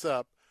set this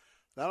up.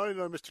 Not only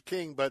know Mr.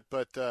 King, but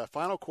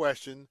final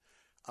question,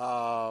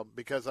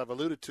 because I've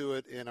alluded to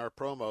it in our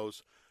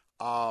promos.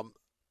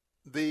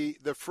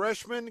 The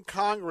freshman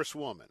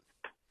congresswoman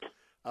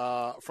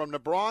from the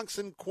Bronx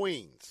and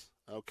Queens,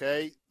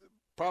 okay,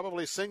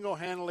 probably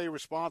single-handedly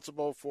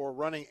responsible for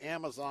running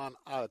Amazon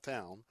out of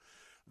town.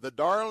 The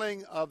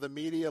darling of the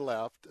media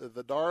left,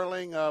 the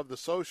darling of the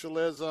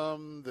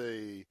socialism,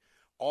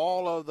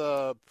 all of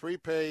the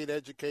prepaid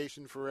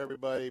education for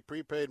everybody,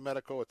 prepaid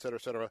medical, et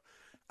cetera,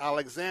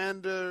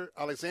 Alexandria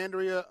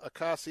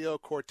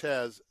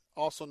Ocasio-Cortez,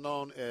 also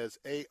known as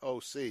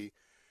AOC,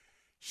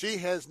 she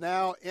has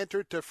now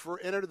entered the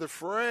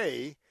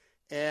fray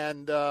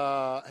and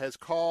has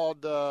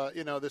called,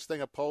 this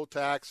thing a poll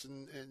tax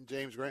and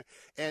James Grant.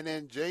 And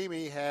then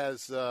Jamie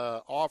has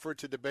offered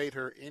to debate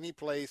her any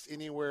place,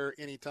 anywhere,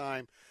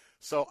 anytime.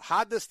 So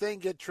how'd this thing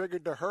get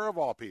triggered to her of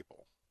all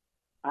people?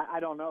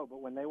 I don't know,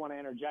 but when they want to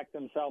interject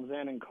themselves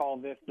in and call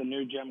this the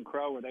new Jim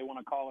Crow, or they want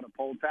to call it a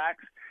poll tax,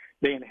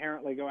 they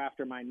inherently go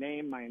after my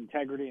name, my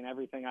integrity, and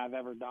everything I've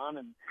ever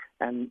done,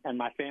 and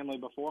my family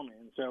before me.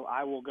 And so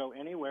I will go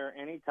anywhere,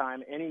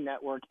 anytime, any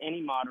network,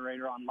 any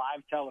moderator on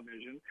live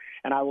television,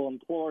 and I will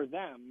implore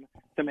them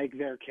to make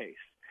their case.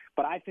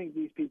 But I think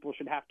these people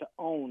should have to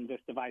own this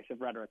divisive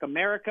rhetoric.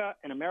 America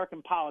and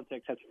American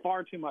politics has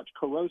far too much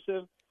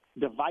corrosive,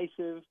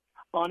 divisive,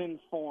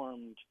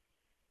 uninformed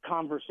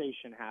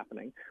conversation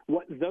happening.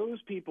 What those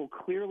people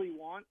clearly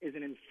want is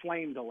an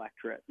inflamed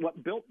electorate.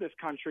 What built this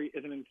country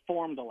is an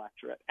informed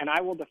electorate. And I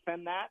will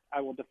defend that.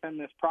 I will defend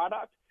this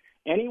product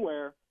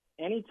anywhere,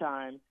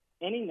 anytime,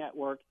 any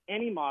network,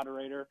 any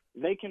moderator.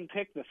 They can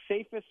pick the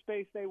safest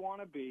space they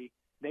want to be.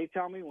 They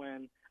tell me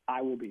when.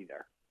 I will be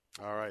there.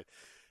 All right.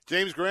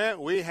 James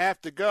Grant, we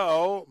have to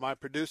go. My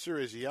producer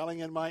is yelling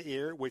in my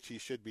ear, which he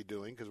should be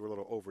doing because we're a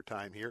little over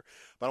time here.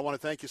 But I want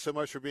to thank you so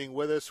much for being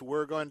with us.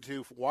 We're going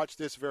to watch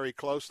this very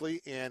closely,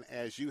 and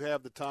as you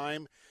have the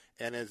time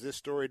and as this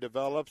story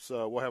develops,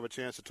 we'll have a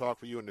chance to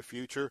talk with you in the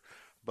future.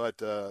 But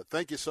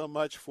thank you so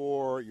much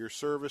for your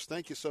service.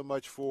 Thank you so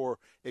much for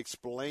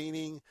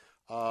explaining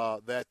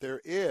that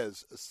there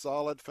is a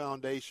solid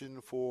foundation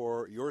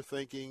for your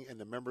thinking and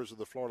the members of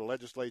the Florida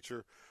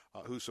legislature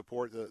who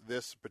support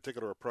this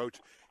particular approach.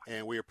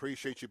 And we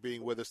appreciate you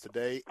being with us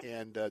today,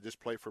 and just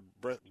pray for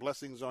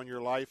blessings on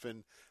your life,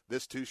 and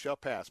this too shall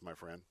pass, my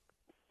friend.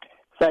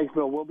 Thanks,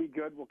 Bill. We'll be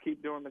good. We'll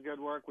keep doing the good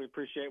work. We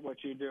appreciate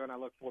what you do, and I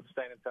look forward to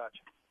staying in touch.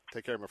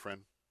 Take care, my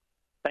friend.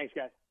 Thanks,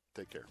 guys.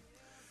 Take care.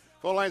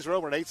 Phone lines are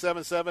open at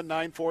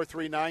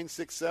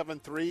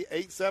 877-943-9673,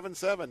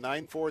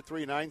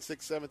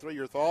 877-943-9673.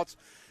 Your thoughts.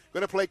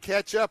 Going to play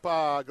catch-up.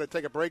 Going to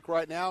take a break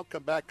right now.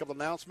 Come back, a couple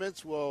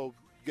announcements. We'll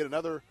get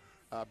another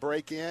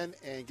break in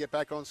and get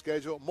back on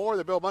schedule. More of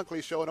the Bill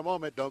Bunkley Show in a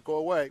moment. Don't go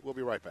away. We'll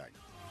be right back.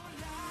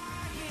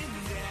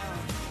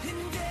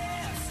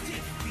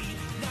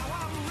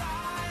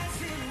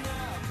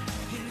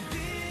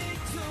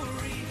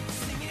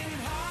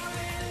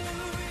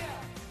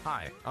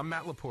 Hi, I'm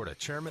Matt Laporta,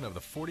 chairman of the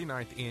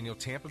 49th Annual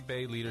Tampa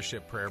Bay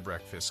Leadership Prayer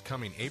Breakfast,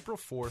 coming April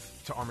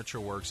 4th to Armature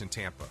Works in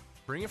Tampa.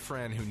 Bring a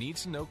friend who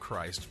needs to know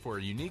Christ for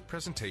a unique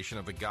presentation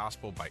of the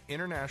gospel by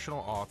international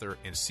author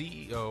and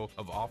CEO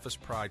of Office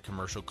Pride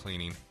Commercial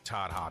Cleaning,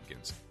 Todd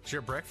Hopkins.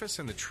 Share breakfast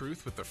and the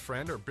truth with a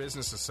friend or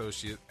business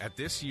associate at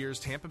this year's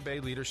Tampa Bay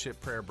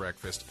Leadership Prayer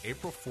Breakfast,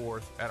 April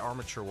 4th at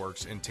Armature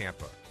Works in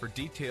Tampa. For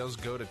details,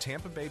 go to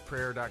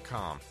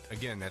tampabayprayer.com.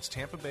 Again, that's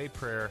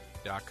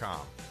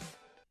tampabayprayer.com.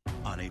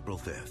 On April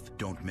 5th,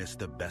 don't miss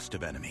The Best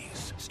of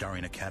Enemies,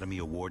 starring Academy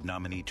Award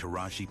nominee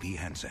Taraji P.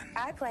 Henson.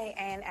 I play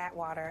Ann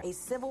Atwater, a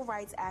civil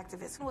rights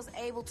activist who was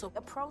able to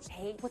approach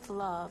hate with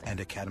love.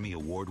 And Academy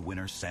Award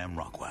winner Sam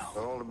Rockwell.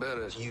 All the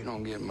better is you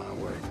don't get in my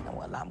way.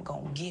 Well, I'm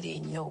going to get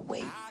in your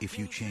way. If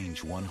you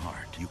change one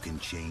heart, you can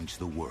change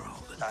the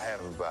world. I have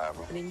a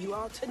Bible. And then you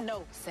ought to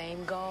know,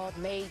 same God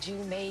made you,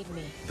 made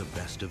me. The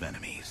Best of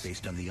Enemies,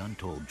 based on the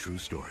untold true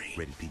story.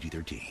 Rated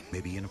PG-13.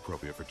 May be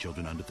inappropriate for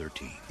children under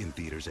 13. In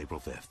theaters April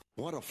 5th.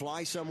 Want to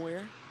fly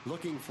somewhere?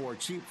 Looking for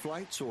cheap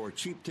flights or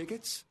cheap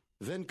tickets?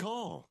 Then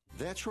call.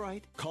 That's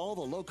right. Call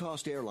the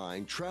low-cost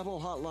airline travel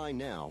hotline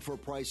now for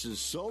prices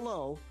so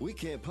low we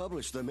can't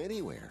publish them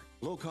anywhere.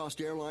 Low Cost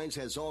Airlines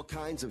has all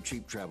kinds of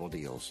cheap travel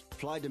deals.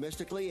 Fly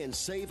domestically and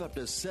save up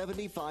to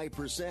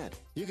 75%.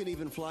 You can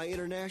even fly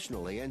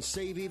internationally and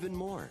save even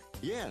more.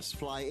 Yes,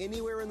 fly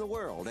anywhere in the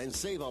world and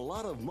save a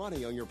lot of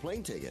money on your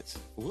plane tickets.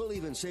 We'll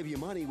even save you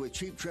money with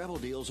cheap travel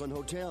deals on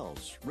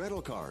hotels,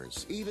 rental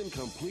cars, even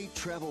complete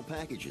travel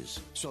packages.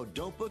 So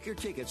don't book your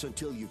tickets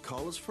until you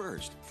call us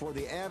first for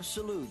the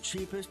absolute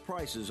cheapest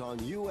prices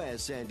on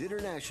U.S. and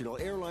international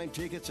airline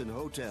tickets and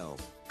hotels.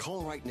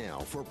 Call right now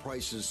for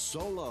prices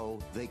so low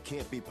they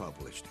can't be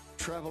published.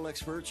 Travel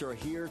experts are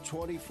here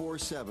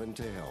 24/7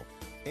 to help.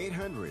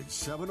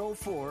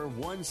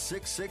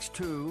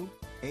 800-704-1662.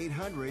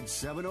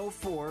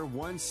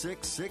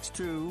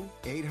 800-704-1662.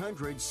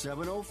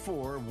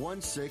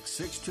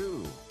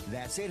 800-704-1662.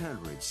 That's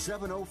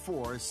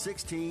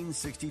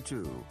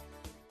 800-704-1662.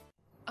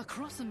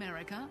 Across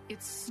America,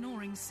 it's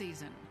snoring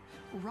season.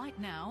 Right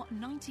now,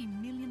 90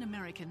 million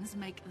Americans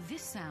make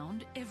this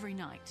sound every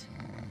night.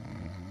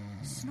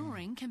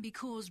 Snoring can be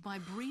caused by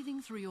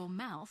breathing through your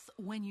mouth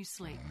when you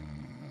sleep.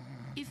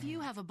 If you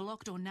have a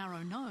blocked or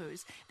narrow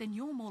nose, then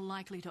you're more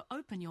likely to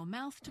open your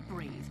mouth to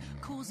breathe,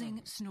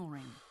 causing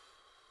snoring.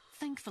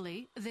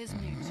 Thankfully, there's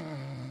Mute,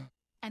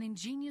 an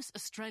ingenious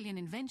Australian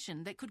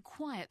invention that could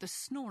quiet the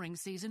snoring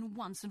season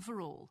once and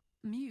for all.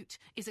 Mute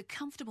is a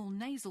comfortable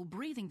nasal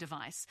breathing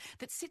device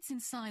that sits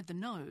inside the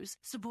nose,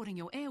 supporting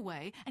your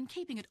airway and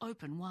keeping it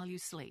open while you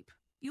sleep.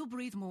 You'll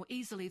breathe more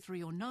easily through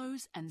your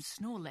nose and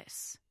snore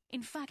less.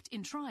 In fact,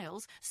 in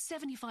trials,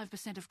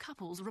 75% of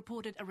couples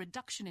reported a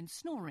reduction in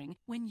snoring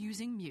when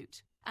using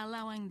Mute,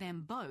 allowing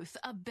them both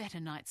a better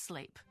night's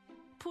sleep.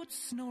 Put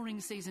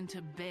snoring season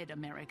to bed,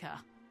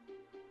 America.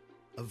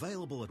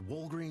 Available at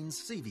Walgreens,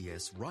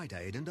 CVS, Rite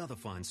Aid and other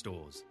fine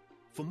stores.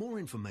 For more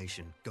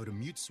information, go to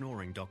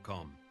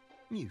mutesnoring.com.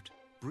 Mute.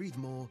 Breathe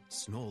more,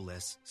 snore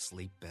less,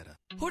 sleep better.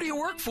 Who do you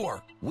work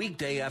for?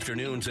 Weekday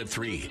afternoons at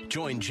 3.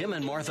 Join Jim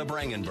and Martha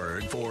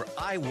Brangenberg for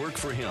I Work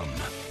for Him.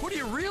 Who do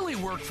you really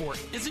work for?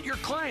 Is it your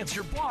clients,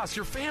 your boss,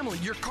 your family,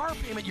 your car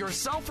payment,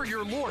 yourself, or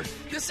your Lord?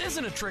 This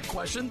isn't a trick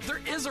question. There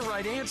is a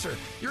right answer.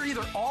 You're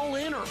either all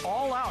in or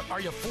all out.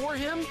 Are you for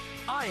Him?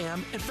 I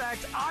am. In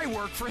fact, I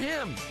work for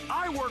Him.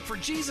 I work for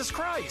Jesus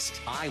Christ.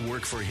 I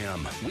Work for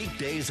Him.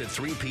 Weekdays at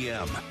 3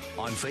 p.m.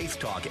 on Faith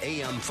Talk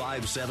AM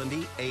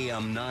 570,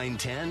 AM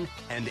 910,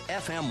 and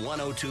FM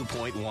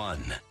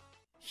 102.1.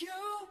 You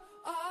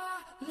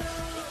are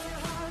love.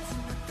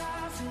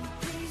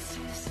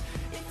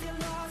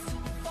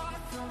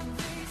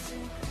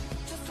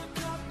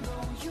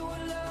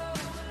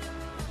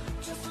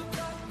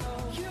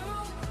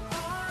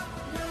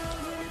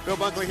 Bill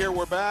Bunkley here.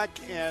 We're back,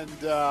 and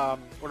I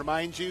want to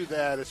remind you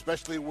that,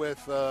 especially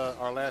with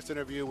our last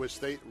interview with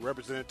State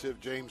Representative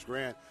James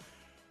Grant,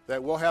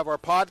 that we'll have our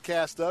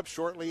podcast up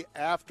shortly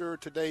after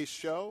today's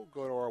show.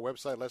 Go to our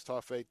website,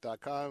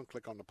 letstalkfaith.com,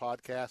 click on the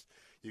podcast.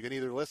 You can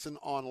either listen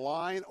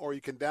online or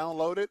you can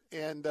download it,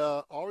 and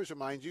always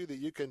remind you that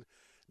you can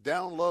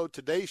download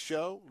today's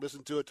show,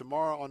 listen to it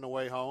tomorrow on the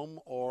way home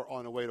or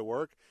on the way to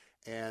work,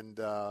 and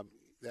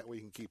that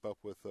we can keep up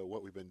with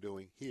what we've been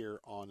doing here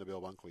on the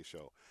Bill Bunkley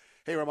Show.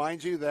 Hey,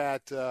 remind you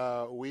that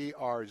we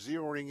are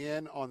zeroing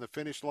in on the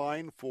finish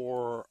line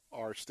for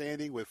our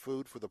Standing with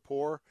Food for the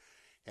Poor,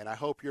 and I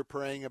hope you're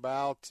praying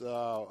about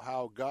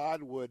how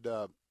God would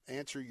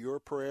answer your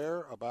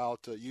prayer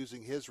about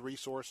using his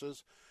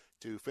resources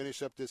to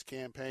finish up this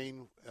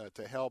campaign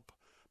to help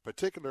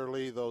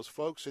particularly those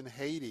folks in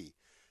Haiti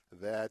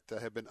that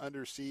have been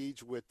under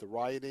siege with the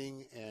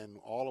rioting and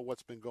all of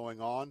what's been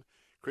going on.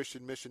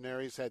 Christian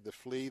missionaries had to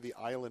flee the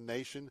island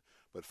nation,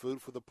 but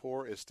Food for the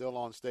Poor is still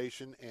on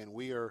station, and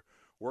we are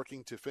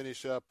working to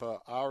finish up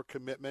our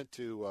commitment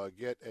to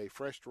get a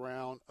fresh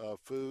round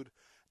of food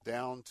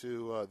down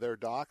to their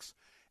docks.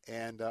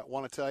 And I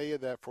want to tell you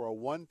that for a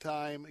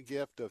one-time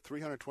gift of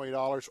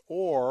 $320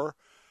 or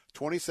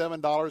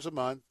 $27 a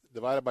month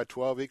divided by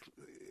 12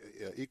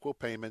 equal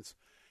payments,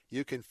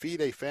 you can feed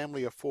a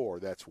family of 4.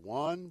 That's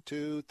 1,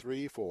 2,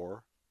 3,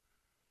 4.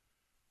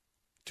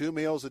 2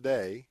 meals a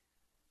day.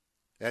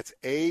 That's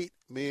 8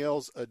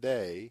 meals a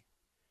day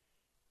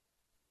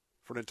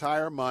for an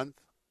entire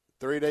month,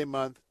 30-day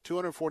month,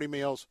 240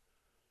 meals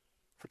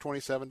for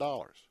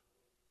 $27.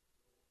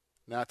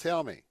 Now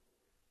tell me,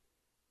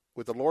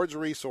 with the Lord's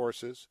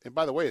resources, and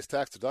by the way, it's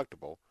tax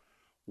deductible,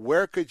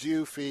 where could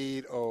you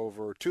feed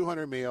over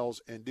 200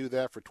 meals and do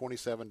that for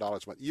 $27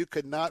 a month? You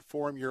could not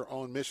form your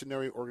own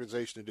missionary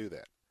organization to do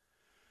that.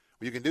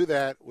 You can do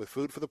that with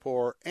Food for the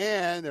Poor,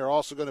 and they're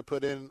also going to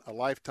put in a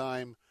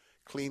lifetime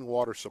clean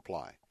water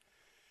supply.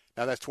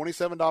 Now, that's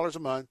 $27 a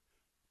month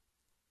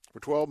for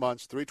 12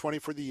 months,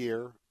 $320 for the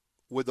year.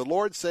 Would the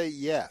Lord say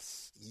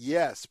yes?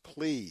 Yes,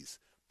 please.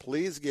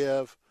 Please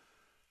give.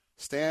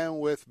 Stand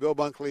with Bill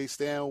Bunkley.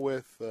 Stand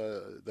with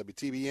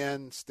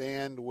WTBN.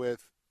 Stand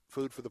with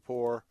Food for the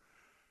Poor.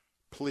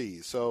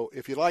 Please. So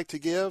if you'd like to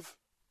give,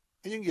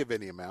 and you can give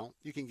any amount.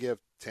 You can give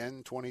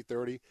 10, 20,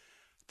 30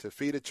 to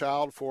feed a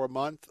child for a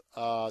month,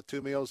 2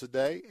 meals a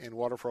day, and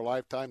water for a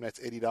lifetime. That's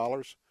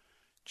 $80.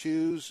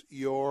 Choose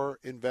your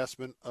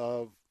investment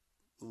of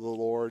the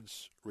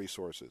Lord's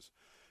resources.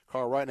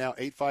 Call right now,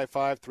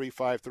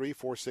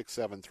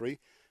 855-353-4673.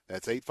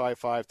 That's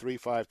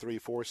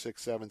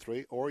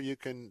 855-353-4673. Or you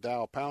can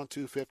dial pound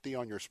 250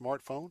 on your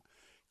smartphone.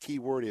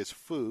 Keyword is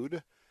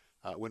food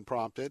when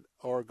prompted.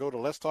 Or go to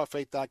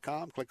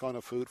letstalkfaith.com. Click on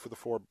the Food for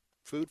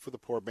the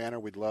Poor banner.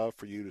 We'd love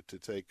for you to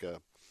take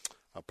a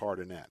part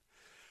in that.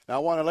 Now, I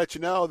want to let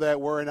you know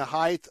that we're in the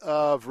height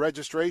of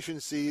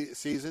registration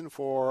season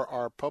for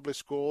our public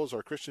schools,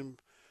 our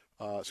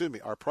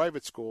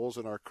private schools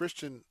and our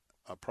Christian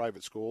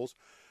private schools.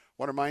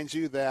 I want to remind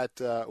you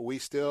that we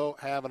still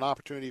have an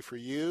opportunity for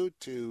you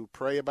to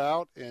pray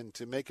about and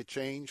to make a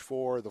change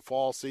for the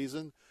fall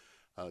season,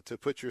 to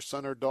put your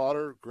son or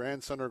daughter,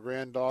 grandson or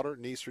granddaughter,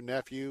 niece or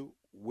nephew,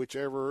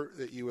 whichever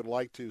that you would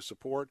like to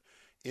support,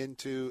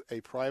 into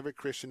a private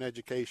Christian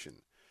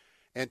education.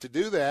 And to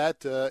do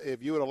that,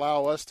 if you would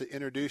allow us to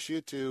introduce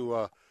you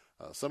to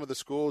some of the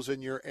schools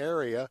in your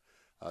area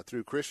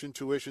through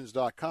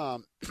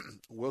ChristianTuitions.com,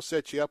 we'll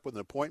set you up with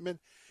an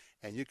appointment,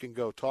 and you can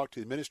go talk to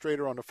the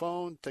administrator on the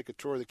phone, take a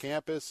tour of the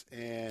campus,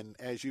 and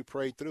as you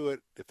pray through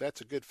it, if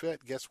that's a good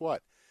fit, guess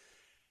what?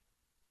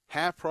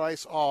 Half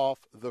price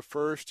off the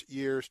first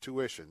year's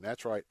tuition.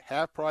 That's right,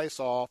 half price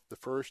off the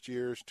first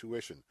year's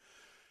tuition.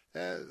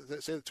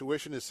 Say the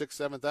tuition is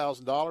 $6,000,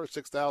 $7,000,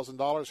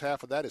 $6,000.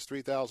 Half of that is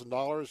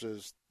 $3,000,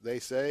 as they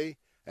say.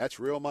 That's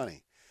real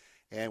money.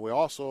 And we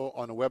also,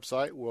 on the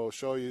website, will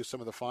show you some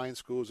of the fine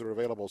schools that are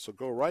available. So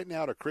go right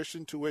now to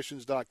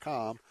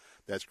ChristianTuitions.com.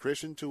 That's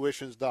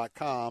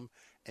ChristianTuitions.com,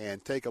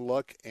 and take a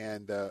look.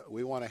 And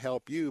we want to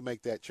help you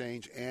make that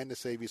change and to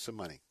save you some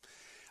money.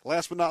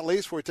 Last but not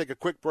least, before we take a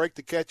quick break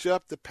to catch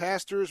up, the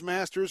Pastors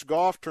Masters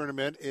Golf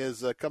Tournament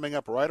is coming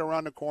up right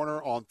around the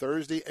corner on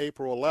Thursday,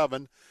 April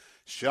 11.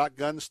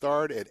 Shotgun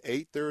start at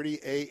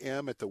 8:30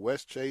 a.m. at the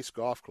West Chase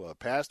Golf Club.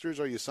 Pastors,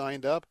 are you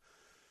signed up?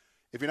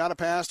 If you're not a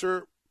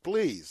pastor,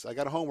 please, I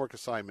got a homework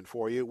assignment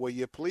for you. Will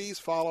you please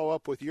follow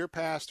up with your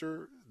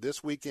pastor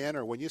this weekend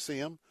or when you see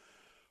him,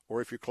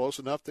 or if you're close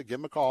enough to give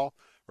him a call,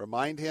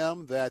 remind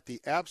him that the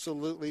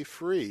absolutely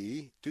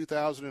free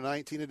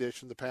 2019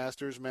 edition, the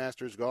Pastors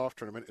Masters Golf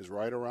Tournament, is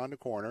right around the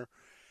corner.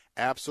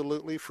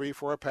 Absolutely free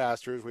for our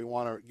pastors. We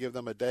want to give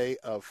them a day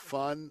of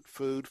fun,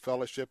 food,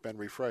 fellowship, and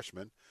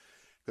refreshment.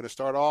 Going to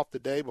start off the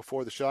day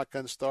before the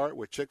shotgun start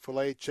with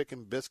Chick-fil-A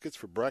chicken biscuits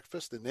for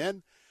breakfast, and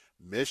then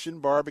Mission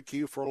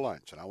Barbecue for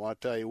lunch. And I want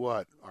to tell you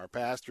what, our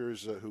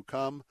pastors who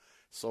come,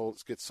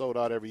 get sold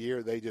out every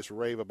year, they just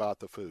rave about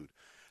the food.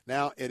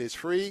 Now, it is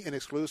free and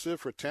exclusive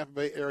for Tampa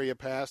Bay area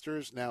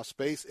pastors. Now,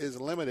 space is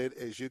limited,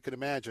 as you can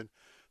imagine.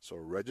 So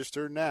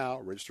register now,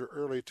 register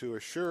early to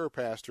assure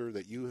pastor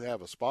that you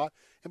have a spot.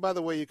 And by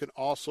the way, you can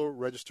also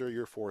register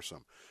your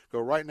foursome. Go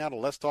right now to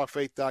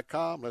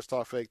letstalkfaith.com,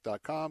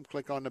 letstalkfaith.com.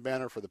 Click on the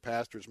banner for the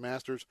Pastors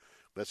Masters.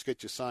 Let's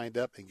get you signed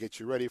up and get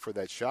you ready for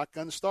that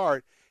shotgun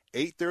start,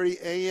 8:30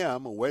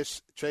 a.m.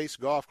 West Chase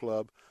Golf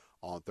Club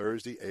on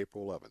Thursday,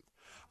 April 11th.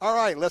 All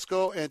right, let's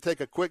go and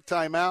take a quick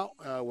timeout.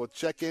 We'll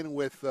check in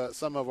with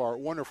some of our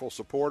wonderful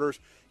supporters,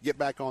 get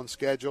back on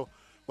schedule.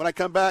 When I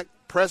come back,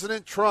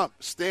 President Trump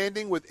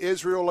standing with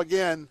Israel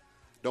again.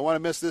 Don't want to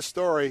miss this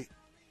story.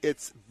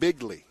 It's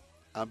bigly.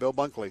 I'm Bill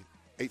Bunkley.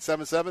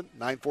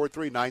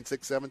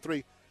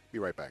 877-943-9673. Be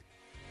right back.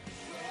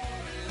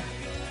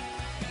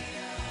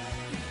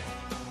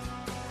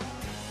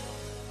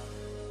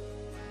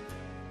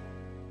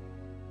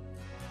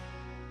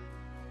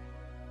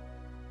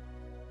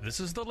 This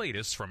is the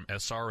latest from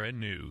SRN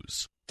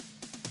News.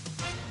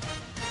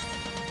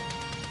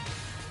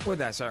 With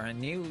SRN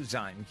News,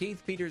 I'm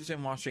Keith Peters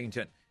in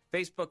Washington.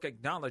 Facebook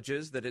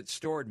acknowledges that it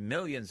stored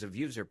millions of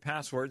user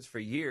passwords for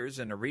years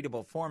in a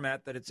readable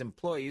format that its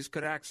employees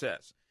could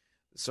access.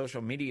 The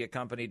social media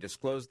company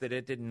disclosed that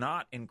it did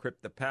not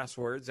encrypt the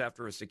passwords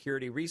after a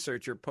security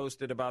researcher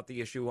posted about the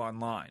issue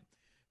online.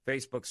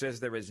 Facebook says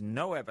there is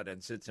no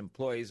evidence its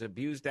employees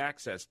abused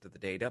access to the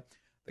data.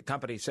 The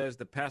company says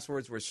the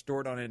passwords were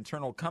stored on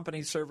internal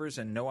company servers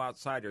and no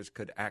outsiders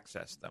could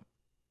access them.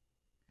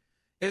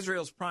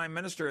 Israel's prime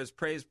minister has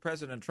praised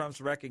President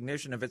Trump's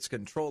recognition of its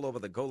control over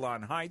the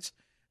Golan Heights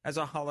as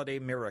a holiday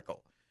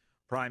miracle.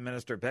 Prime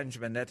Minister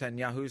Benjamin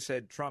Netanyahu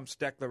said Trump's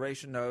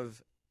declaration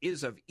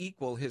is of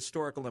equal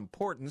historical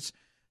importance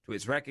to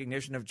his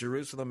recognition of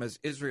Jerusalem as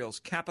Israel's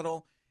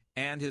capital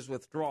and his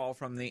withdrawal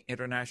from the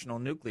international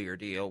nuclear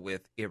deal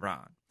with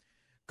Iran.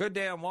 Good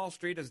day on Wall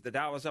Street as the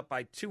Dow is up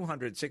by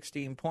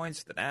 216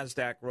 points. The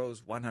Nasdaq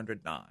rose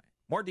 109.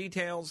 More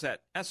details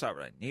at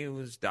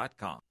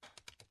srnnews.com.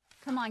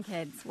 Come on,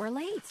 kids. We're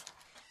late.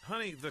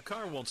 Honey, the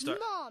car won't start.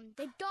 Mom,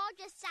 the dog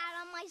just sat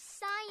on my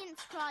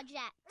science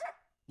project.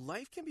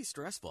 Life can be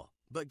stressful,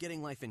 but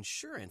getting life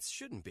insurance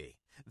shouldn't be.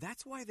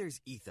 That's why there's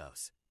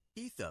Ethos.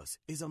 Ethos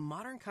is a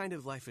modern kind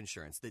of life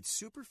insurance that's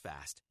super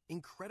fast,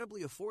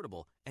 incredibly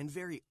affordable, and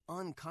very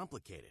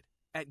uncomplicated.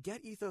 At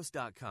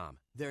GetEthos.com,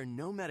 there are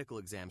no medical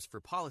exams for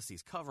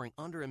policies covering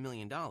under $1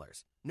 million,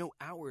 no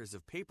hours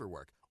of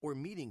paperwork or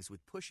meetings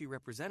with pushy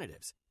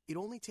representatives. It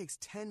only takes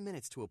 10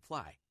 minutes to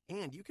apply,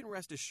 and you can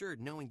rest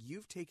assured knowing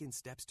you've taken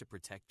steps to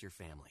protect your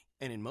family.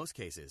 And in most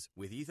cases,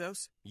 with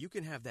Ethos, you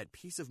can have that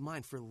peace of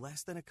mind for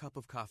less than a cup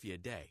of coffee a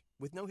day,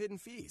 with no hidden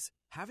fees.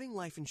 Having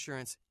life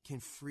insurance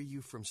can free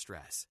you from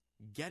stress.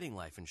 Getting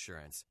life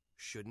insurance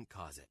shouldn't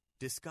cause it.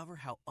 Discover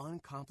how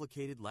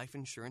uncomplicated life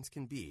insurance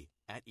can be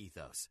at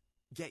Ethos.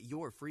 Get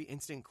your free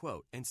instant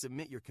quote and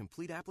submit your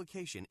complete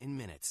application in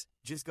minutes.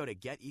 Just go to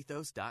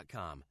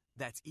GetEthos.com.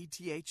 That's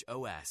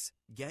ETHOS.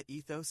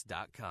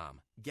 GetEthos.com.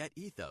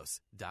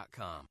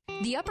 GetEthos.com.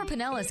 The Upper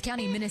Pinellas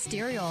County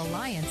Ministerial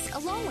Alliance,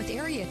 along with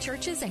area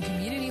churches and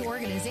community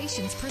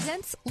organizations,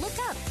 presents Look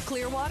Up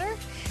Clearwater,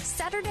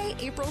 Saturday,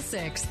 April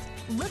 6th.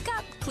 Look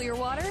Up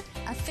Clearwater,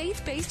 a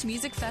faith-based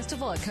music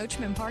festival at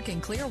Coachman Park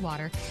in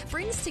Clearwater,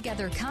 brings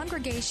together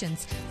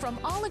congregations from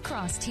all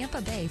across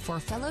Tampa Bay for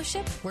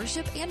fellowship,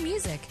 worship, and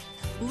music.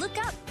 Look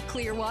Up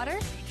Clearwater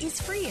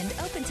is free and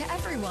open to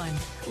everyone.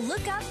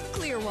 Look Up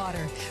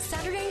Clearwater,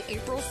 Saturday,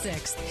 April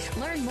 6th.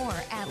 Learn more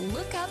at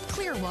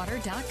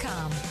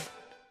lookupclearwater.com.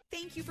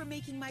 Thank you for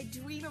making my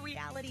dream a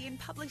reality and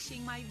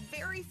publishing my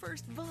very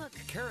first book.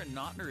 Karen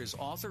Notner is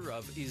author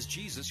of Is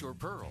Jesus Your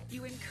Pearl?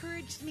 You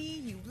encouraged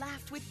me, you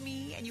laughed with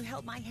me, and you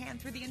held my hand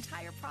through the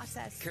entire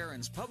process.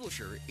 Karen's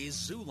publisher is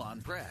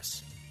Zulon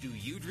Press. Do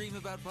you dream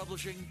about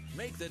publishing?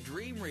 Make the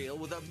dream real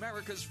with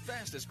America's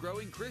fastest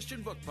growing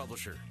Christian book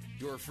publisher.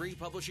 Your free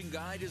publishing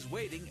guide is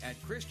waiting at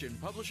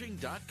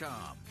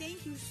ChristianPublishing.com.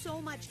 Thank you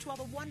so much to all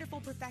the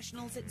wonderful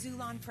professionals at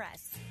Zulon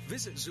Press.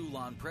 Visit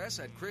Zulon Press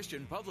at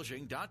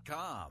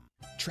ChristianPublishing.com.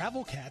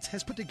 Travel Cats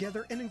has put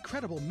together an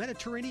incredible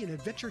Mediterranean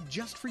adventure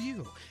just for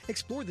you.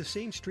 Explore the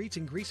same streets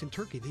in Greece and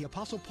Turkey the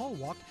Apostle Paul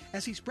walked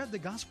as he spread the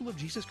gospel of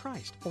Jesus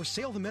Christ, or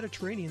sail the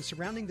Mediterranean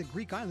surrounding the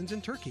Greek islands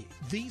in Turkey.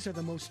 These are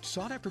the most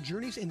sought-after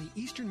journeys in the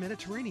Eastern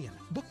Mediterranean.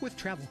 Book with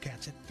Travel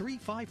Cats at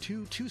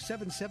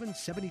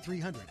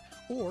 352-277-7300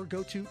 or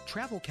go to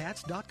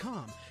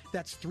travelcats.com.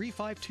 That's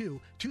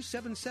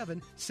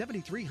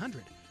 352-277-7300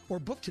 or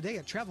book today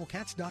at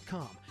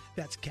travelcats.com.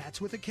 That's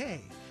cats with a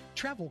K.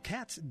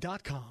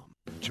 travelcats.com.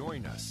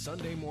 Join us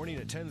Sunday morning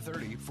at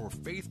 10:30 for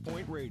Faith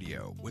Point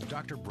Radio with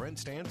Dr. Brent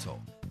Stansel,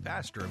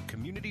 pastor of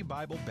Community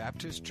Bible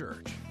Baptist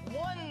Church.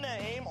 One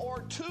name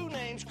or two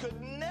names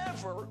could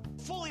never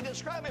fully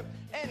describe him.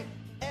 And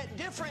at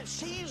different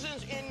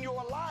seasons in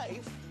your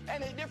life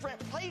and at different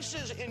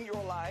places in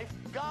your life,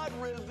 God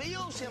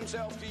reveals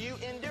himself to you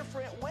in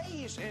different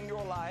ways in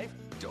your life.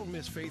 Don't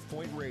miss Faith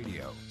Point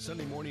Radio,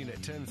 Sunday morning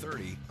at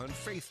 10:30 on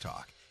Faith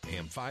Talk,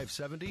 AM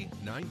 570,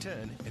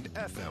 910, and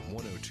FM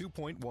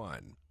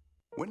 102.1.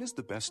 When is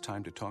the best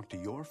time to talk to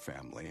your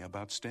family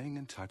about staying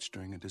in touch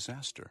during a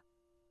disaster?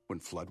 When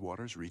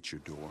floodwaters reach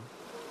your door?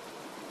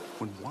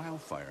 When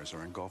wildfires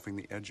are engulfing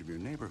the edge of your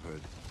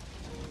neighborhood?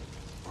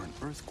 Or an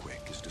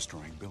earthquake is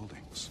destroying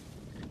buildings?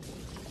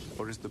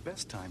 Or is the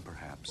best time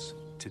perhaps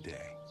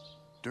today?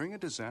 During a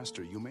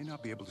disaster, you may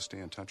not be able to stay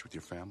in touch with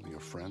your family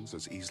or friends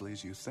as easily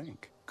as you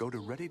think. Go to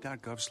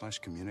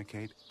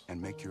ready.gov/communicate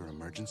and make your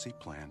emergency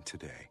plan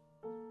today.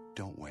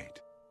 Don't wait.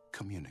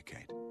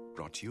 Communicate.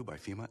 Brought to you by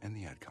FEMA and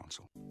the Ad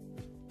Council.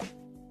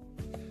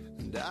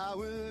 And I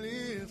will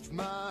lift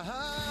my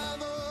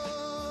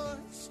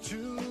voice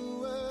to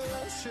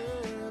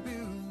worship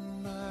you,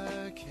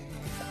 my King.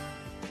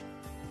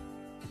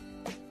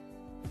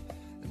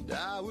 And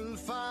I will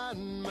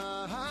find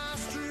my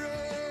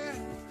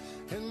strength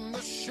in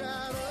the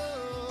shadow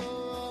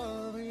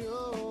of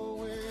your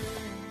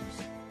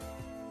wings.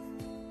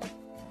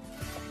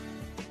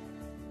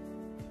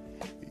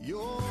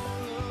 Your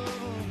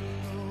love,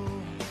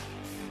 Lord,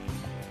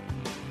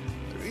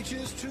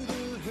 reaches to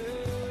the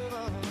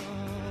heavens.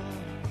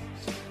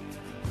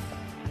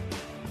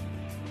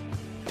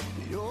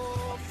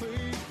 Your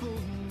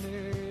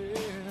faithfulness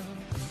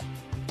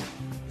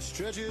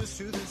stretches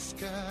to the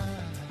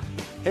sky.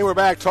 Hey, we're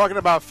back talking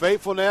about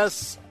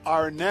faithfulness.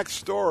 Our next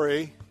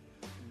story,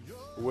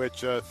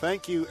 which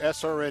thank you,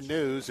 SRN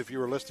News. If you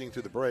were listening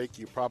to the break,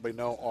 you probably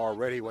know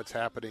already what's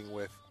happening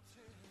with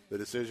the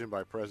decision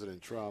by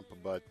President Trump.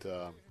 But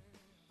I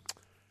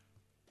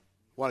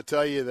want to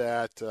tell you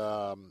that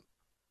the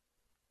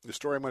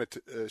story I'm going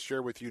to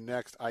share with you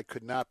next, I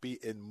could not be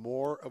in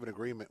more of an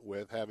agreement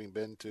with, having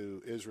been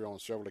to Israel on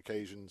several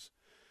occasions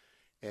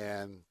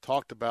and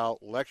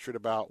lectured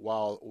about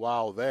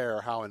while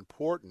there how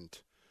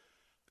important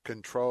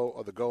control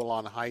of the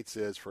Golan Heights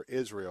is for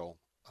Israel,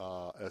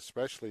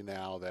 especially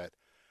now that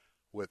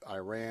with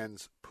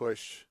Iran's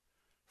push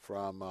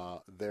from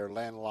their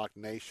landlocked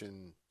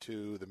nation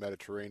to the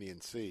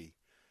Mediterranean Sea.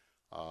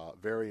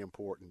 Very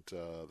important,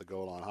 the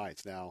Golan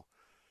Heights. Now,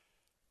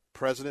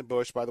 President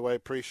Bush, by the way,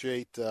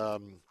 appreciate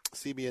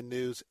CBN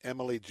News'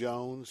 Emily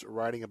Jones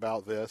writing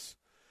about this.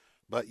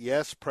 But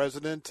yes,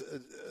 President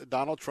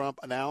Donald Trump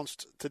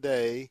announced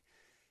today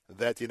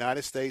that the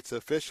United States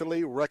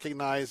officially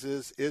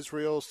recognizes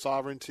Israel's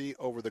sovereignty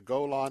over the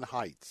Golan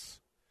Heights.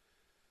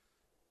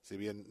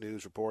 CBN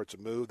News reports a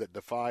move that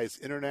defies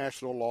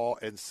international law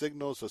and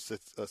signals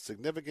a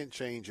significant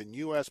change in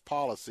U.S.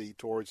 policy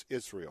towards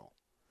Israel.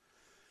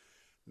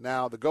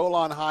 Now, the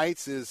Golan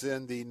Heights is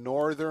in the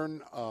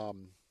northern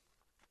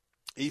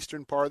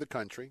eastern part of the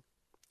country.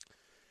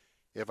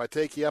 If I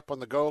take you up on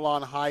the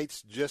Golan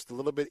Heights, just a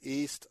little bit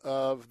east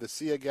of the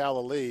Sea of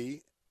Galilee,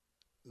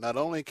 not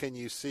only can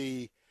you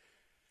see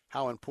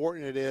how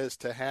important it is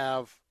to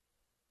have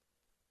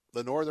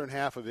the northern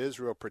half of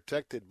Israel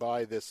protected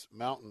by this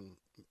mountain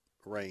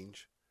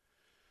range,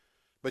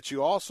 but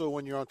you also,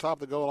 when you're on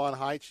top of the Golan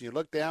Heights, and you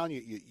look down,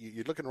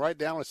 you're looking right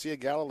down the Sea of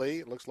Galilee.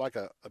 It looks like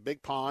a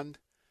big pond.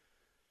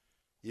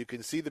 You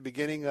can see the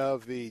beginning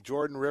of the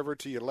Jordan River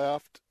to your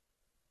left.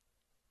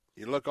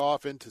 You look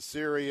off into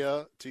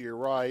Syria to your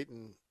right,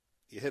 and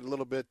you hit a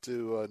little bit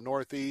to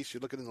northeast.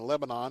 You're looking into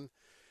Lebanon.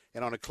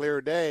 And on a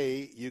clear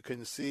day, you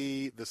can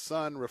see the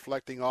sun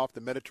reflecting off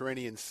the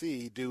Mediterranean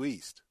Sea due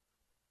east.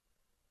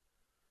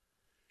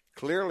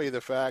 Clearly, the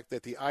fact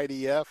that the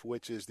IDF,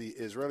 which is the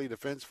Israeli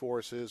Defense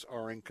Forces,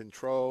 are in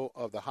control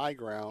of the high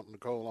ground in the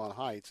Golan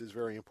Heights is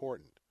very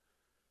important.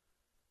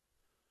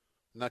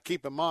 Now,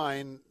 keep in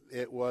mind,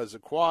 it was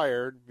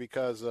acquired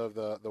because of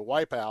the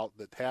wipeout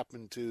that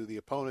happened to the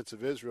opponents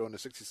of Israel in the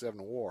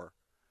 1967 war.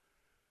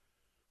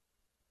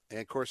 And,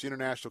 of course, the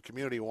international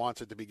community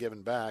wants it to be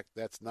given back.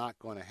 That's not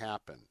going to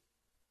happen.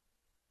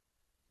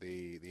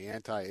 The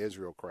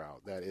anti-Israel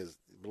crowd, that is,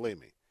 believe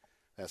me,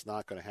 that's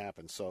not going to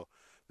happen. So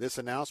this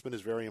announcement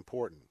is very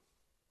important.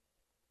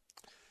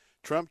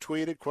 Trump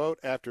tweeted, quote,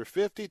 "After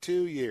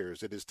 52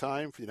 years, it is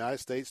time for the United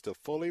States to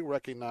fully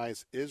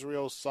recognize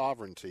Israel's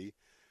sovereignty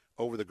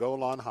over the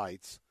Golan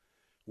Heights,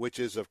 which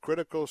is of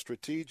critical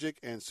strategic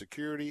and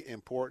security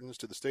importance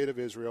to the state of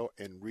Israel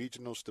and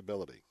regional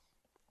stability."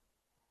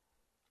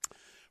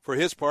 For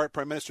his part,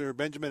 Prime Minister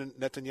Benjamin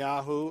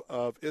Netanyahu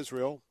of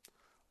Israel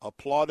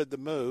applauded the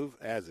move,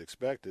 as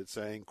expected,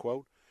 saying,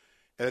 quote,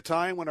 "At a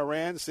time when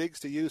Iran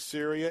seeks to use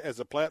Syria as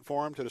a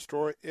platform to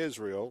destroy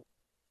Israel,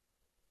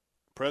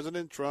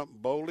 President Trump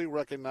boldly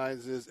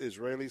recognizes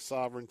Israeli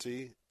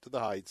sovereignty to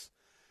the Heights.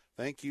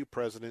 Thank you,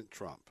 President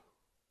Trump."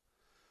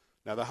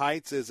 Now, the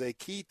Heights is a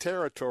key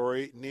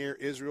territory near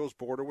Israel's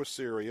border with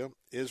Syria.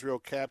 Israel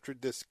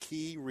captured this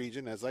key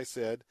region, as I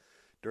said,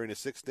 during the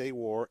Six-Day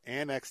War,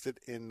 annexed it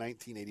in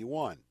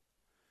 1981.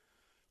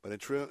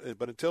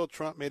 But until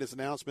Trump made his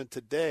announcement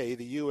today,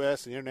 the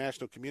U.S. and the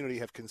international community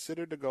have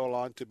considered the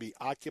Golan to be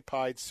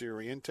occupied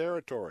Syrian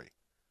territory.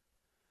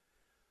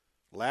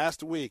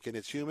 Last week, in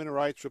its human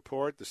rights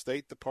report, the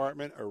State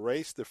Department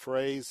erased the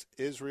phrase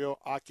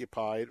Israel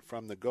occupied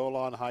from the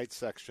Golan Heights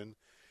section,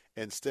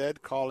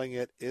 instead calling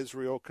it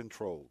Israel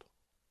controlled.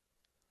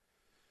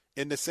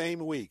 In the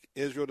same week,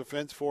 Israel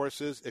Defense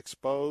Forces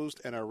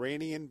exposed an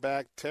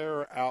Iranian-backed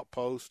terror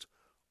outpost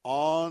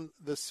on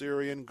the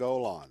Syrian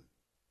Golan.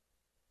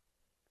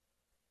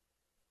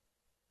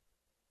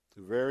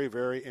 Very,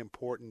 very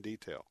important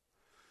detail.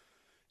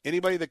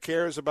 Anybody that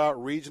cares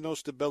about regional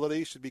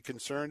stability should be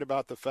concerned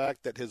about the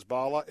fact that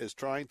Hezbollah is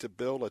trying to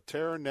build a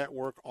terror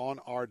network on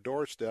our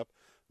doorstep.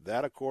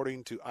 That,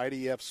 according to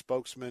IDF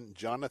spokesman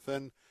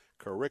Jonathan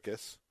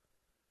Karikis.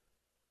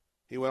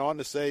 He went on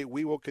to say,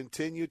 "We will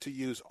continue to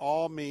use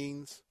all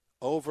means,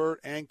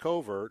 overt and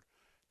covert,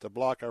 to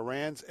block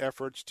Iran's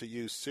efforts to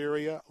use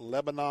Syria,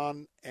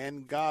 Lebanon,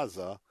 and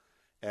Gaza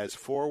as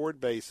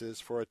forward bases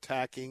for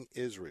attacking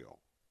Israel.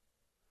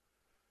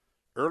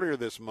 Earlier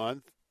this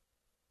month,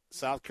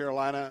 South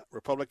Carolina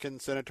Republican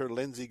Senator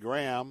Lindsey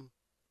Graham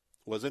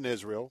was in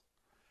Israel,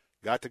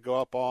 got to go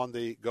up on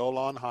the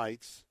Golan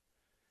Heights,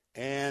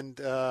 and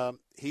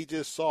he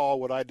just saw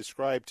what I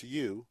described to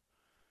you.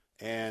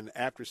 And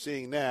after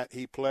seeing that,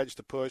 he pledged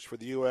to push for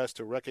the U.S.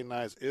 to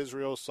recognize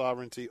Israel's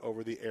sovereignty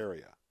over the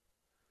area.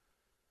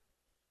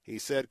 He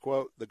said,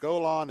 quote, "The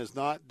Golan is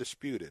not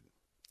disputed.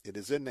 It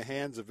is in the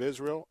hands of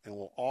Israel and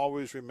will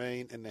always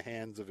remain in the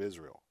hands of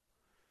Israel."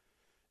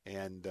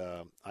 And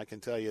I can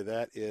tell you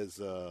that is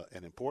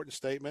an important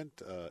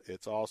statement.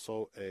 It's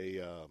also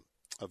a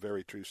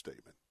very true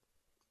statement.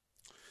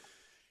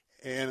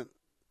 And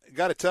I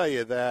got to tell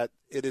you that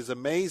it is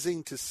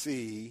amazing to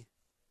see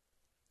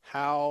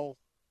how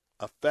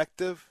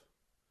effective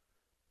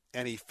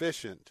and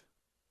efficient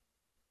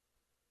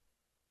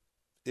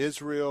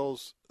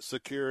Israel's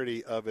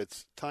security of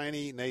its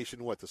tiny nation,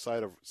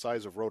 the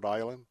size of Rhode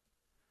Island,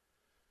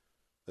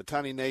 the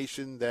tiny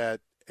nation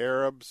that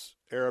Arab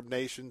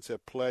nations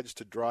have pledged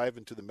to drive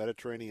into the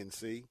Mediterranean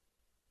Sea.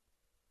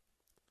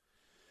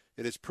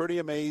 It is pretty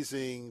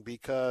amazing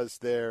because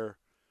their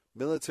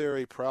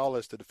military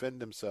prowess to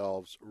defend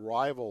themselves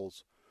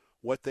rivals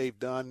what they've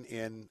done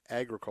in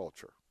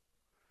agriculture,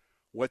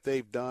 what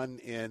they've done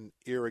in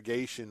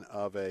irrigation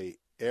of a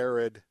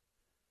arid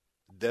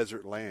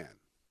desert land,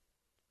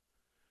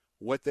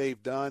 what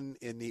they've done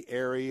in the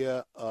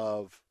area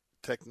of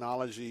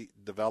technology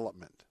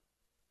development.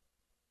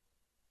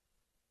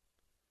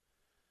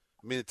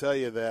 I mean to tell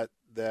you that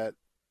the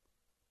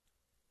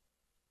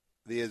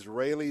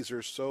Israelis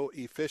are so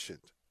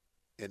efficient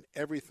in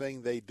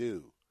everything they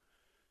do.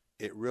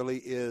 It really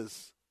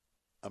is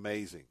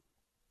amazing.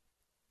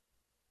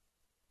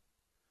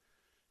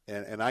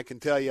 And I can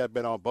tell you I've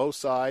been on both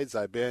sides.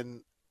 I've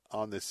been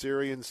on the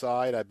Syrian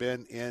side. I've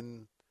been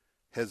in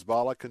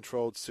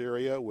Hezbollah-controlled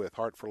Syria with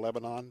Heart for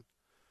Lebanon.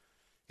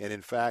 And,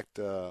 in fact,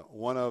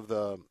 one of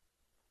the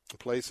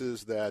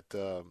places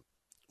that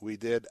we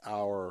did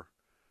our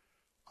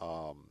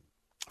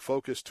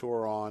focus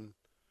tour on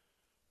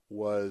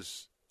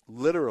was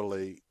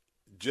literally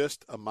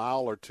just a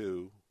mile or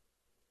two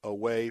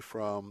away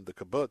from the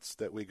kibbutz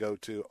that we go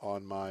to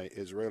on my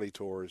Israeli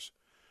tours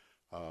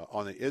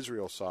on the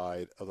Israel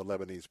side of the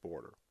Lebanese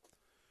border.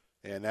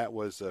 And that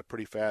was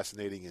pretty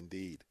fascinating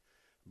indeed.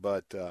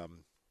 But the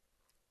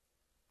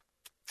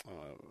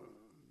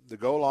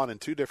Golan in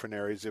two different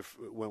areas, if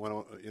we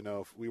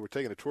were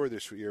taking a tour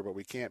this year, but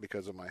we can't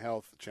because of my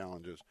health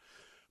challenges.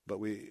 But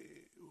we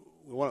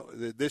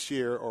want this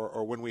year,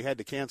 or when we had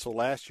to cancel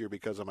last year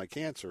because of my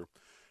cancer,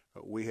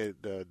 we had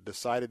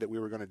decided that we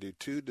were going to do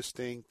two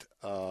distinct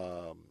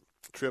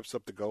trips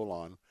up the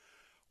Golan.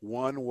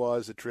 One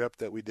was a trip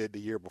that we did the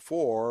year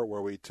before,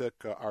 where we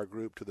took our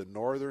group to the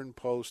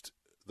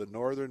northernmost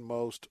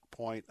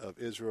point of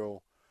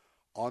Israel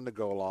on the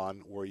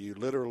Golan, where you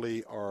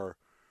literally are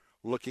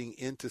looking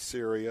into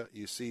Syria.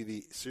 You see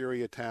the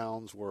Syria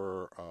towns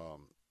where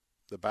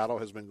the battle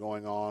has been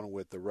going on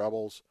with the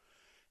rebels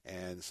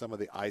and some of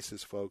the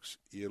ISIS folks.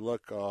 You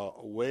look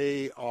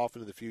way off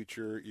into the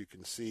future, you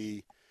can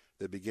see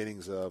the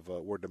beginnings of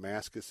where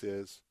Damascus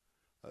is,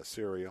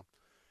 Syria.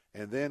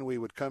 And then we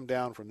would come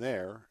down from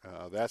there.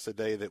 That's the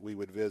day that we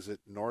would visit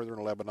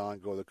northern Lebanon,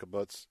 go to the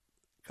kibbutz,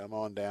 come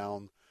on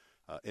down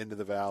into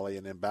the valley,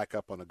 and then back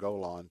up on the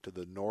Golan to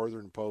the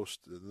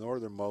northernmost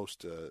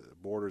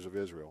borders of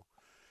Israel.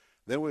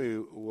 Then we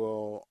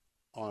will,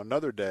 on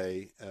another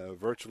day,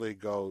 virtually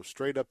go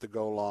straight up the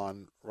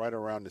Golan, right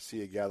around the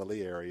Sea of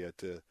Galilee area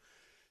to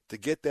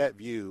get that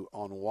view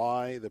on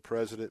why the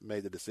president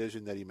made the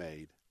decision that he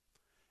made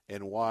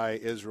and why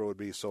Israel would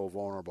be so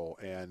vulnerable.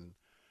 And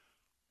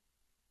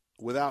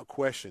without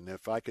question,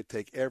 if I could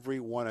take every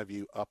one of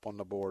you up on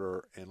the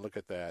border and look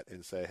at that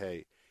and say,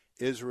 hey,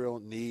 Israel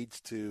needs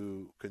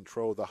to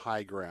control the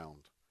high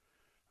ground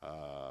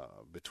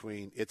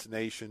between its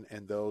nation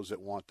and those that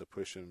want to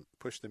push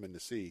them in the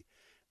sea,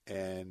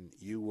 and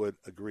you would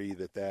agree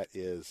that that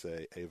is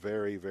a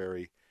very,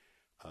 very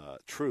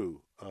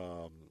true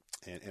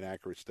and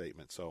accurate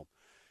statement. So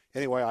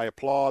anyway, I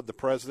applaud the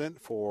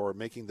president for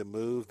making the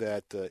move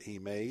that he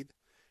made.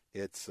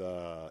 It's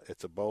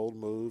a bold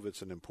move.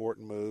 It's an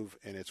important move,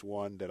 and it's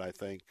one that I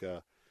think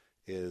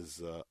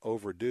is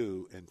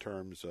overdue in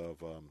terms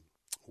of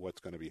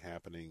what's going to be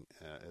happening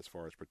as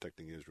far as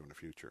protecting Israel in the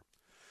future.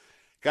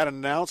 Got an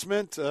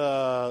announcement.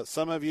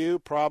 Some of you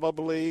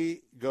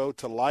probably go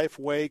to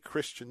Lifeway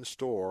Christian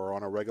Store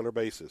on a regular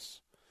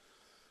basis.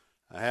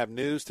 I have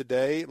news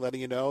today letting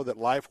you know that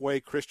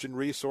Lifeway Christian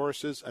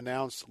Resources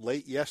announced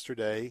late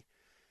yesterday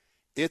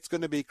it's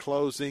going to be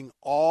closing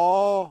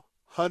all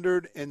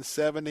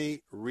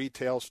 170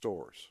 retail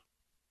stores.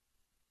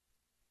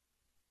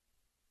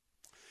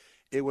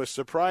 It was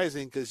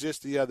surprising because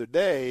just the other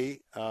day,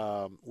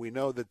 we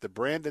know that the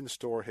Brandon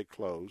store had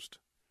closed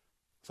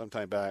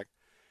sometime back,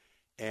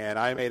 and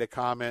I made a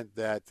comment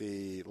that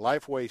the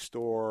Lifeway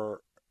store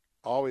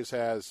always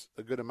has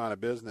a good amount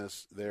of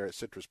business there at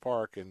Citrus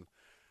Park, and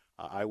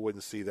I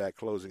wouldn't see that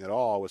closing at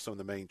all with some of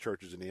the main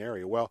churches in the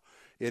area. Well,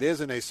 it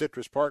isn't a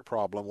Citrus Park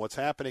problem. What's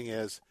happening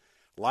is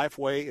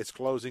Lifeway is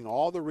closing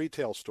all the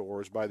retail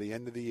stores by the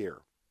end of the year.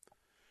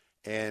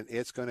 And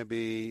it's going to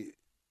be,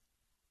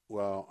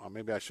 well,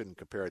 maybe I shouldn't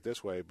compare it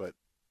this way, but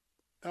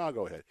I'll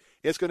go ahead.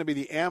 It's going to be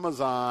the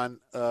Amazon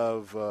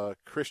of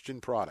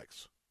Christian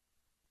products.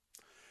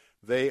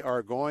 They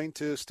are going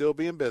to still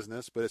be in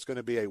business, but it's going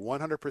to be a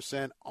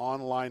 100%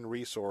 online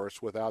resource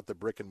without the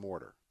brick and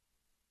mortar.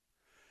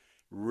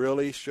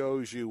 Really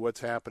shows you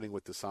what's happening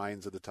with the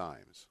signs of the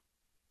times.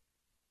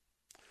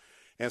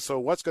 And so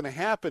what's going to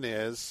happen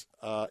is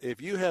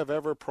if you have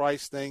ever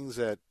priced things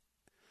at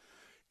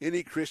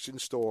any Christian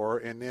store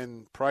and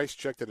then price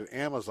checked it at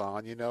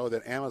Amazon, you know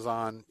that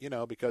Amazon,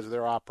 because of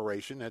their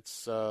operation,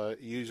 it's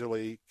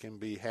usually can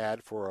be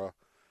had for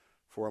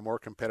a more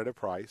competitive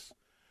price.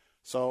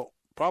 So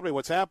probably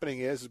what's happening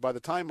is by the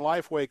time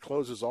Lifeway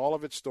closes all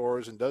of its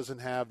stores and doesn't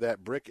have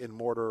that brick and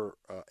mortar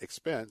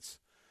expense,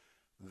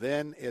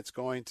 then it's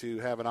going to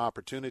have an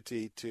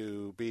opportunity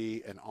to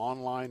be an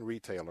online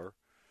retailer,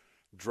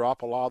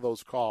 drop a lot of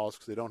those costs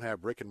because they don't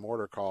have brick and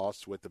mortar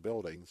costs with the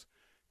buildings,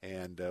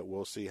 and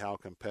we'll see how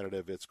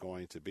competitive it's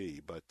going to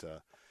be.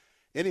 But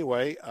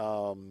anyway,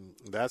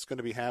 that's going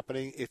to be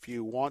happening. If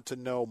you want to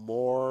know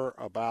more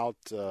about,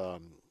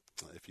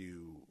 if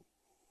you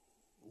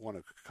want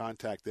to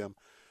contact them,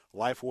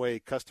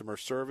 Lifeway customer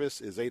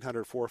service is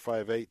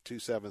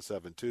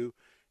 800-458-2772,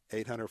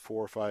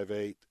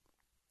 800-458-2772.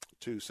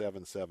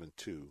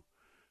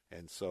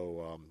 And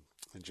so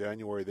in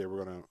January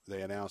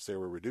they announced they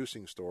were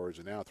reducing stores,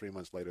 and now 3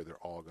 months later they're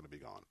all going to be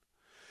gone.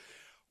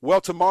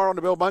 Well, tomorrow on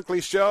the Bill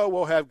Bunkley Show,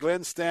 we'll have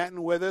Glenn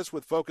Stanton with us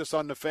with Focus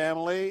on the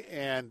Family,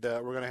 and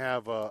we're going to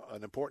have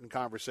an important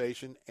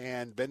conversation.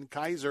 And Ben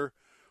Kaiser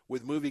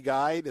with Movie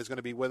Guide is going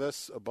to be with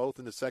us both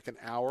in the second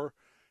hour.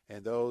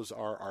 And those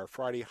are our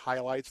Friday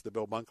highlights of the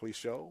Bill Bunkley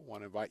Show. I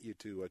want to invite you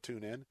to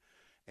tune in.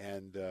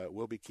 And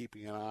we'll be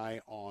keeping an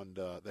eye on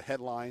the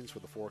headlines for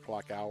the 4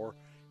 o'clock hour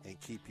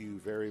and keep you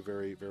very,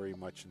 very, very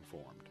much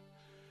informed.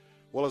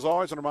 Well, as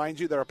always, I want to remind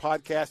you that our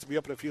podcast will be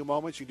up in a few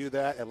moments. You can do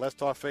that at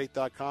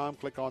letstalkfaith.com.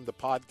 Click on the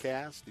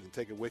podcast. You can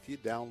take it with you,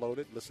 download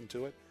it, listen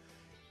to it,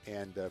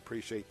 and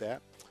appreciate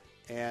that.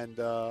 And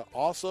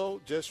also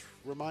just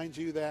remind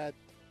you that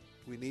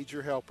we need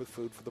your help with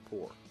Food for the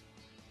Poor.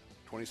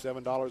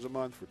 $27 a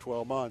month for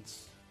 12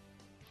 months.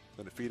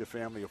 Going to feed a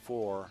family of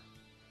 4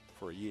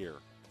 for a year.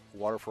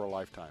 Water for a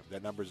lifetime.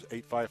 That number is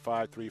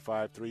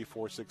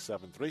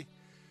 855-353-4673.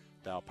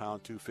 Dial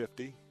pound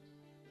 250.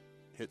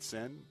 Hit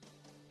send.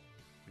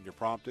 When you're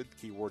prompted,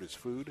 keyword is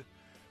food.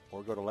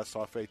 Or go to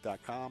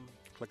letstalkfaith.com.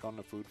 Click on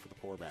the Food for the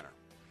Poor banner.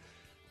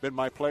 Been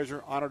my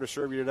pleasure. Honor to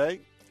serve you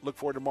today. Look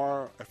forward to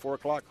tomorrow at 4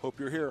 o'clock. Hope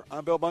you're here.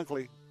 I'm Bill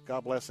Bunkley.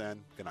 God bless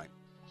and good night.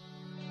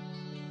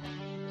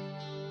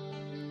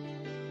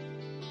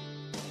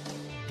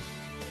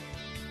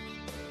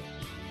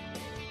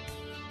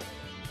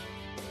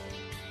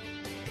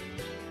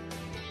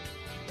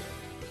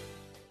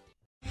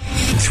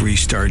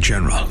 Three-star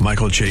General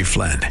Michael J.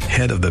 Flynn,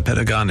 head of the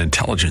Pentagon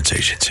Intelligence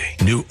Agency,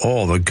 knew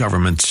all the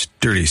government's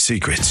dirty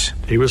secrets.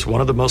 He was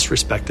one of the most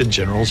respected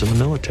generals in the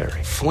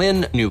military.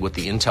 Flynn knew what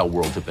the intel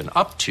world had been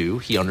up to.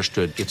 He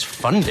understood its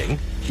funding.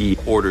 He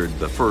ordered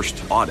the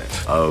first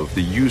audit of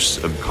the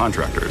use of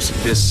contractors.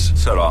 This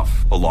set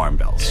off alarm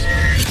bells.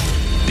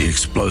 The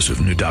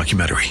explosive new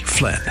documentary,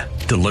 Flynn,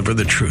 Deliver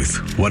the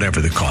Truth, Whatever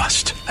the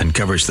Cost,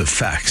 uncovers the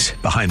facts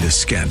behind this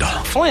scandal.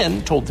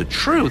 Flynn told the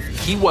truth.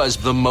 He was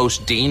the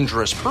most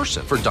dangerous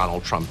person for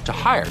Donald Trump to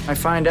hire. I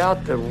find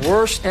out the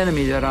worst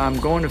enemy that I'm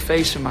going to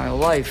face in my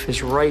life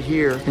is right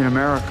here in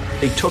America.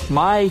 They took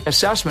my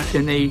assessment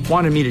and they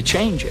wanted me to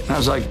change it. And I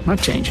was like, I'm not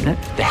changing it.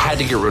 They had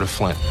to get rid of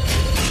Flynn.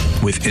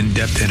 With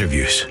in-depth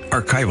interviews,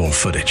 archival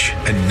footage,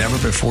 and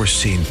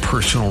never-before-seen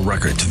personal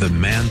records of the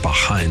man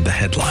behind the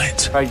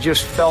headlines. I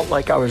just felt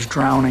like I was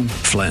drowning.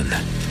 Flynn,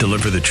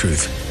 Deliver the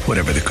Truth,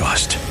 Whatever the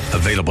Cost.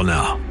 Available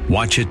now.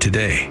 Watch it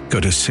today.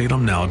 Go to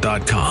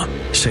salemnow.com.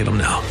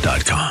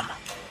 salemnow.com.